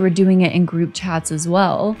course they were doing it in group chats as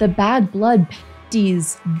well. The Bad Blood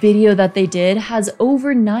video that they did has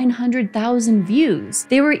over 900,000 views.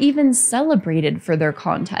 They were even celebrated for their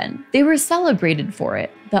content. They were celebrated for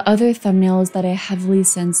it. The other thumbnails that I heavily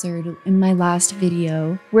censored in my last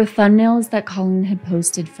video were thumbnails that Colleen had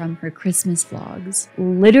posted from her Christmas vlogs.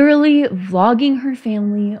 Literally vlogging her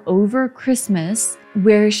family over Christmas,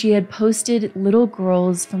 where she had posted little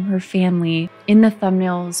girls from her family in the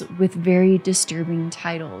thumbnails with very disturbing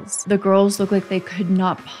titles. The girls look like they could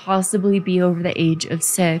not possibly be over the age of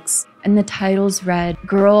 6. And the titles read,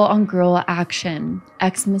 Girl on Girl Action,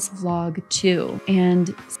 Xmas Vlog 2,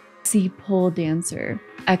 and Sexy Pole Dancer,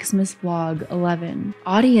 Xmas Vlog 11.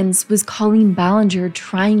 Audience was Colleen Ballinger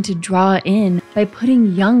trying to draw in by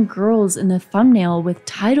putting young girls in the thumbnail with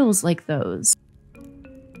titles like those.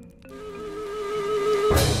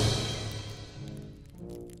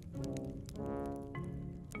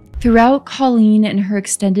 Throughout Colleen and her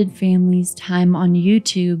extended family's time on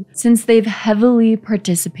YouTube, since they've heavily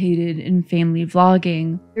participated in family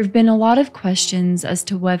vlogging, there have been a lot of questions as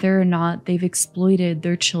to whether or not they've exploited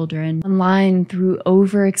their children online through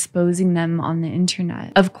overexposing them on the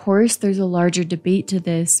internet. Of course, there's a larger debate to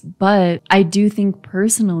this, but I do think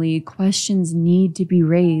personally questions need to be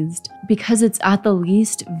raised because it's at the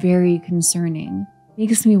least very concerning.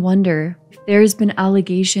 Makes me wonder if there's been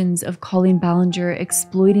allegations of Colleen Ballinger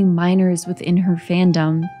exploiting minors within her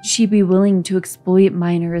fandom, would she be willing to exploit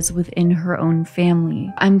minors within her own family?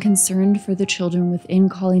 I'm concerned for the children within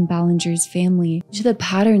Colleen Ballinger's family due to the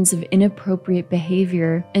patterns of inappropriate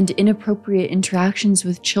behavior and inappropriate interactions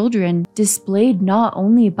with children displayed not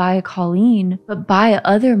only by Colleen, but by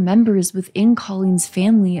other members within Colleen's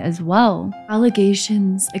family as well.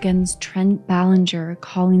 Allegations against Trent Balinger,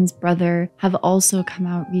 Colleen's brother, have also come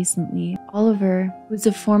out recently. Oliver, who's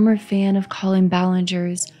a former fan of Colleen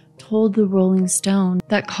Ballinger's, told the Rolling Stone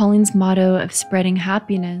that Colleen's motto of spreading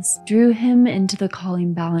happiness drew him into the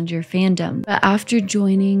Colleen Ballinger fandom. But after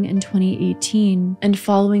joining in 2018 and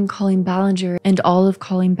following Colleen Ballinger and all of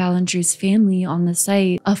Colleen Ballinger's family on the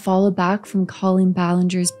site, a follow back from Colleen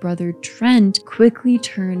Ballinger's brother Trent quickly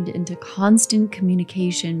turned into constant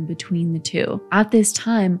communication between the two. At this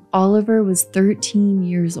time, Oliver was 13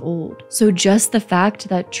 years old. So just the fact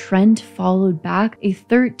that Trent followed back a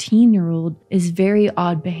 13-year-old is very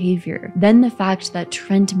odd behavior. Then the fact that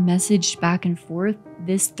Trent messaged back and forth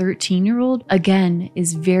this 13-year-old, again,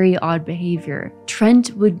 is very odd behavior.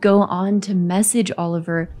 Trent would go on to message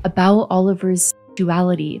Oliver about Oliver's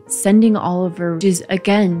sexuality, sending Oliver, which is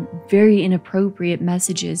again very inappropriate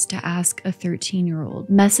messages to ask a 13-year-old.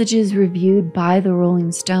 Messages reviewed by the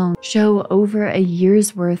Rolling Stone show over a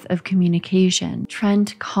year's worth of communication.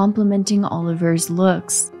 Trent complimenting Oliver's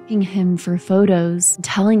looks, him for photos,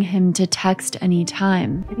 telling him to text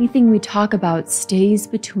anytime. Anything we talk about stays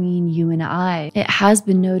between you and I. It has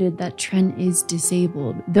been noted that Trent is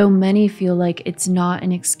disabled, though many feel like it's not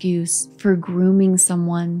an excuse for grooming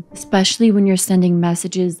someone, especially when you're sending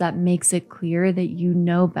messages that makes it clear that you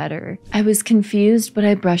know better. I was confused, but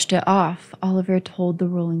I brushed it off, Oliver told the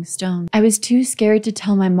Rolling Stone. I was too scared to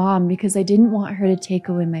tell my mom because I didn't want her to take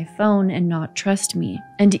away my phone and not trust me.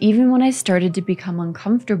 And even when I started to become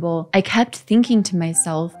uncomfortable, I kept thinking to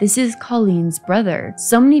myself, this is Colleen's brother.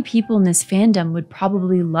 So many people in this fandom would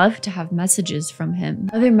probably love to have messages from him.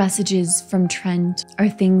 Other messages from Trent are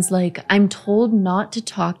things like, I'm told not to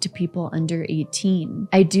talk to people under 18.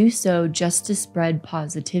 I do so just to spread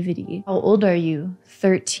positivity. How old are you?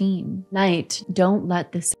 13. Night, don't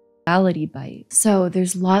let this bite. So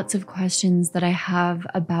there's lots of questions that I have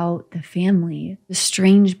about the family, the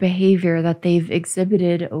strange behavior that they've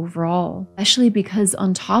exhibited overall, especially because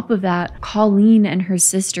on top of that, Colleen and her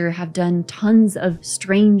sister have done tons of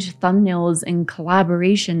strange thumbnails and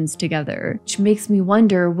collaborations together, which makes me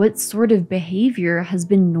wonder what sort of behavior has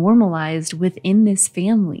been normalized within this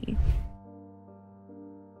family.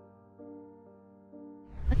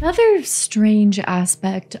 Another strange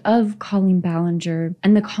aspect of Colleen Ballinger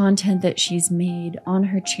and the content that she's made on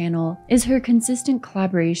her channel is her consistent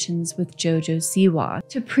collaborations with JoJo Siwa.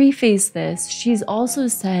 To preface this, she's also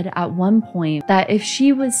said at one point that if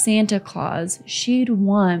she was Santa Claus, she'd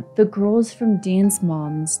want the girls from Dance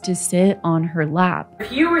Moms to sit on her lap.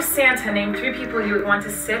 If you were Santa, name 3 people you would want to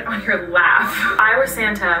sit on your lap. If I were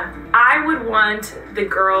Santa, I would want the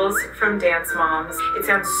girls from Dance Moms. It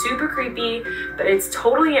sounds super creepy, but it's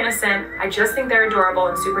totally innocent. I just think they're adorable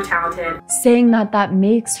and super talented. Saying that that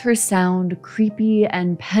makes her sound creepy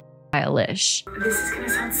and pedophile childish. This is gonna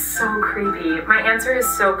sound so creepy. My answer is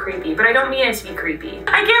so creepy, but I don't mean it to be creepy.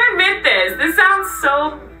 I can't admit this. This sounds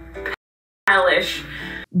so childish.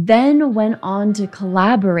 Then went on to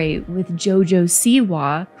collaborate with JoJo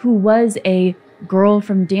Siwa, who was a girl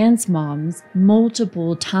from Dance Moms,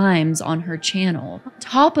 multiple times on her channel. On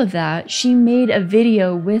top of that, she made a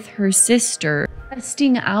video with her sister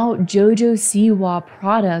testing out JoJo Siwa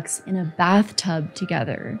products in a bathtub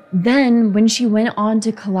together. Then, when she went on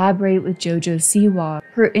to collaborate with JoJo Siwa,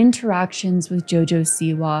 her interactions with JoJo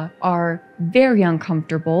Siwa are very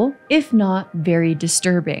uncomfortable, if not very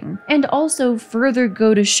disturbing, and also further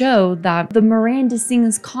go to show that the Miranda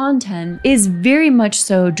Sings content is very much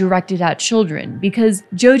so directed at children, because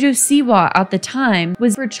JoJo Siwa at the time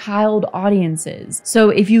was for child audiences. So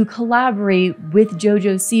if you collaborate with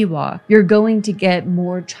JoJo Siwa, you're going to get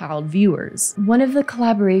more child viewers. One of the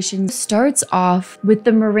collaborations starts off with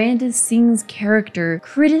the Miranda Sings character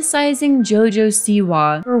criticizing JoJo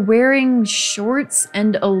Siwa for wearing shorts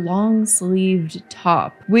and a long sleeved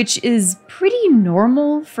top, which is pretty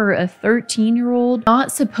normal for a 13-year-old.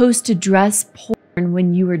 Not supposed to dress porn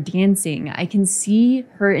when you are dancing. I can see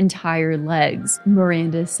her entire legs,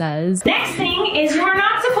 Miranda says. Next thing is you are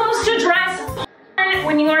not supposed to dress porn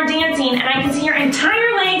when you are dancing, and I can see your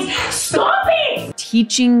entire legs. Stop it!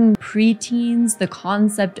 Teaching preteens the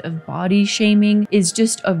concept of body shaming is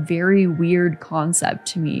just a very weird concept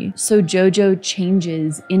to me. So JoJo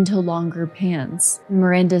changes into longer pants.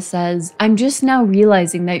 Miranda says, "I'm just now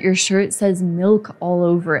realizing that your shirt says milk all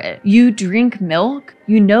over it. You drink milk?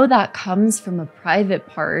 You know that comes from a private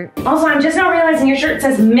part." Also, I'm just now realizing your shirt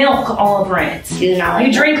says milk all over it. Do not like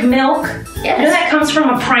you drink milk? Yes. You know that comes from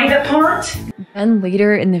a private part? Then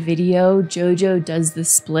later in the video, JoJo does the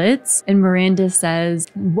splits and Miranda says,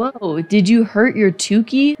 "Whoa, did you hurt your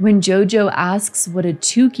Tukey?" When JoJo asks what a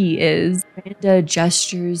Tukey is, Miranda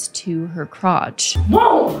gestures to her crotch.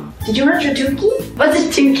 Whoa! Did you hurt your Tukey? What's a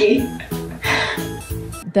Tukey?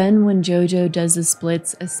 Then when JoJo does the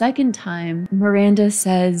splits a second time, Miranda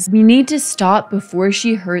says, "We need to stop before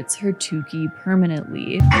she hurts her Tukey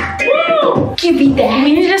permanently." Woo! Give me that.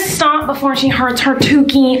 We need to stop before she hurts her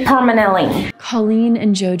Tukey permanently. Colleen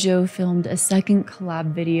and JoJo filmed a second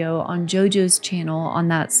collab video on JoJo's channel on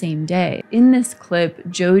that same day. In this clip,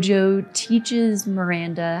 JoJo teaches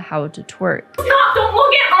Miranda how to twerk. Stop! Don't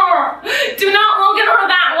look at her! Do not look at her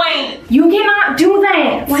that way! You cannot do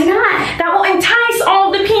that! Why not? That will entice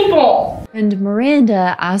all the people! And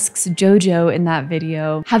Miranda asks JoJo in that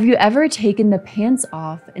video, "Have you ever taken the pants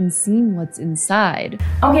off and seen what's inside?"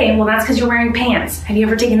 Okay, well that's because you're wearing pants. Have you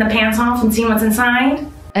ever taken the pants off and seen what's inside?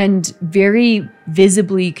 And very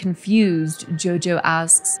visibly confused, JoJo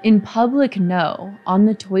asks, "In public, no. On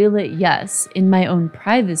the toilet, yes. In my own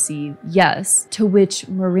privacy, yes." To which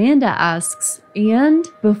Miranda asks, "And?"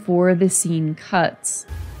 before the scene cuts.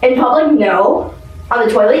 In public, no. On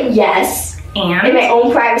the toilet, yes. And? In my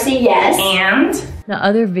own privacy, yes. And? In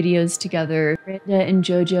other videos together, Miranda and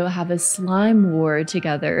JoJo have a slime war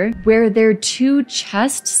together where their two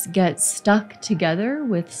chests get stuck together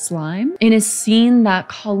with slime in a scene that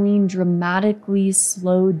Colleen dramatically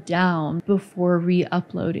slowed down before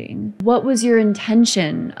re-uploading. What was your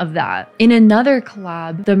intention of that? In another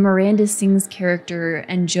collab, the Miranda Sings character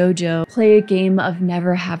and JoJo play a game of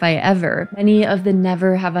Never Have I Ever. Many of the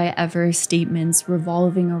Never Have I Ever statements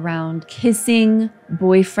revolving around kissing,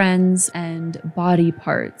 boyfriends, and body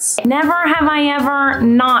parts. Never have I ever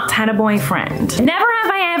not had a boyfriend. Never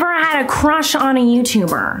have I ever had a crush on a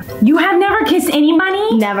YouTuber. You have never kissed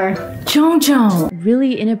anybody? Never. JoJo.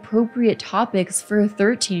 Really inappropriate topics for a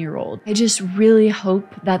 13-year-old. I just really hope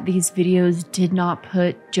that these videos did not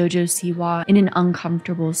put JoJo Siwa in an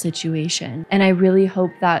uncomfortable situation. And I really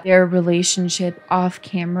hope that their relationship off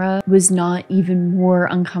camera was not even more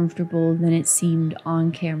uncomfortable than it seemed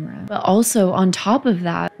on camera. But also on top of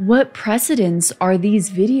that, what precedents are these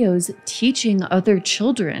videos teaching other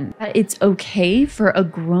children? That it's okay for a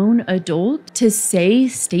grown adult to say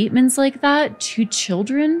statements like that to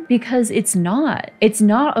children? Because it's not. It's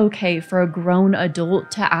not okay for a grown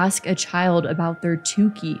adult to ask a child about their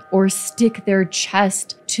Tukey or stick their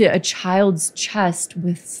chest to a child's chest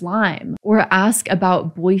with slime or ask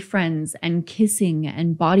about boyfriends and kissing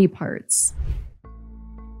and body parts.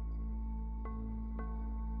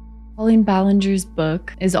 Colleen Ballinger's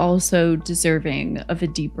book is also deserving of a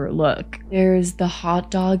deeper look. There's the hot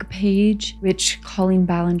dog page, which Colleen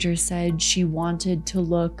Ballinger said she wanted to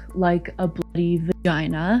look like a bloody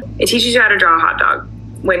vagina. It teaches you how to draw a hot dog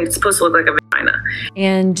when it's supposed to look like a vagina.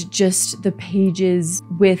 And just the pages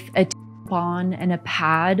with a slip-on and a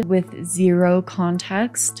pad with zero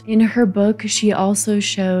context. In her book, she also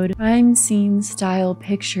showed crime scene style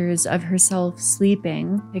pictures of herself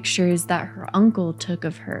sleeping, pictures that her uncle took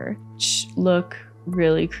of her, which look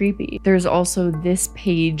really creepy. There's also this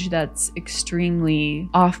page that's extremely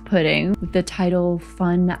off-putting with the title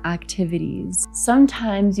Fun Activities.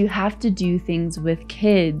 Sometimes you have to do things with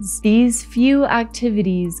kids. These few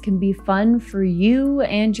activities can be fun for you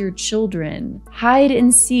and your children. Hide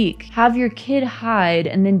and seek. Have your kid hide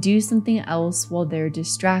and then do something else while they're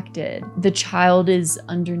distracted. The child is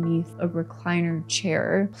underneath a recliner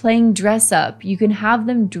chair. Playing dress up. You can have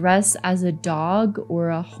them dress as a dog or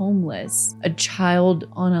a homeless. A child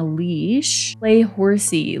on a leash. Play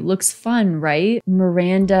horsey. Looks fun, right?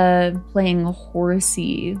 Miranda playing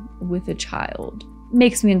horsey with a child.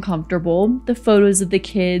 Makes me uncomfortable. The photos of the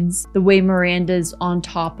kids, the way Miranda's on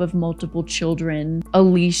top of multiple children, a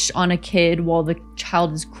leash on a kid while the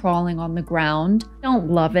child is crawling on the ground. Don't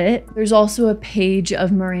love it. There's also a page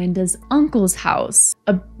of Miranda's uncle's house,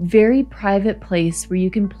 a very private place where you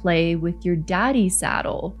can play with your daddy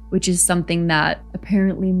saddle, which is something that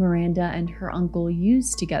apparently Miranda and her uncle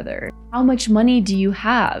use together. How much money do you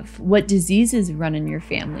have? What diseases run in your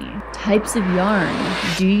family? Types of yarn.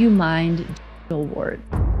 Do you mind ward?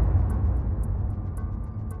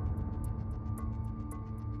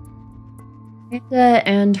 Miranda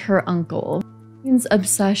and her uncle. Colleen's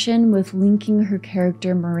obsession with linking her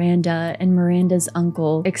character Miranda and Miranda's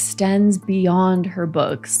uncle extends beyond her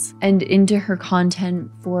books and into her content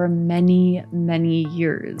for many, many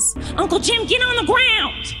years. Uncle Jim, get on the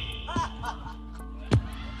ground!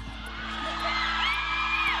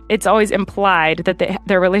 It's always implied that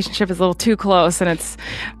their relationship is a little too close, and it's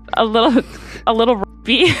a little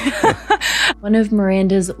rapey. One of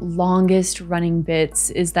Miranda's longest running bits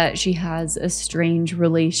is that she has a strange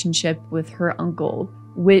relationship with her uncle,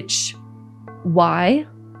 which, why?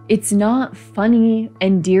 It's not funny,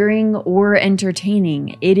 endearing, or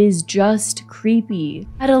entertaining. It is just creepy.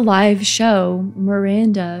 At a live show,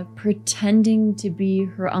 Miranda, pretending to be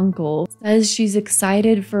her uncle, says she's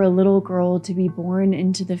excited for a little girl to be born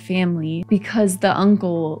into the family because the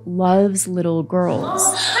uncle loves little girls.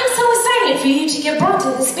 I'm so excited for you to give birth to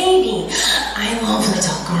this baby. I love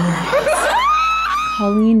little girls.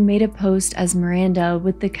 Colleen made a post as Miranda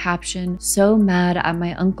with the caption, "So mad at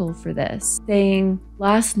my uncle for this," saying,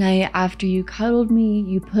 "Last night after you cuddled me,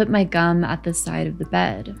 you put my gum at the side of the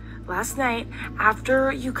bed." Last night,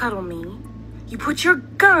 after you cuddled me, you put your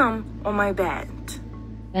gum on my bed.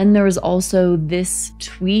 Then there was also this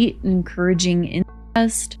tweet encouraging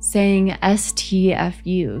incest, saying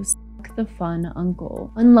STFU. The fun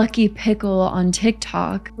uncle. Unlucky Pickle on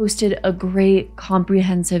TikTok posted a great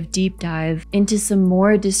comprehensive deep dive into some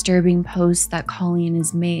more disturbing posts that Colleen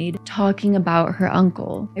has made talking about her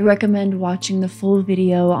uncle. I recommend watching the full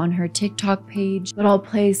video on her TikTok page, but I'll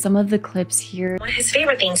play some of the clips here. One of his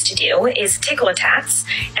favorite things to do is tickle attacks,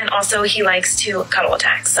 and also he likes to cuddle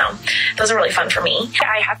attacks, so those are really fun for me.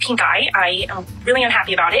 I have pink eye. I am really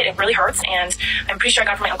unhappy about it. It really hurts, and I'm pretty sure I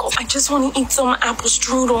got it from my uncle. I just want to eat some apple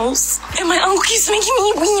strudels. And my uncle keeps making me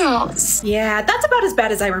eat wiener's. Yeah, that's about as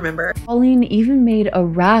bad as I remember. Colleen even made a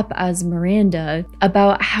rap as Miranda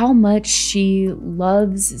about how much she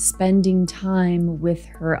loves spending time with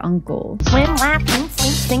her uncle. Swim, laugh, eat, sleep,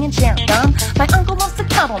 sing, and share. My uncle loves to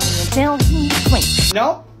cuddle me and tell me to sleep.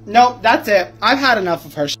 Nope, that's it. I've had enough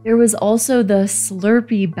of her. There was also the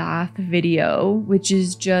Slurpee bath video, which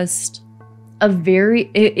is just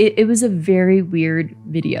it was a very weird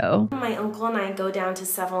video. My uncle and I go down to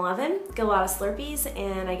 7-Eleven, get a lot of Slurpees,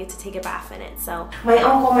 and I get to take a bath in it. So my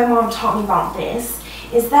uncle, my mom taught me about this,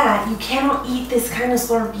 is that you cannot eat this kind of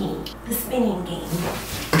Slurpee, the spinning game.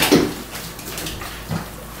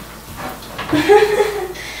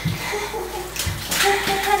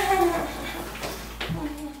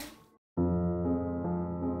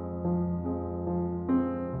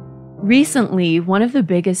 Recently, one of the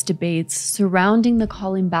biggest debates surrounding the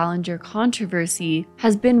Colleen Ballinger controversy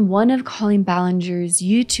has been one of Colleen Ballinger's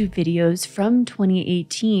YouTube videos from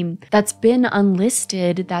 2018 that's been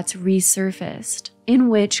unlisted that's resurfaced, in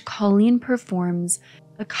which Colleen performs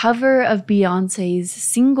a cover of Beyonce's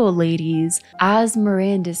Single Ladies as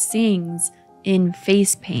Miranda sings in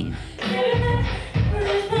face paint.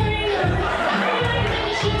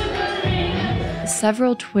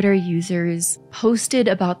 Several Twitter users posted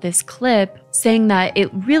about this clip, saying that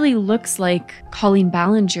it really looks like Colleen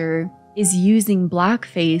Ballinger is using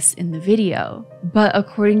blackface in the video. But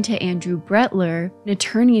according to Andrew Bretler, an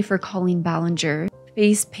attorney for Colleen Ballinger,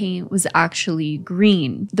 face paint was actually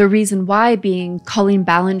green. The reason why being Colleen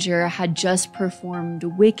Ballinger had just performed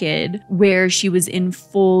Wicked, where she was in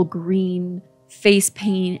full green face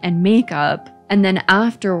paint and makeup, and then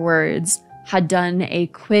afterwards had done a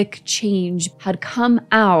quick change, had come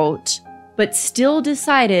out, but still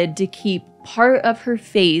decided to keep part of her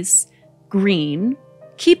face green.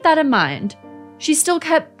 Keep that in mind. She still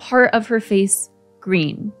kept part of her face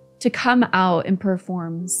green to come out and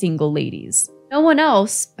perform Single Ladies. No one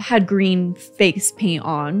else had green face paint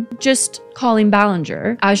on, just Colleen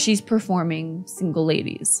Ballinger as she's performing Single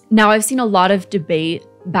Ladies. Now, I've seen a lot of debate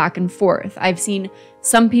back and forth. I've seen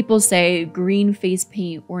some people say green face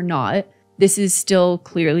paint or not, this is still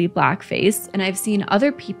clearly blackface. And I've seen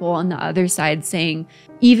other people on the other side saying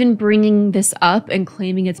even bringing this up and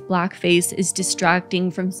claiming it's blackface is distracting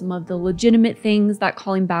from some of the legitimate things that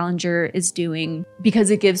Colleen Ballinger is doing because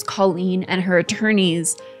it gives Colleen and her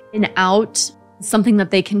attorneys an out, something that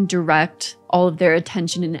they can direct all of their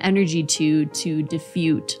attention and energy to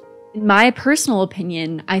defute. In my personal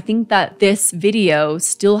opinion, I think that this video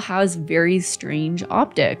still has very strange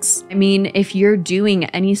optics. I mean, if you're doing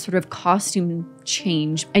any sort of costume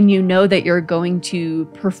change and you know that you're going to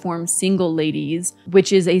perform Single Ladies,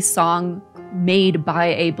 which is a song made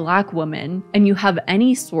by a black woman, and you have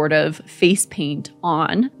any sort of face paint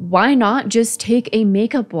on, why not just take a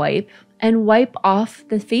makeup wipe and wipe off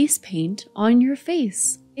the face paint on your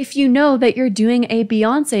face? If you know that you're doing a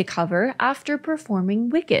Beyonce cover after performing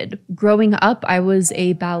Wicked. Growing up, I was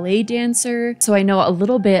a ballet dancer, so I know a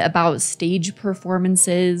little bit about stage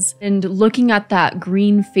performances, and looking at that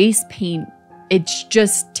green face paint, it's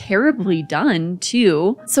just terribly done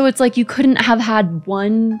too. So it's like you couldn't have had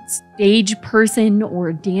one stage person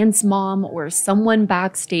or dance mom or someone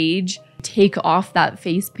backstage take off that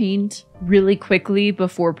face paint really quickly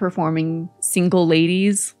before performing Single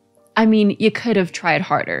Ladies. I mean, you could have tried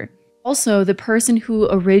harder. Also, the person who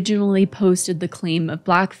originally posted the claim of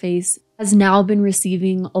blackface has now been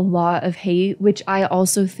receiving a lot of hate, which I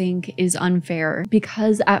also think is unfair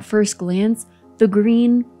because at first glance, the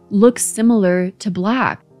green looks similar to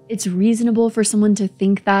black. It's reasonable for someone to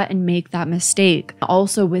think that and make that mistake.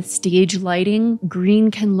 Also, with stage lighting,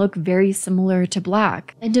 green can look very similar to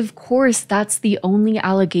black. And of course, that's the only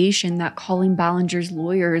allegation that Colleen Ballinger's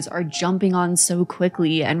lawyers are jumping on so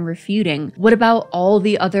quickly and refuting. What about all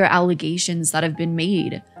the other allegations that have been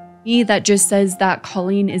made? Me, that just says that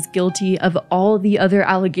Colleen is guilty of all the other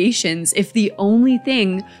allegations if the only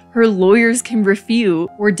thing her lawyers can refute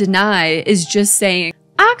or deny is just saying,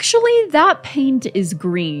 actually, that paint is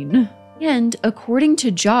green. And according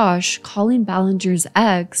to Josh, Colleen Ballinger's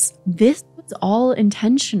ex, this was all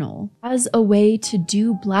intentional as a way to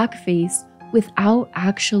do blackface without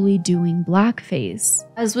actually doing blackface.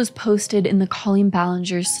 As was posted in the Colleen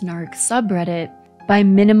Ballinger Snark subreddit by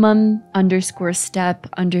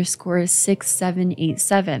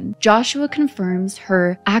minimum_step_6787. Joshua confirms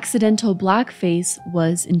her accidental blackface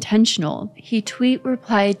was intentional. He tweet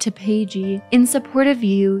replied to Paigey, "In support of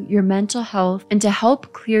you, your mental health, and to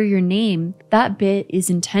help clear your name, that bit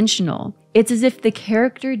is intentional. It's as if the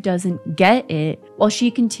character doesn't get it while she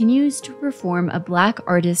continues to perform a black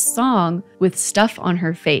artist's song with stuff on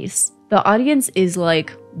her face. The audience is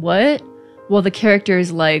like, what? While the character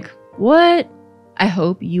is like, what? I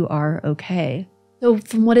hope you are okay." So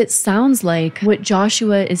from what it sounds like, what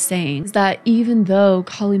Joshua is saying is that even though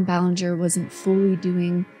Colleen Ballinger wasn't fully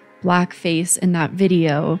doing blackface in that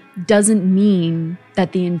video, doesn't mean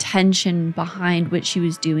that the intention behind what she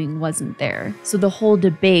was doing wasn't there. So the whole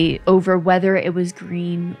debate over whether it was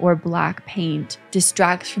green or black paint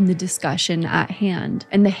distracts from the discussion at hand,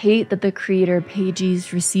 and the hate that the creator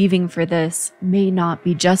Paigey's receiving for this may not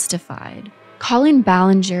be justified. Colleen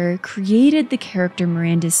Ballinger created the character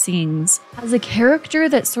Miranda Sings as a character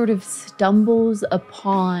that sort of stumbles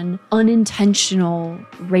upon unintentional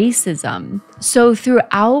racism. So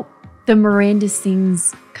throughout the Miranda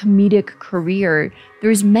Sings comedic career,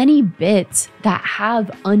 there's many bits that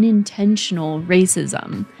have unintentional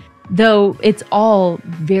racism, though it's all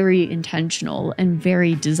very intentional and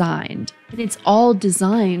very designed. And it's all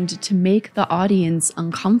designed to make the audience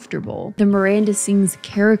uncomfortable. The Miranda Sings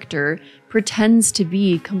character pretends to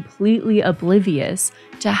be completely oblivious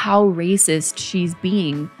to how racist she's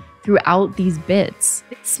being throughout these bits.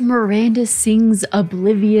 This Miranda Sings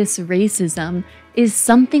oblivious racism is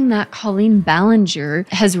something that Colleen Ballinger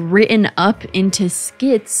has written up into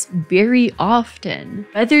skits very often.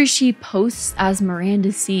 Whether she posts as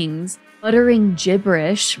Miranda Sings, uttering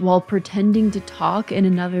gibberish while pretending to talk in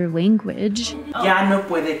another language. Ya no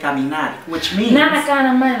puede caminar, which means... Nana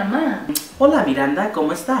cara mana. Hola Miranda,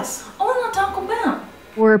 ¿cómo estás? Hola Taco Bell.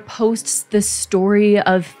 or posts the story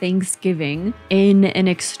of Thanksgiving in an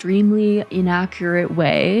extremely inaccurate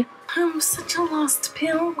way. I'm such a lost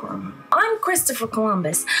pilgrim. I'm Christopher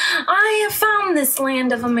Columbus. I have found this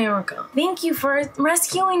land of America. Thank you for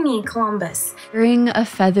rescuing me, Columbus. Wearing a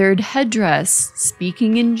feathered headdress,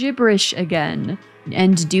 speaking in gibberish again,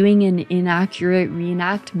 and doing an inaccurate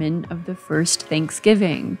reenactment of the first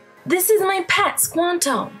Thanksgiving. This is my pet,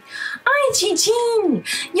 Squanto. Ay, Chichin!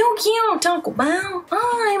 Yo quiero Taco Bell.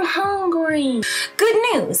 I'm hungry. Good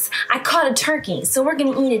news! I caught a turkey, so we're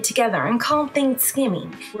gonna eat it together and call it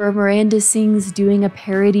Thanksgiving. Where Miranda sings doing a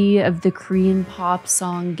parody of the Korean pop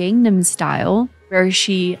song Gangnam Style, where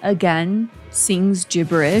she, again, sings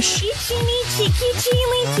gibberish.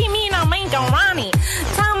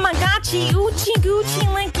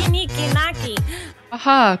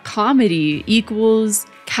 Aha, comedy equals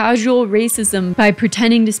casual racism by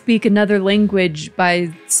pretending to speak another language by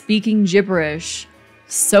speaking gibberish.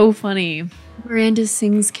 So funny. Miranda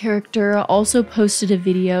Sings character also posted a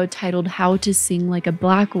video titled How to Sing Like a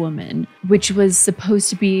Black Woman, which was supposed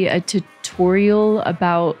to be a tutorial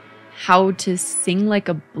about how to sing like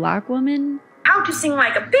a black woman. How to sing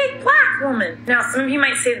like a big black woman. Now, some of you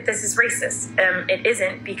might say that this is racist. It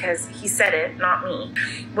isn't, because he said it, not me.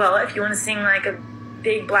 Well, if you want to sing like a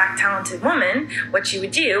big black talented woman, what you would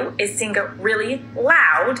do is sing it really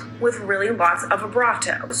loud with really lots of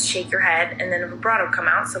vibrato. Shake your head and then a vibrato come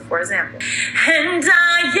out. So for example, and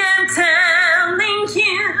I am telling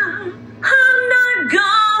you I'm not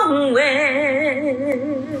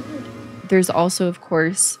going. There's also, of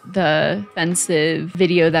course, the offensive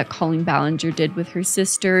video that Colleen Ballinger did with her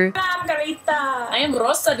sister. I'm Carita. I am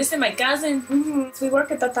Rosa. This is my cousin. We work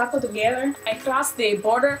at the taco together. I crossed the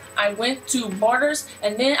border. I went to Borders,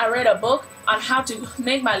 and then I read a book on how to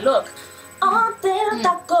make my look.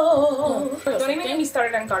 Taco. Don't even get me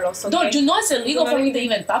started on Carlos. Okay? Don't you know it's illegal for me to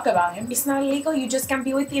even talk about him? It's not illegal. You just can't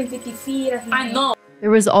be within 50 feet of him. I know. There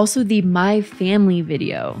was also the My Family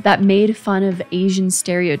video that made fun of Asian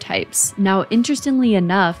stereotypes. Now, interestingly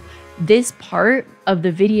enough, this part of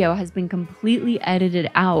the video has been completely edited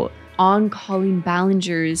out on Colleen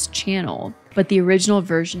Ballinger's channel, but the original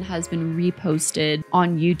version has been reposted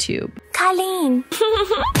on YouTube. Colleen.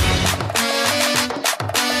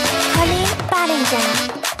 Colleen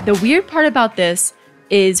Ballinger. The weird part about this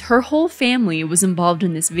is her whole family was involved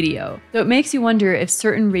in this video. So it makes you wonder if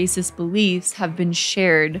certain racist beliefs have been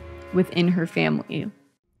shared within her family.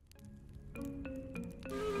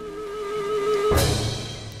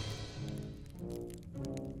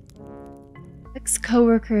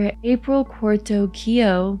 Ex-coworker April Corto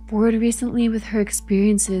Keogh bored recently with her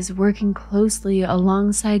experiences working closely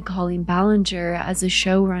alongside Colleen Ballinger as a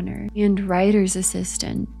showrunner and writer's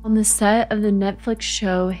assistant on the set of the Netflix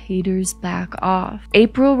show Haters Back Off.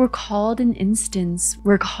 April recalled an instance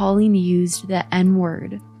where Colleen used the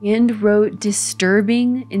N-word and wrote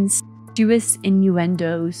disturbing, incestuous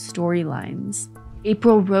innuendo storylines.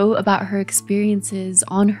 April wrote about her experiences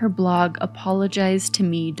on her blog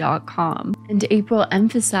apologizetome.com, and April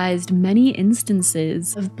emphasized many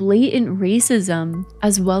instances of blatant racism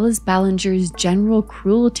as well as Ballinger's general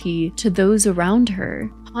cruelty to those around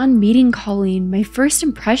her. Upon meeting Colleen, my first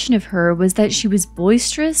impression of her was that she was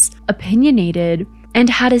boisterous, opinionated,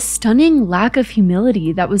 and had a stunning lack of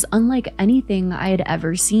humility that was unlike anything I had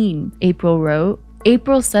ever seen, April wrote.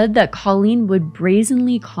 April said that Colleen would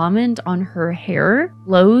brazenly comment on her hair,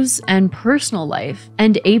 clothes, and personal life,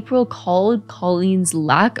 and April called Colleen's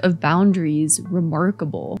lack of boundaries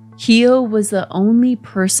remarkable. Keogh was the only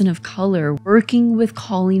person of color working with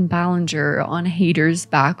Colleen Ballinger on Haters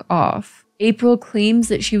Back Off. April claims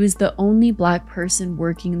that she was the only black person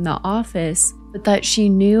working in the office, but that she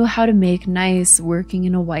knew how to make nice working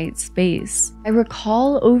in a white space. I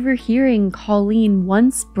recall overhearing Colleen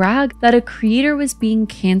once brag that a creator was being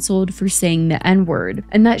canceled for saying the N-word,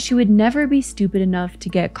 and that she would never be stupid enough to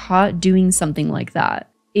get caught doing something like that.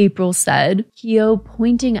 April said, Keogh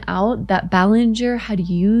pointing out that Ballinger had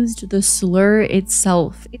used the slur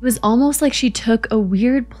itself. It was almost like she took a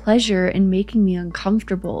weird pleasure in making me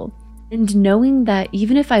uncomfortable. And knowing that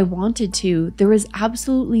even if I wanted to, there was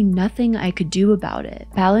absolutely nothing I could do about it.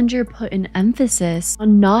 Ballinger put an emphasis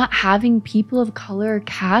on not having people of color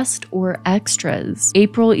cast or extras.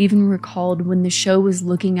 April even recalled when the show was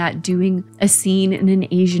looking at doing a scene in an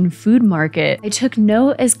Asian food market. I took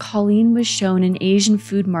note as Colleen was shown an Asian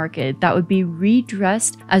food market that would be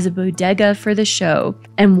redressed as a bodega for the show,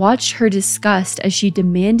 and watched her disgust as she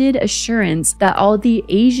demanded assurance that all the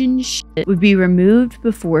Asian shit would be removed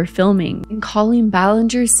before filming. filming, and Colleen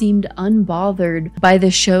Ballinger seemed unbothered by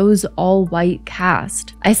the show's all-white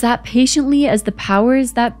cast. I sat patiently as the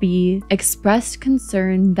powers that be expressed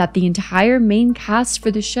concern that the entire main cast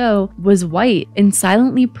for the show was white, and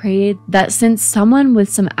silently prayed that since someone with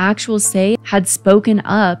some actual say had spoken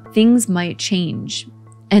up, things might change.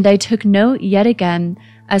 And I took note yet again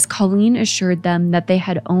as Colleen assured them that they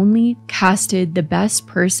had only casted the best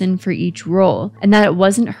person for each role, and that it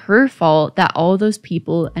wasn't her fault that all those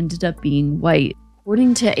people ended up being white.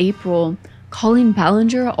 According to April, Colleen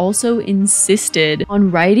Ballinger also insisted on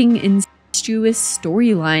writing incestuous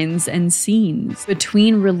storylines and scenes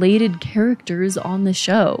between related characters on the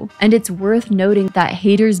show. And it's worth noting that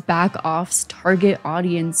Haters Back Off's target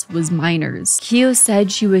audience was minors. Keough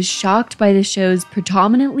said she was shocked by the show's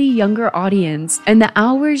predominantly younger audience and the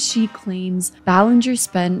hours she claims Ballinger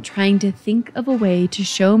spent trying to think of a way to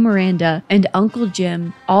show Miranda and Uncle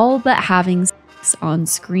Jim all but having on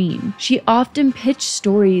screen. She often pitched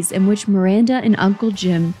stories in which Miranda and Uncle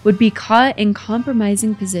Jim would be caught in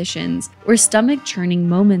compromising positions or stomach-churning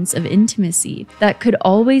moments of intimacy that could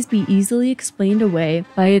always be easily explained away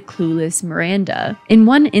by a clueless Miranda. In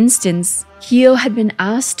one instance, Keough had been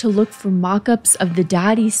asked to look for mock-ups of the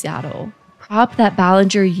daddy saddle, a prop that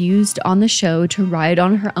Ballinger used on the show to ride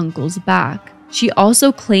on her uncle's back. She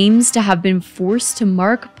also claims to have been forced to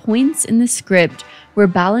mark points in the script where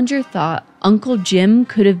Balinger thought Uncle Jim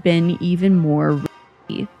could have been even more risky.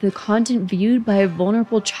 The content viewed by a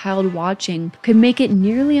vulnerable child watching could make it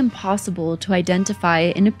nearly impossible to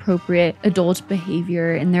identify inappropriate adult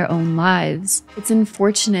behavior in their own lives. It's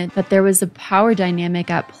unfortunate that there was a power dynamic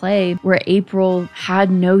at play where April had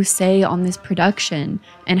no say on this production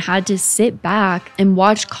and had to sit back and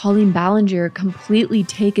watch Colleen Ballinger completely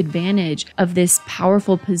take advantage of this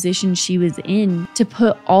powerful position she was in to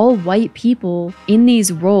put all white people in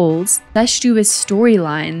these roles, incestuous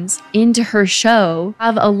storylines, into her show,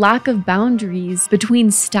 have a lack of boundaries between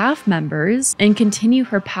staff members, and continue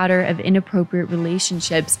her pattern of inappropriate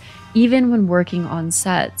relationships even when working on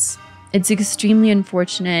sets. It's extremely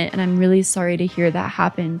unfortunate, and I'm really sorry to hear that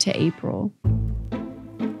happen to April.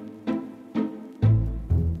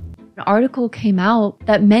 An article came out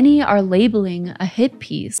that many are labeling a hit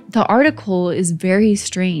piece. The article is very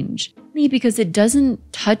strange, because it doesn't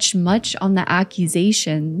touch much on the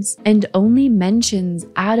accusations and only mentions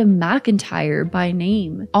Adam McIntyre by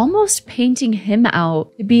name, almost painting him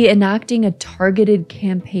out to be enacting a targeted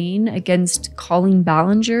campaign against Colleen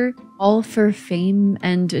Ballinger, all for fame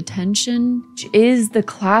and attention, which is the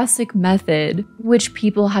classic method which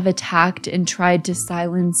people have attacked and tried to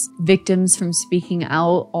silence victims from speaking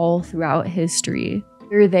out all throughout history.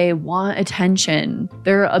 They want attention.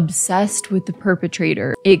 They're obsessed with the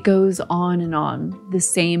perpetrator. It goes on, the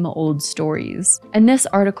same old stories. And this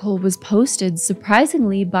article was posted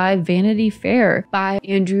surprisingly by Vanity Fair by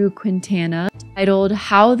Andrew Quintana, titled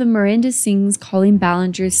 "How the Miranda Sings Colleen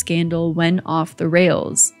Ballinger Scandal Went Off the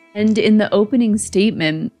Rails." And in the opening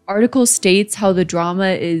statement, article states how the drama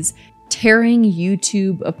is tearing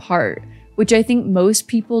YouTube apart, which I think most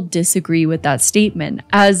people disagree with that statement,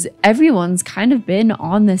 as everyone's kind of been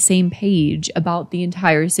on the same page about the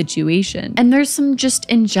entire situation. And there's some just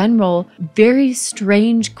in general very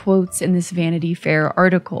strange quotes in this Vanity Fair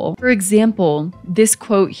article. For example, this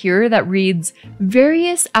quote here that reads,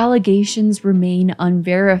 "Various allegations remain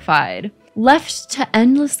unverified, left to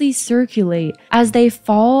endlessly circulate as they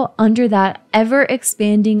fall under that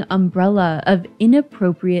ever-expanding umbrella of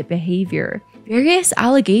inappropriate behavior." Various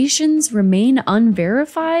allegations remain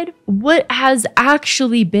unverified? What has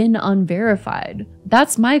actually been unverified?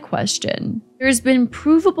 That's my question. There's been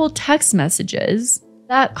provable text messages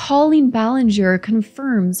that Colleen Ballinger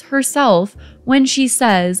confirms herself when she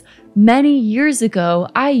says, "Many years ago,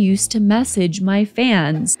 I used to message my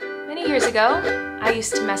fans." Many years ago, I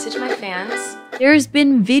used to message my fans. There's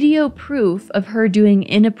been video proof of her doing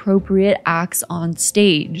inappropriate acts on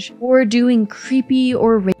stage, or doing creepy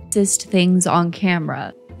or racist things on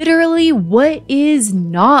camera. Literally, what is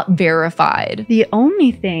not verified? The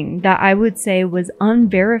only thing that I would say was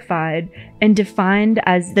unverified and defined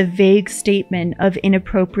as the vague statement of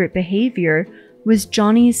inappropriate behavior was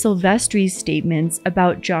Johnny Silvestri's statements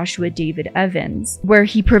about Joshua David Evans, where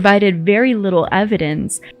he provided very little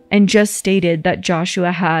evidence and just stated that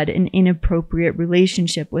Joshua had an inappropriate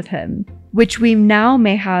relationship with him, which we now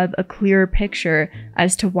may have a clearer picture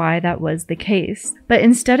as to why that was the case. But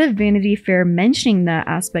instead of Vanity Fair mentioning that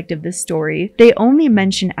aspect of the story, they only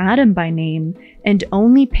mention Adam by name and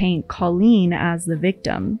only paint Colleen as the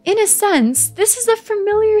victim. In a sense, this is a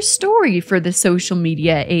familiar story for the social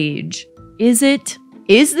media age. Is it?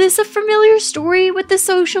 Is this a familiar story with the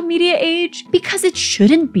social media age? Because it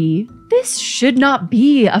shouldn't be. This should not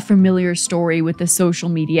be a familiar story with the social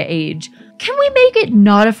media age. Can we make it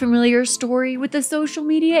not a familiar story with the social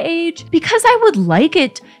media age? Because I would like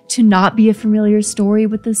it to not be a familiar story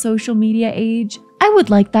with the social media age. I would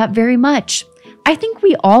like that very much. I think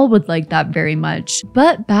we all would like that very much.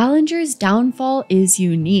 But Ballinger's downfall is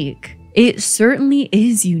unique. It certainly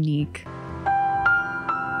is unique.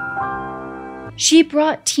 She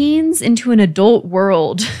brought teens into an adult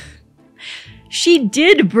world. She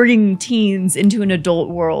did bring teens into an adult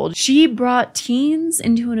world. She brought teens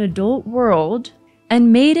into an adult world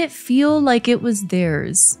and made it feel like it was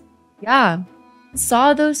theirs. Yeah,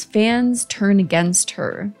 saw those fans turn against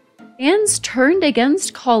her. Fans turned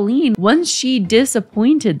against Colleen once she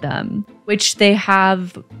disappointed them, which they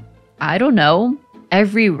have, I don't know,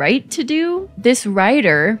 every right to do. This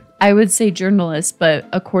writer, I would say journalist, but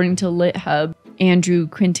according to LitHub, Andrew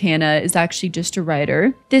Quintana is actually just a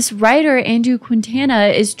writer. This writer, Andrew Quintana,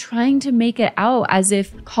 is trying to make it out as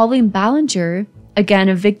if Colleen Ballinger, again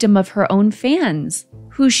a victim of her own fans,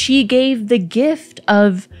 who she gave the gift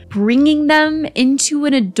of bringing them into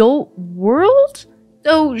an adult world?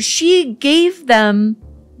 So she gave them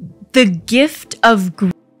the gift of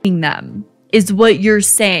growing them, is what you're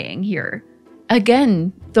saying here.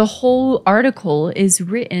 Again, the whole article is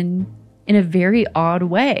written in a very odd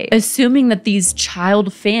way, assuming that these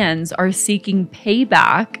child fans are seeking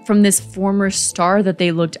payback from this former star that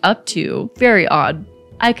they looked up to. Very odd.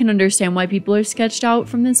 I can understand why people are sketched out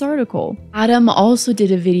from this article. Adam also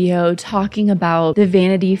did a video talking about the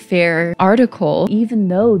Vanity Fair article, even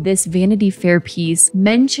though this Vanity Fair piece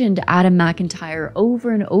mentioned Adam McIntyre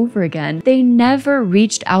over and over again. They never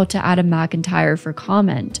reached out to Adam McIntyre for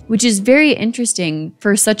comment, which is very interesting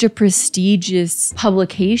for such a prestigious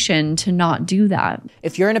publication to not do that.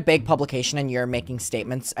 If you're in a big publication and you're making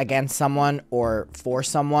statements against someone or for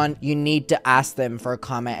someone, you need to ask them for a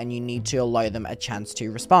comment and you need to allow them a chance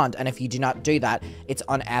to respond. And if you do not do that, it's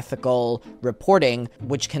unethical reporting,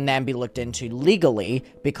 which can then be looked into legally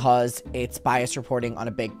because it's biased reporting on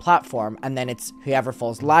a big platform, and then it's whoever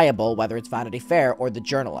falls liable, whether it's Vanity Fair or the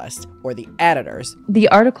journalist or the editors. The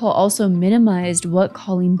article also minimized what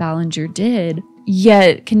Colleen Ballinger did,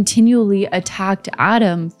 yet continually attacked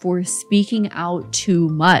Adam for speaking out too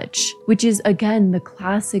much, which is again the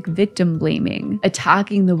classic victim blaming,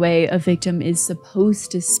 attacking the way a victim is supposed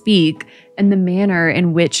to speak and the manner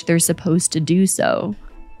in which they're supposed to do so.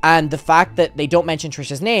 And the fact that they don't mention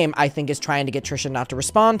Trisha's name, I think, is trying to get Trisha not to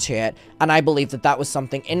respond to it. And I believe that that was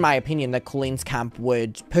something, in my opinion, that Colleen's camp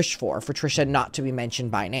would push for Trisha not to be mentioned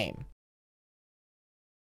by name.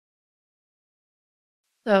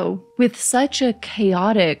 So, with such a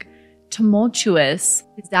chaotic, tumultuous,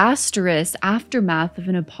 disastrous aftermath of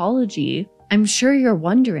an apology, I'm sure you're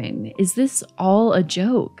wondering, is this all a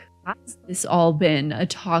joke? Has this all been a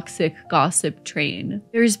toxic gossip train?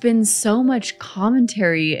 There's been so much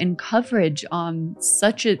commentary and coverage on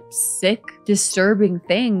such a sick, disturbing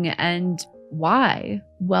thing, and why?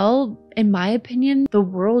 Well, in my opinion, the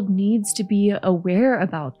world needs to be aware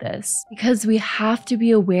about this because we have to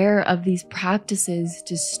be aware of these practices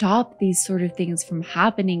to stop these sort of things from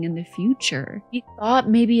happening in the future. We thought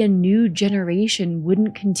maybe a new generation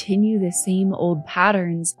wouldn't continue the same old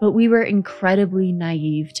patterns, but we were incredibly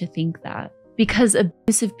naive to think that. Because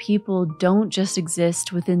abusive people don't just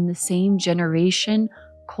exist within the same generation,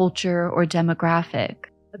 culture, or demographic.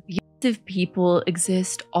 Abusive people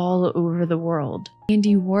exist all over the world.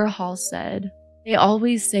 Andy Warhol said, "They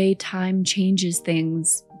always say time changes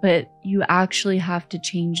things, but you actually have to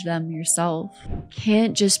change them yourself. You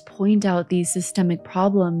can't just point out these systemic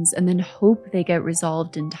problems and then hope they get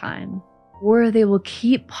resolved in time. Or they will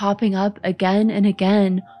keep popping up again and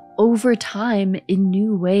again over time in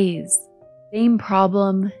new ways. Same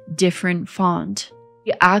problem, different font.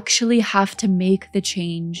 You actually have to make the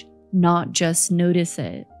change, not just notice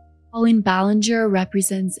it." Colleen Ballinger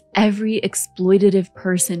represents every exploitative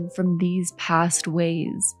person from these past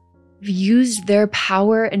ways. They've used their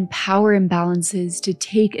power and power imbalances to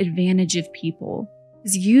take advantage of people.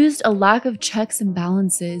 Has used a lack of checks and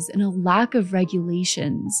balances and a lack of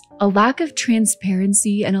regulations, a lack of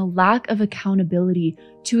transparency and a lack of accountability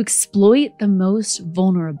to exploit the most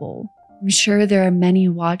vulnerable. I'm sure there are many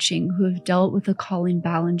watching who have dealt with a Colleen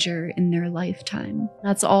Ballinger in their lifetime.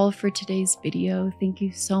 That's all for today's video. Thank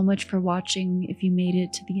you so much for watching if you made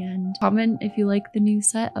it to the end. Comment if you like the new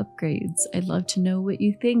set upgrades. I'd love to know what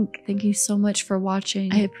you think. Thank you so much for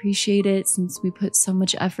watching. I appreciate it since we put so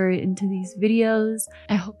much effort into these videos.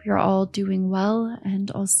 I hope you're all doing well,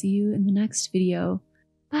 and I'll see you in the next video.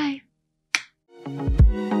 Bye!